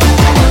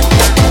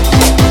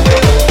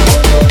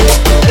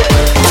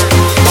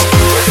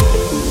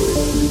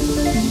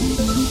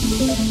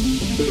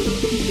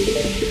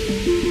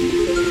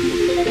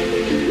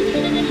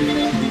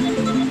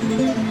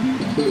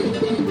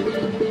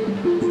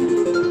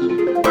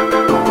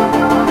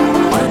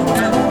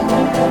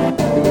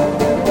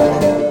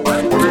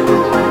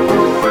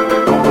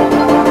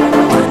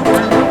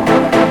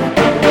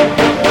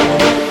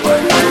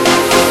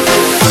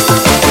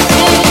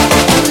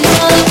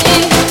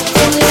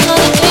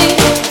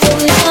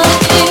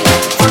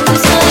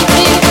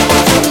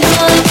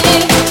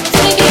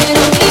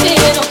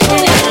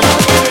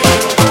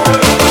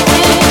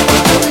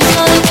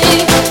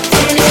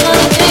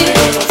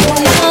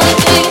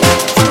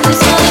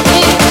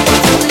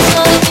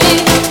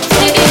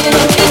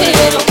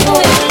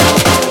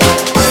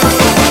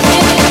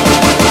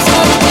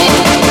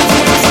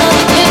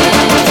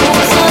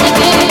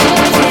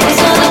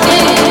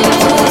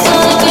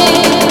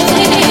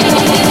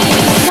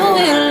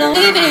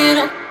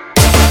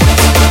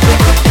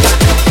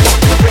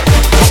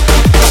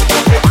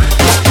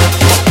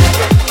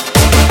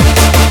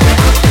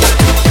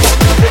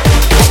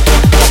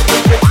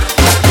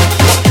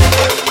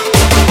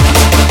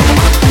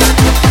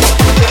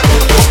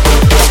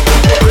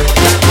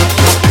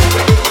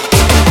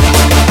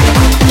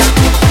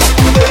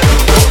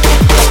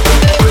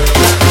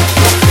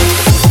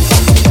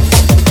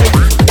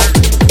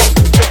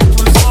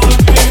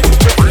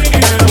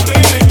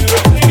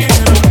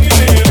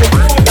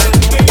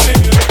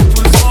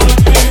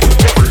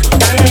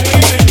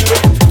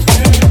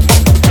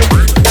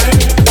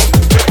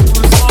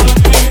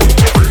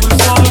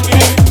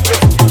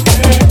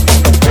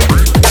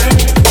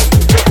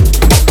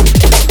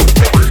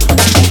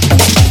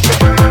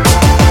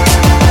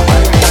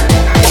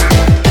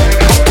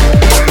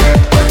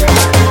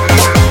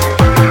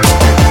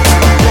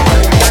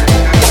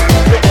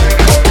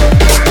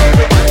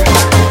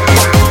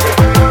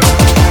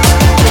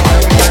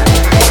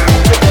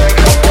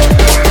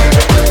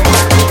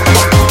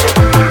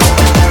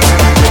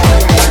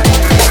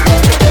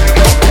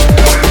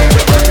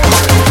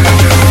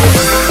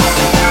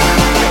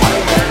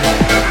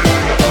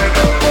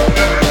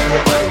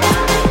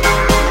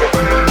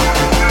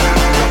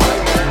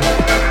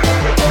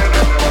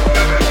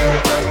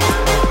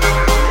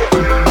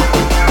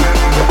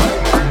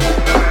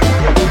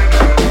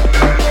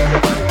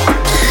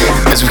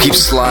 As we keep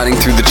sliding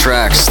through the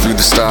tracks, through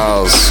the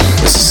styles,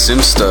 this is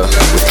Simsta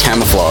with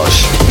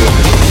Camouflage.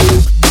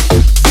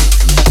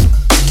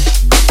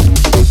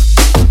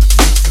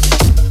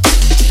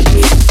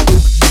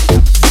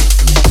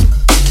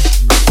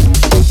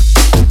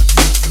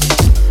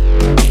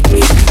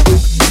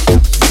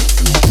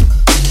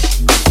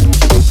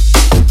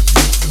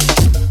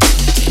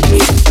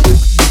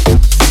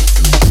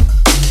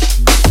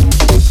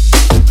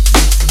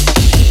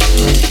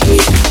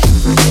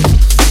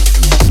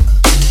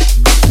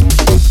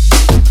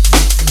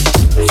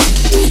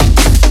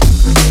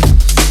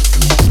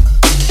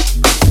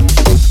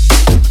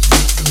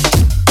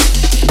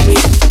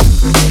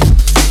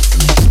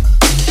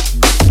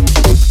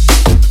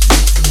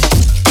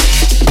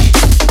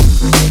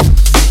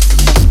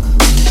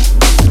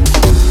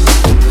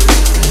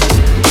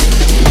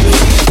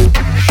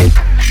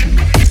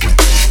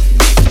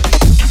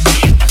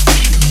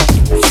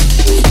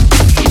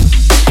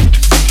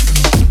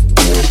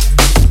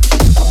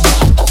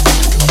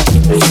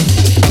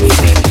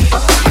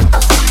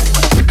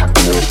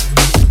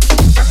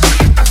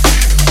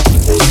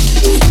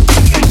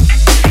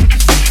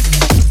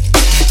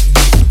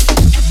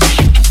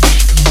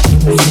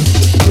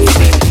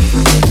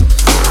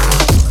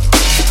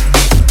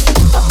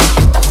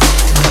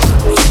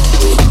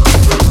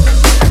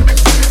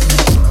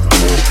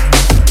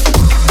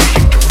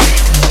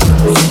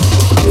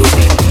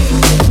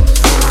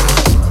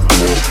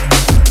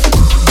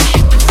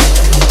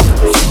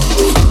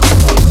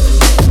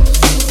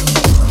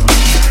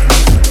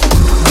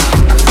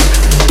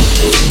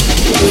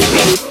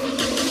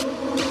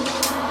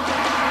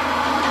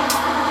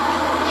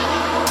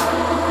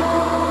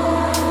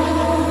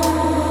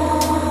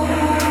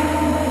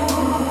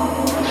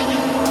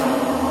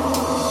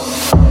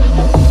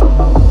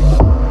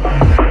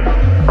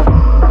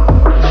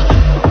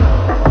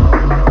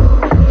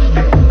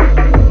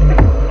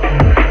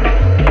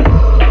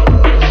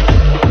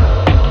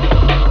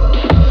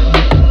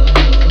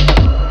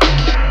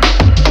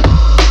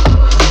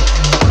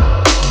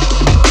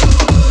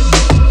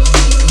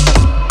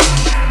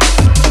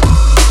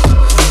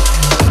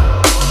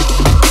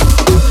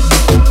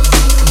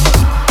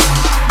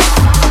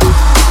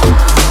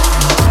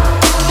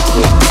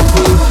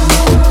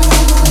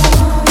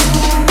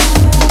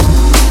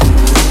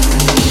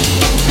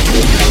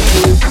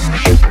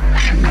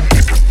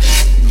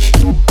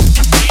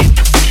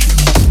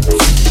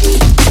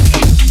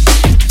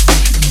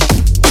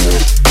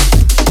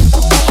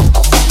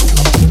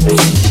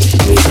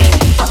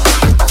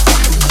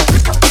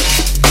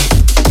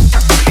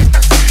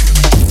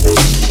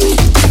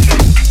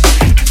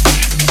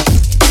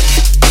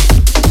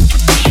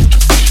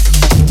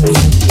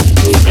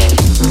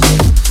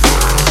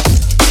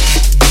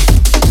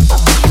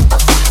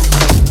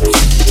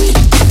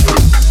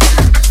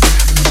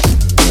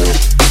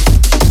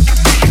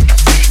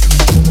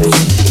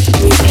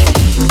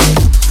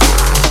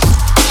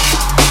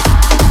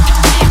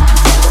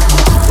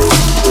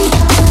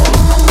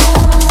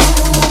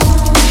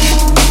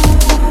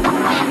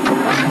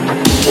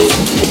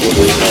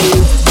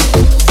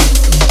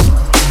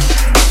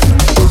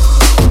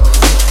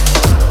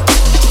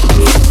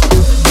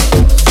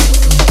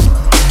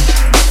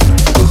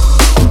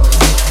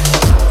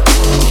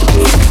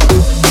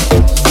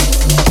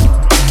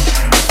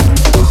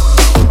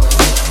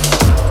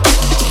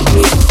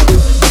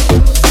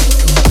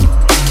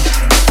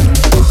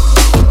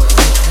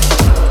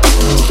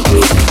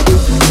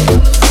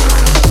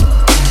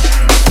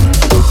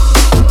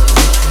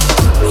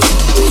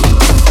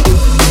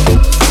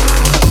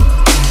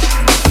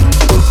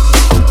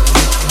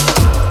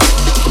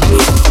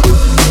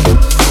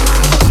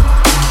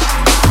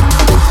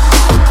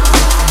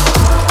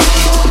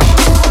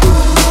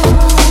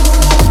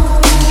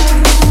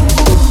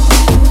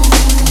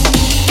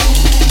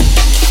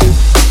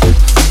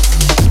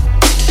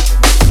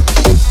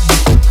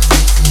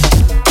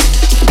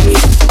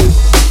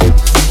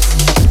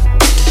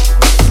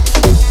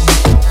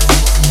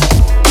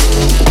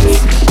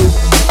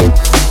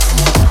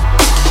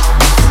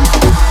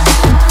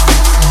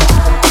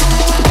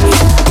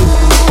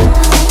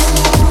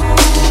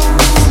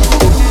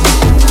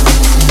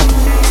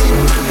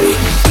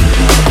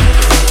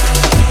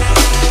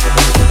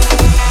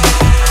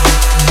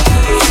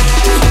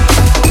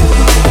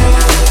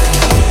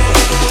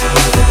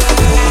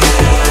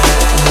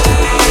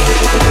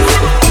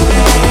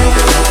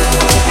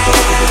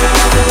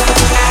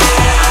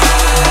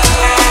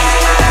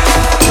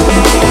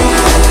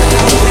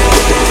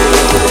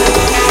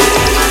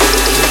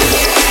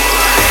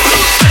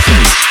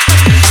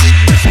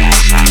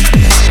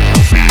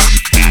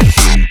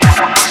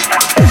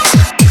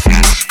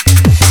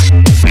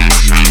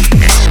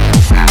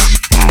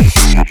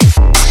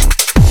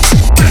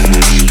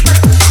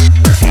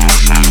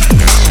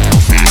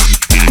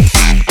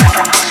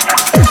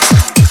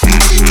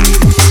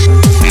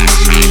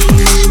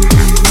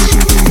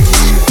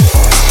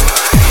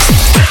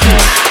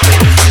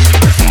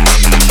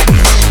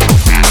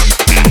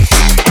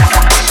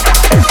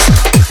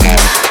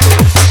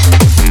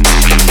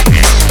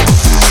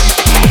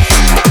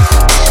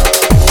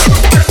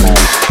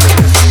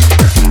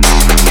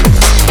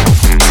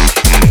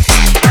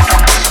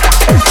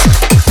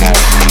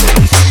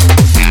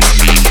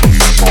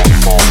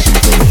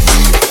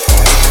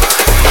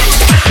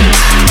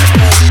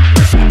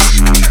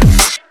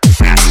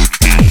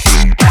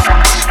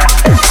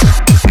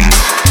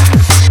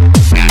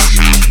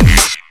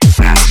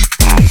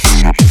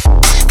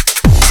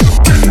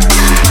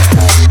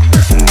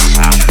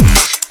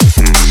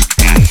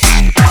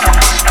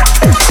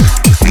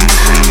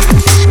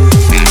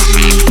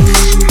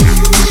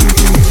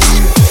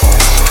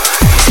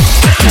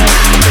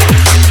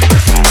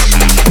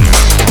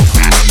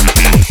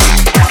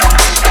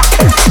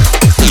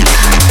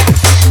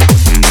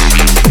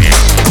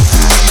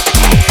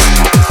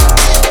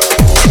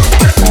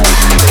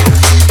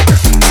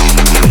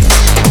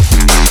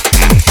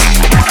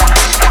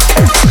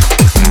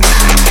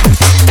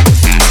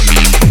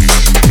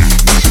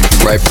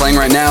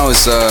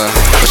 was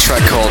a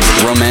track called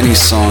Romani's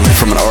Song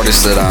from an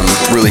artist that I'm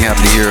really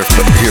happy to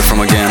hear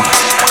from again.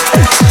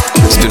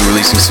 He's been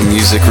releasing some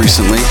music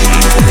recently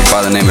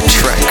by the name of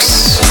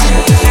Trex.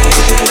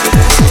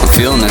 I'm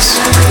feeling this.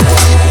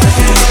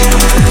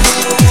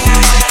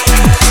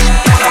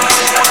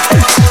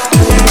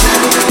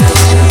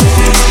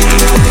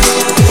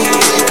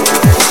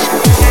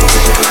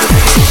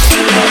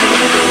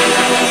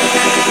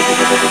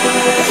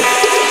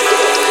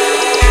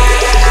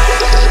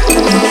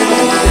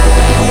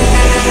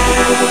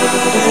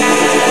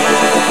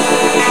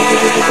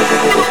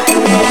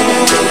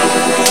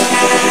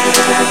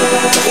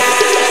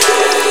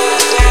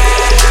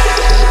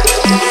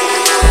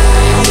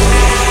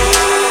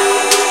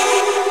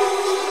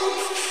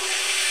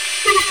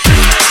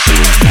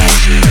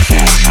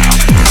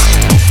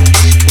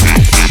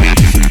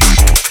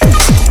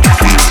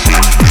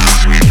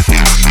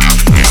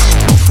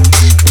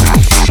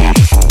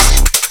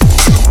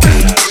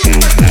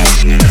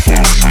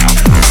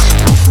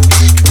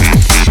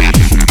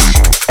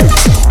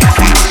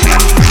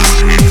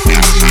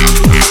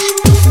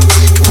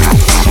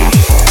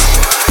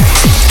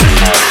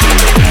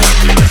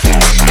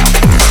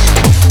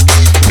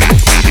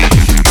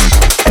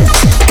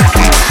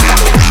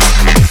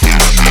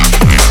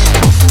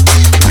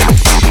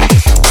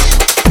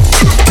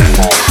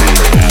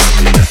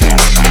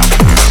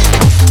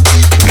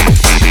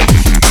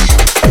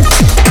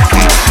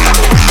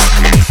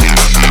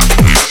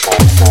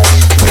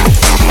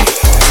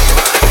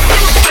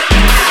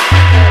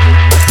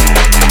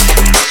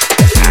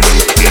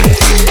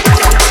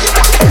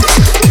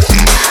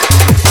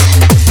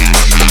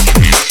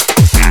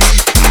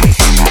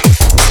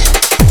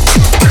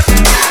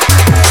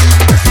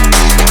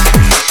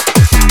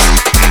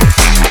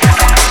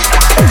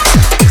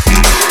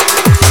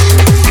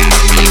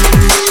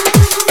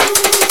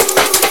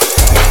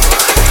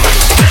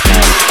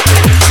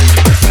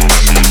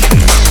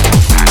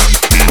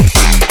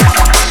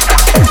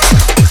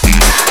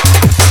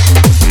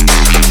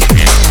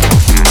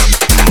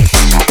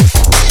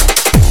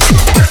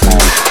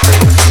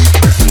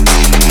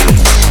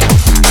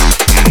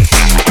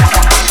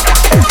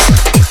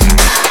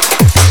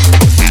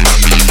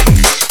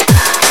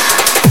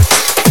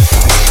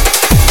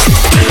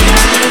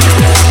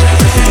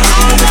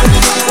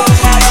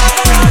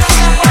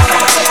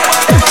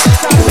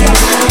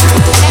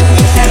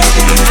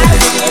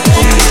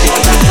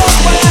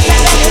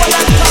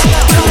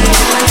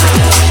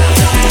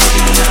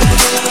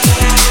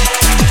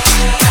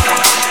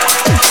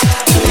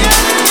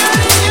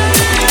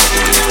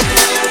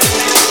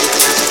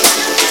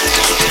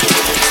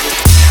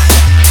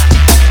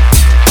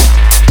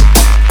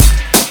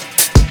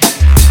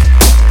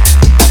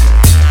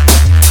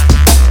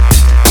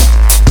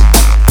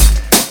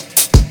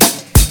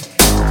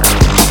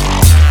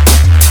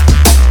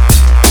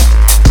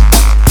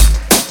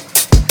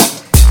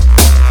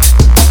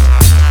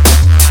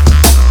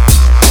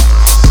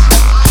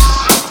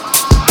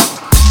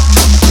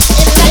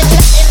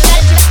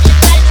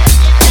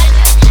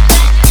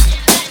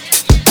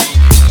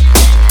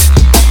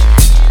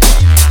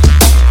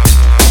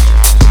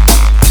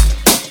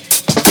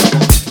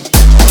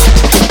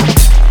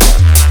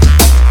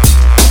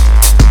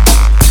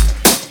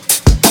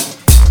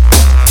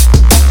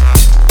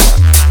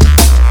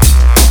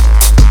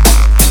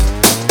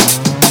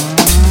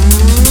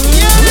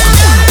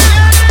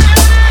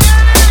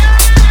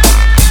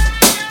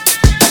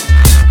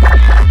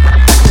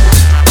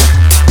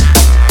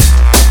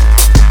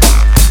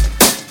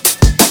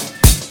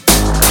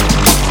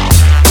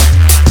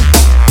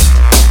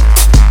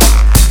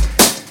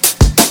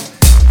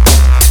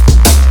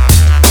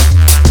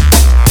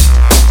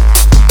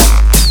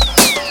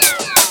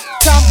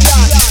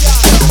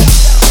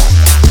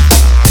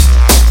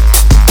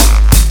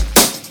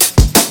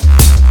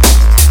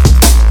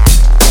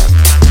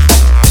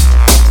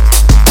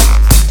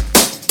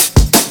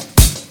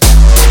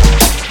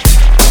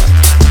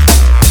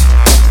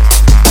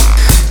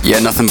 Yeah,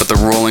 nothing but the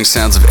rolling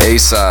sounds of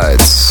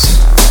A-sides.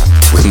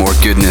 With more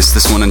goodness,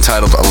 this one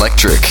entitled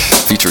Electric,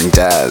 featuring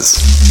Daz.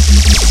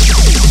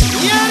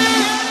 Yeah!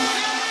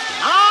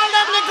 All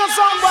them little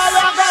song boy, we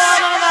are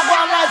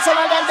going right, some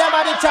of them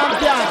are the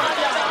champion.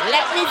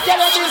 Let me tell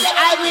you this,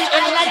 I will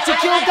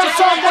electrocute the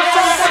song.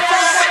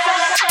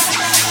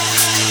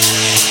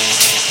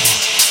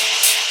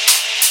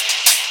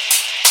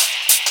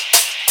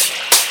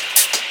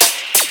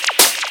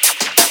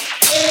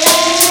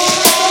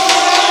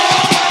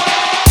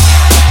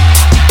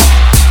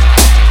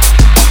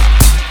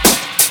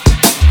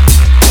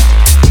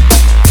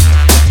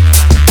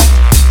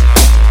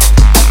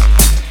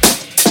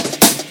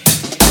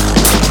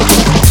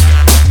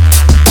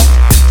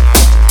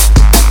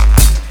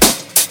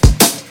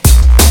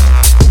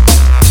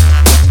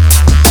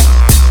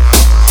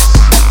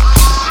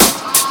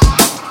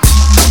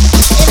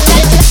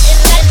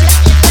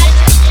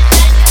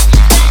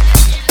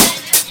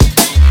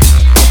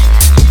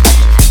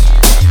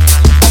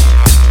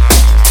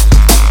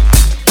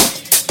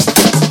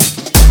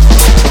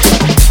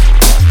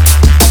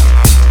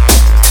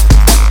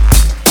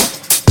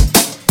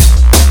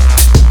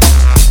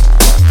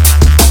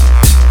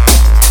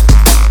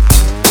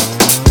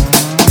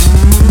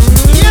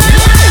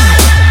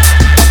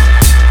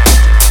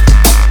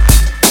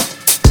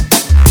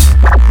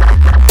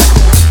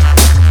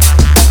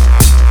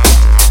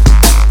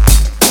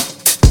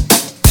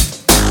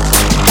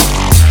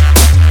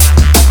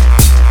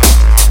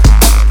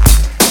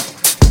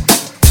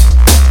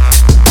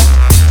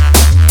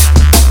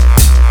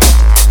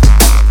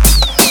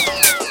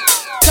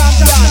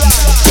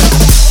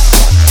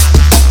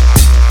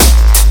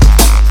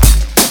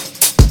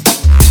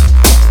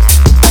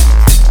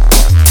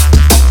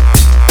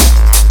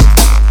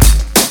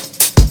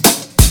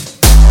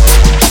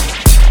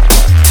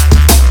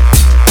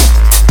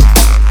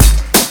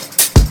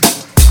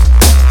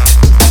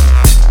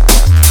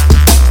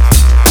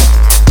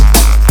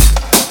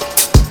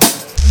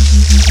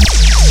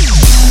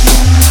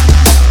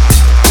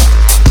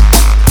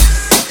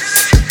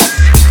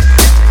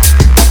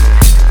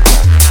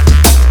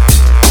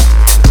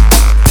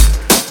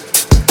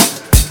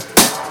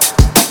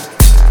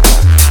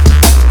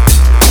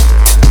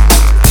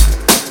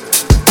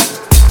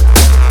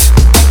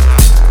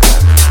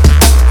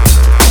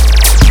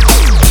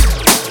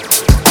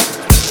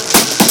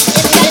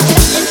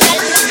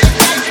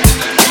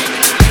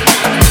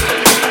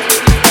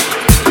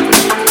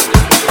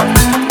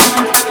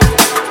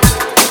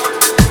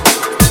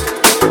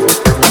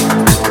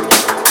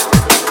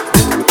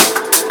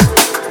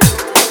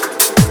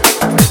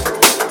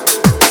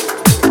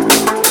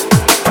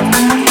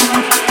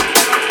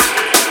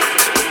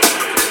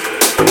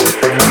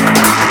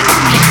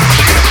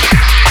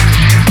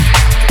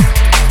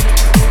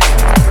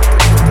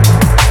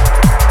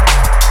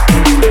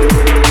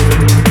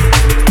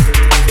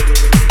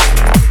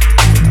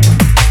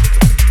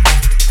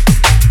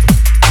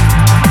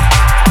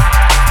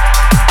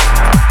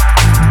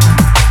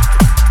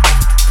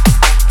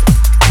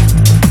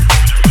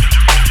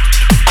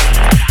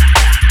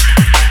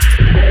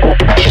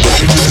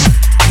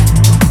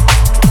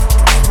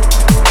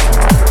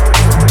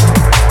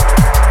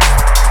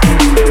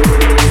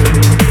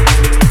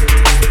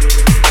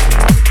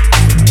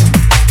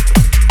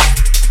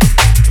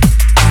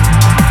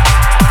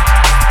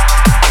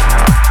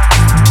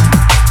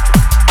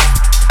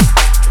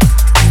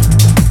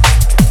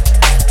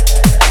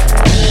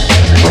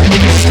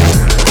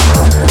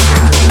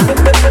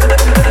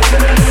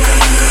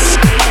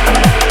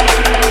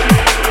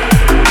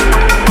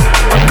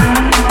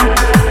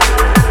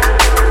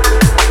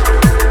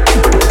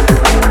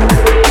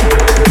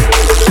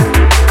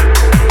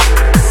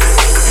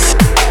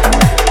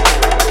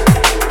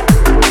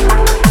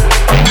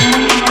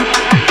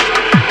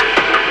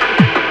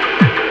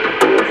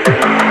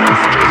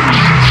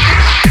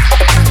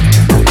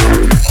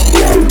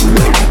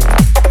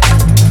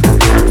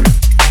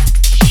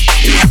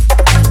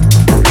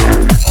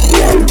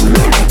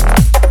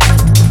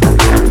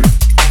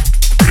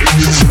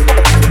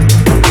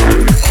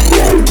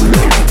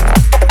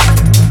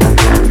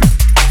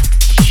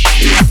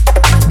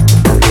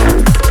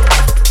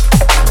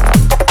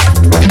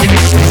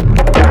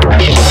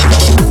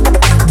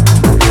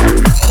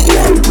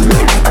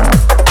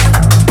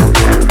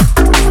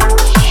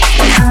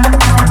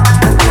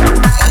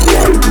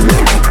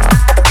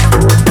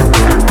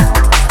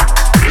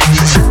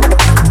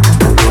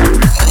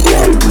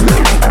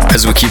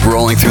 As we keep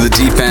rolling through the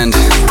deep end,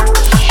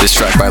 this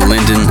track by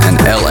Lyndon and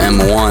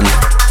LM1.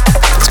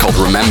 It's called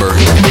Remember.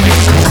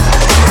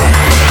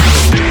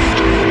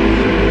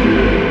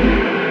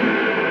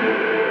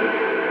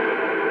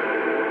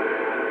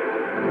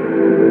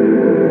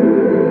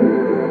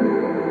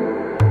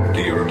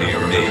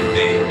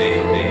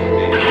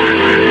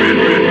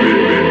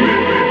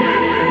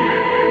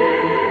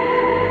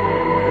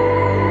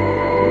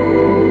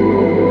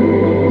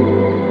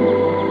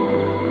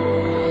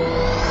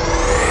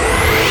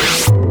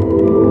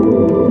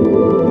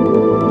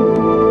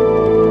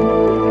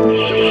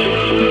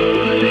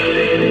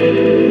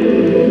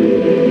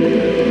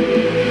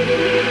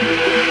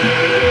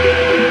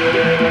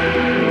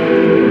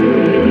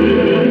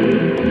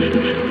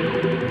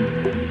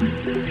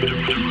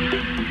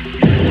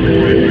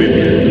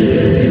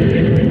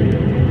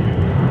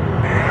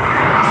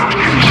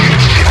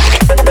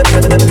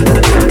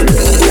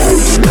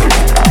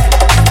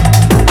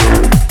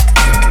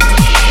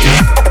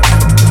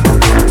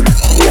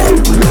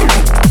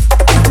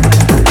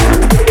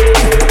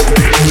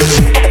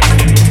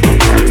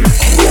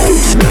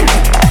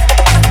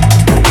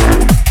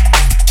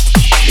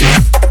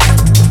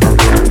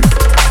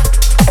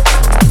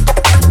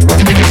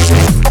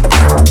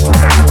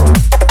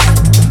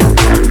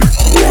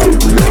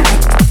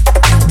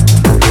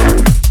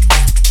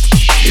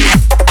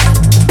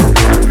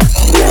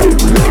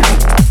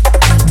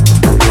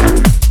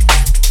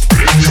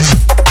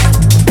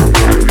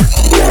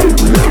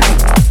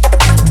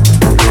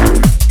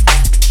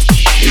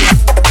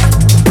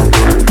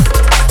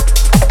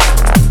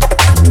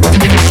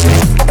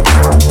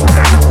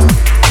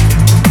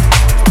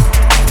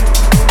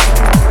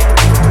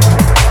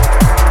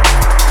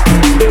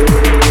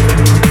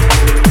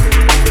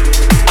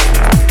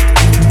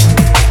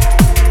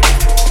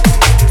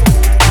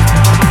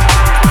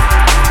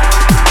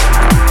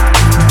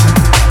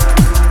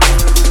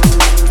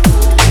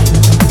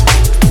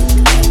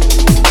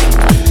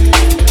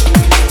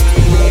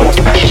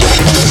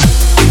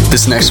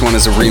 This next one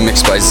is a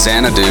remix by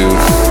Xanadu,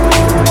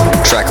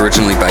 track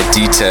originally by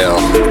Detail.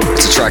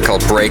 It's a track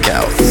called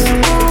Breakout.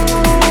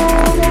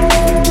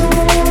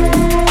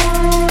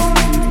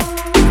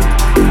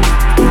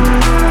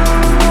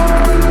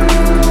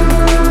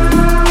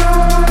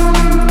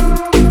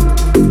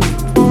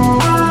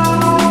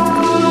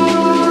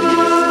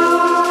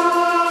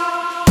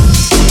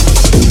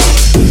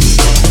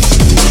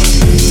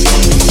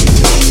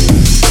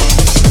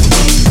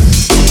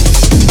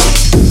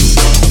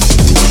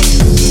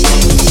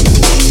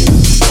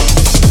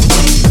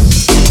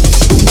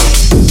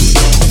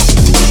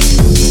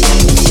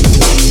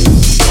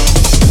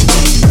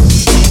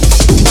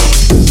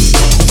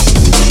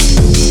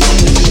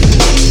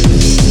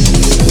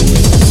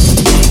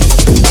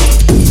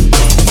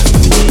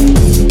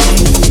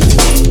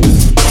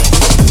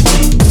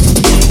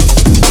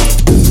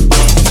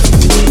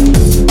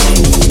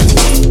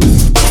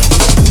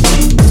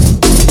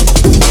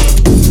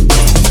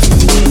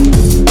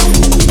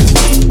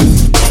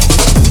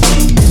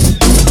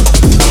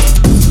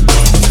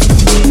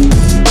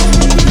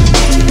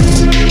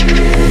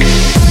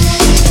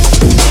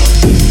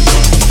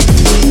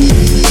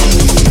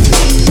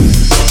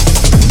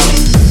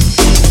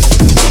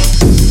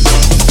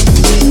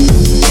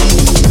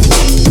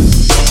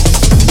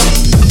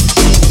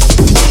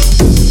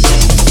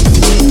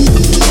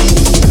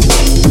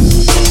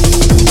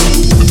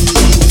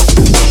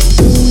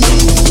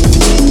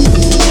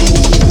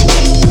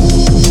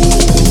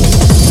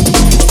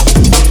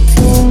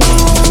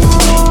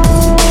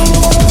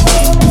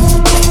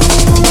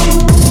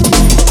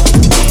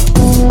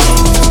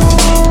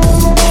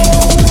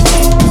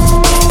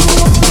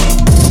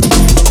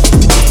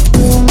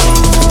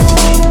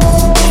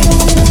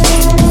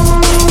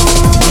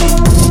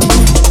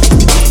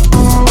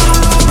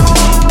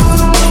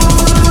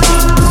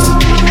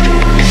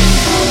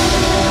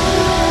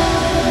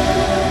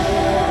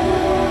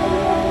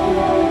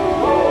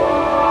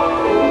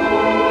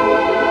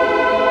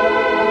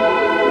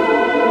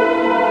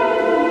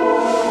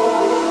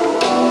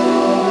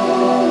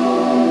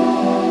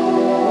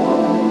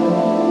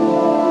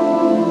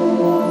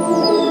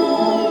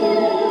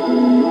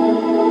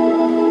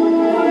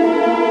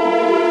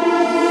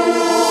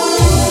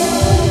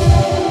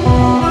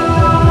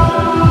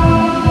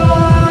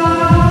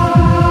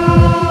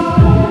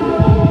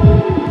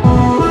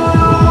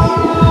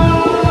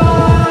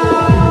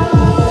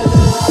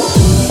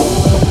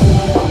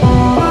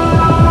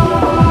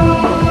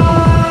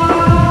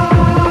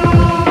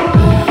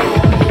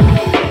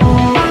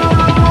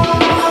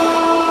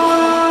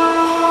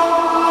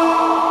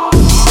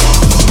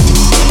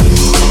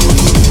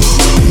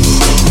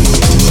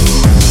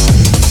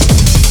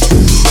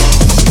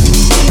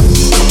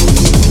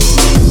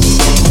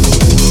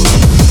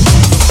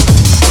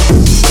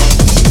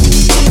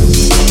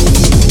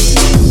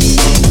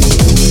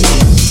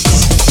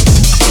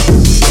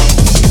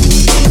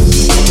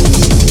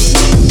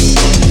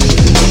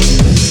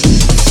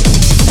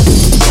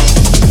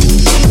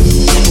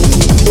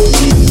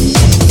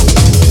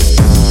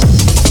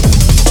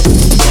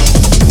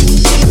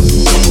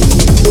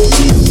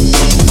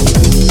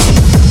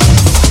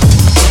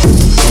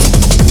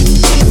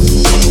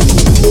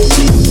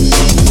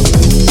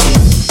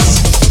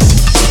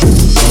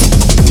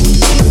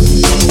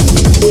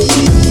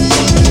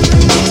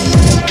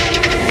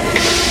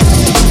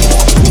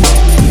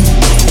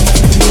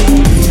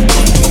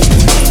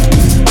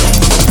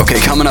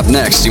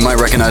 next, you might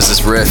recognize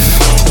this riff.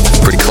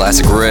 Pretty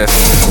classic riff.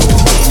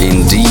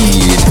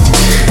 Indeed.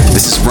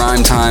 This is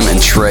Rhyme Time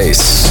and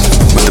Trace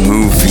with the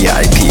Move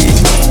VIP.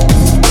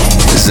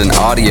 This is an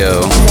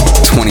audio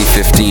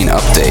 2015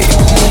 update.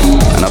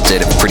 An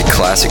update of a pretty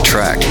classic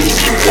track.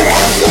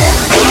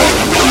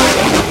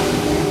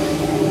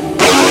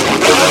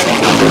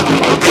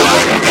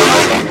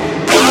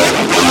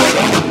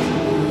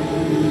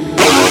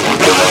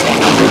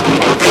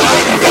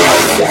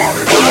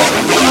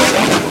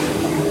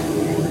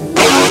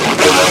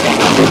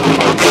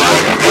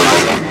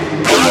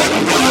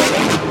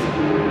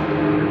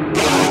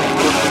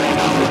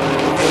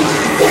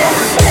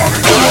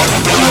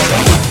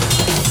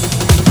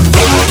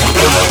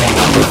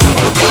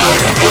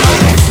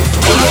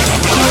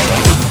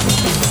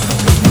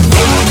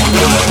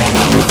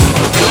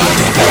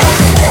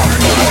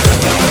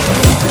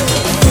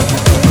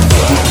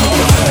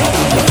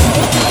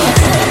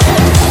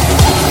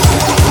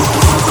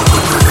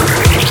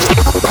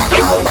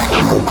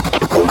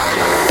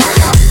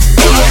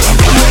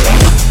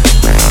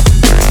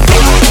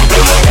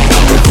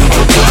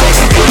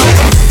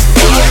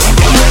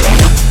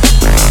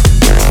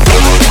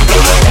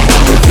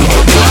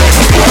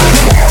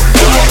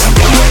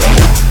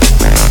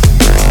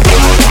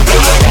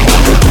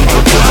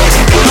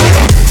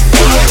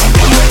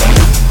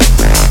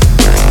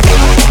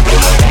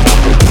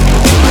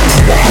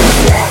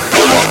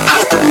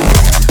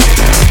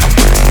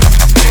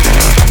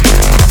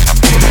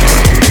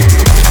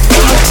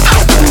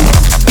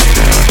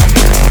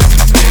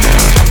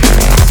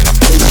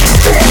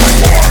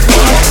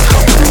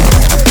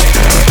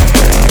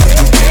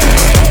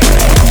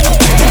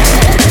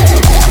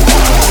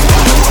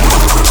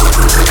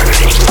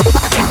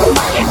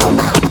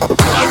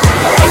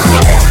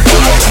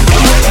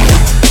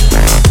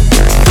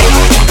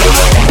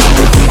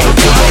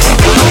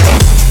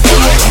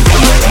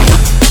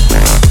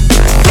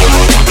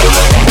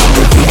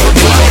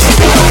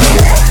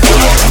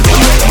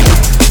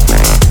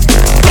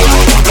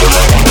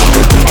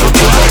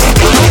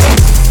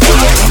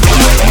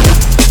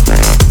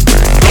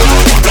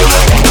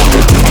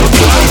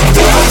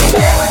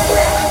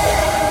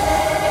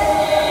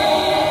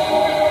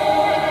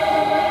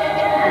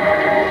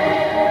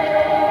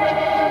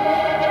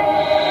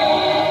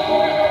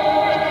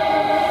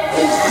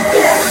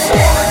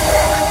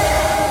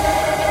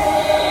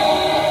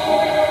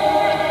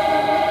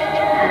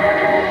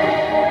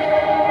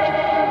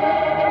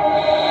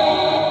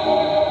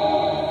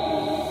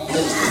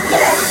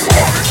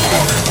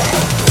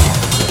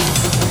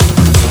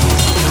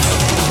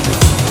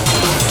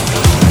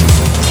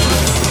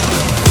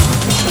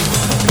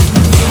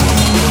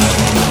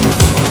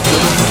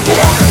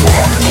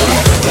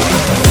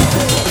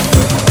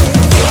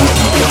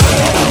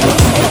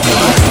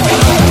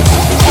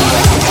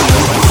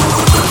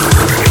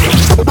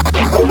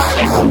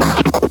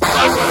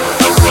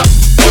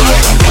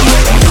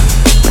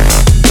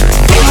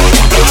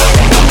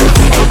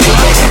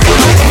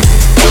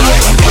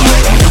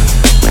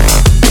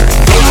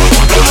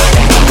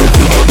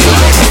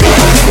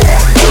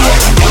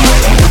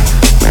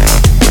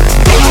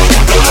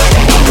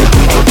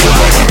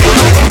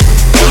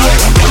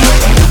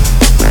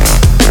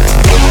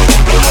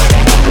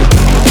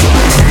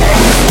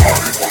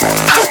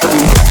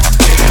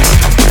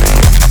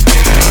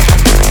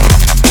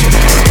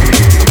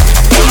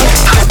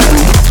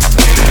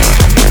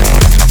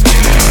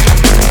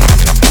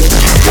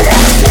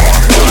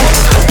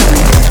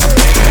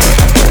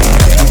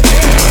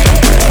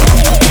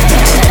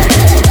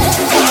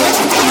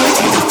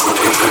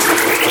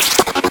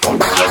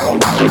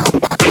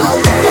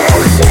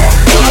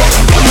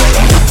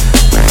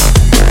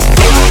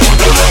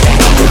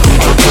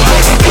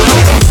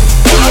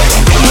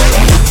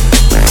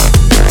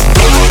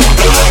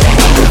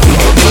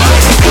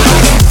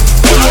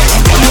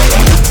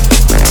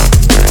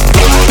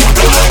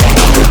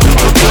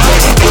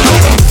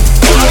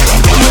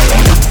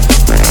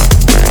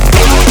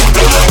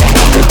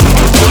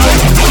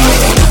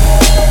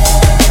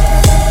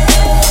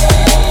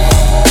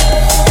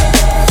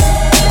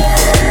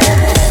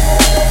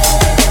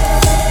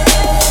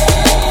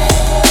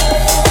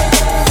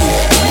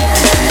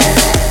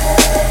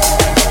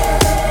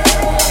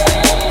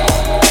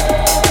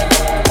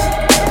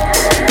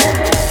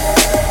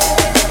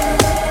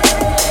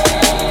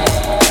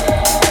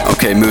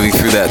 Okay, moving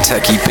through that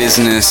techie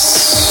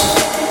business,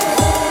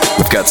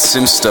 we've got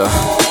Simsta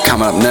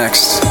coming up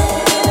next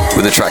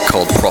with a track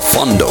called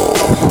Profondo.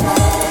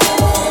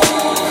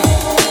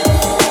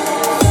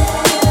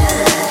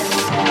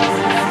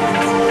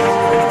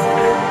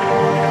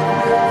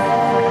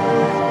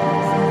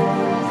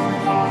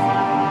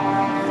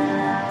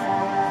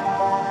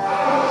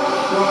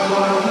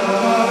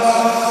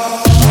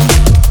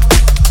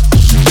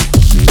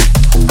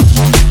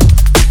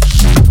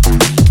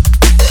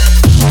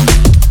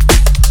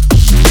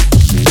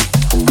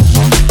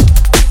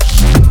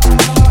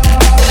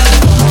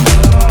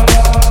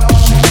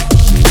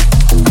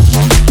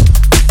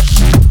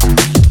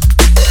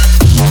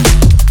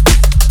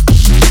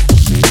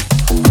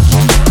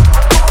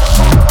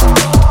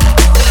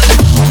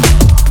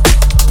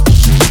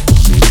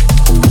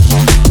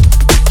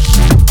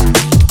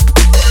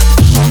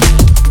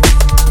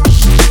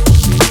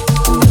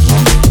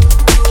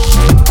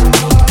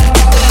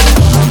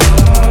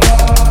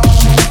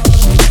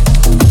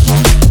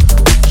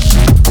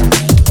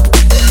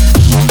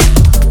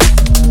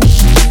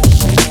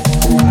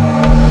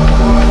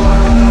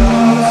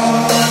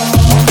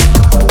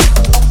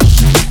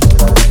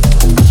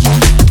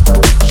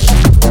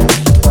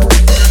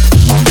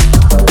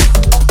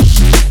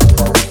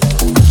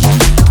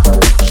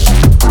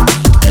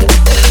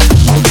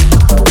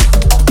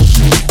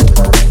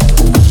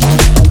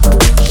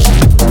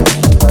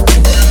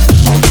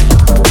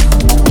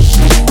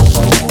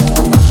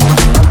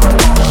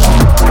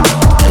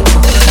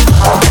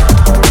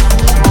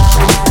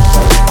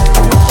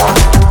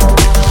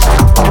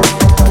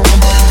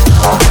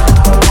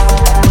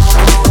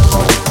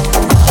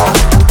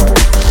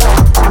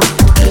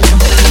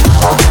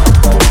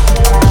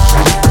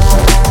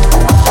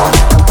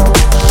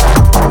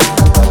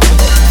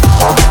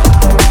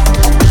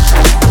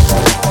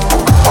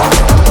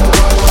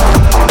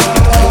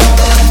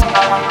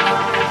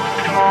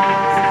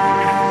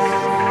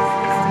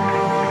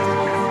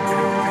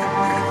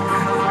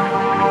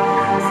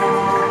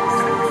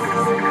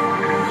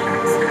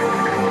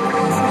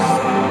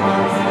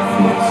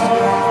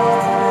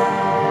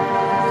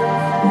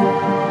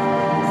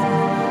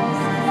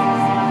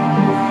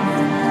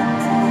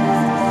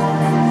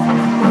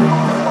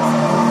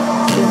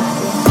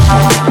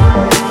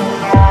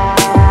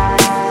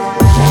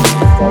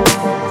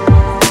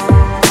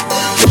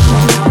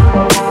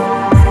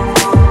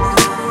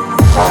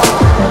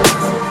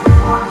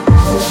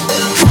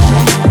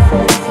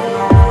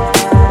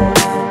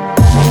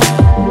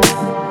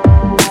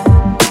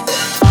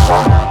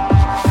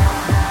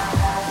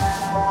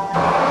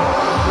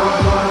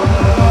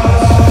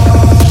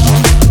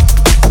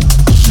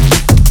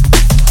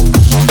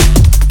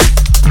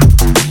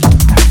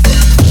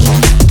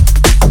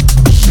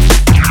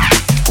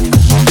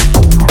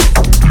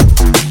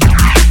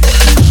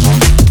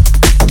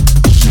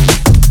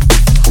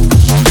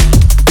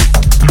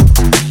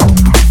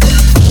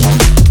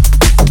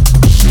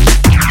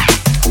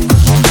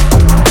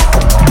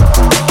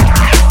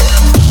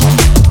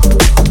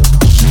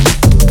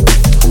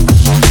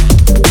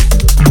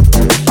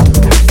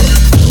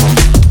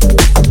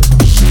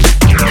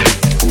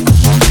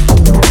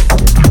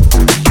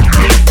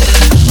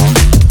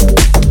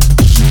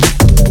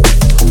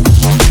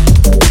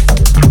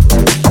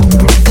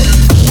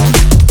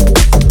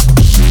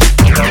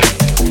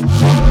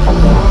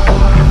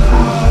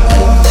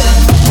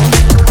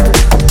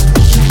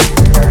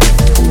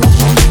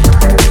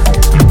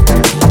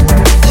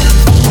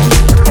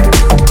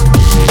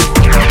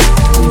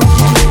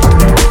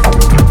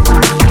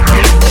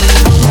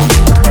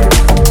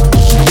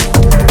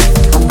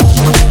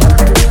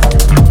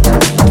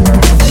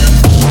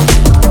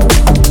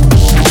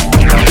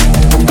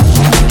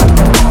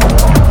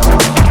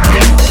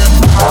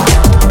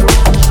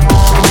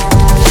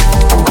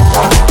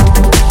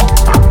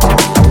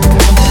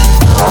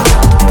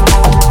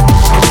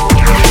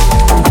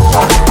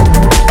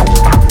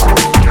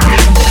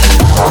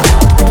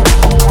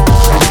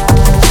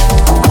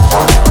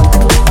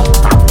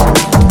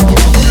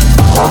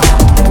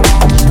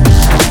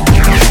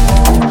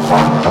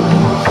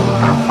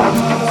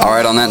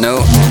 On that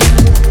note,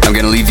 I'm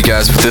gonna leave you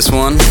guys with this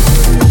one.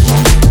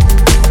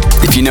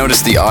 If you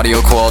notice the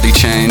audio quality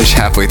change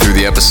halfway through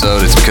the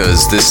episode, it's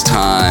because this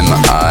time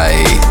I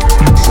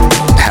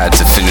had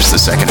to finish the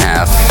second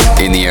half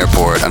in the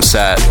airport. I'm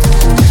sat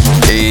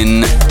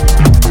in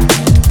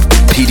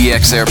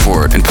PDX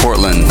Airport in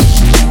Portland.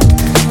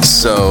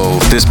 So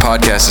this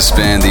podcast has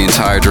spanned the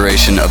entire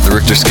duration of the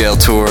Richter Scale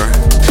tour.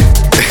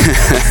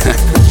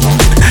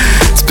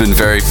 It's been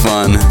very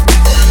fun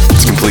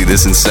to complete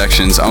this in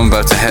sections. I'm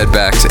about to head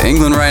back to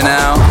England right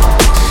now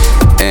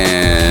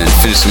and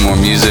finish some more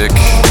music,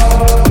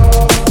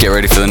 get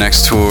ready for the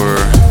next tour,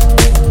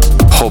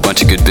 whole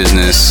bunch of good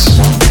business.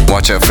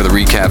 Watch out for the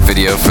recap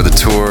video for the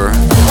tour.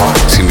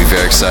 It's gonna be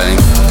very exciting.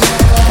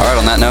 Alright,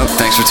 on that note,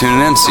 thanks for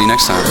tuning in. See you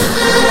next time.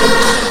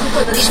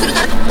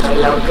 Disfrutar.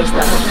 La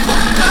orquesta.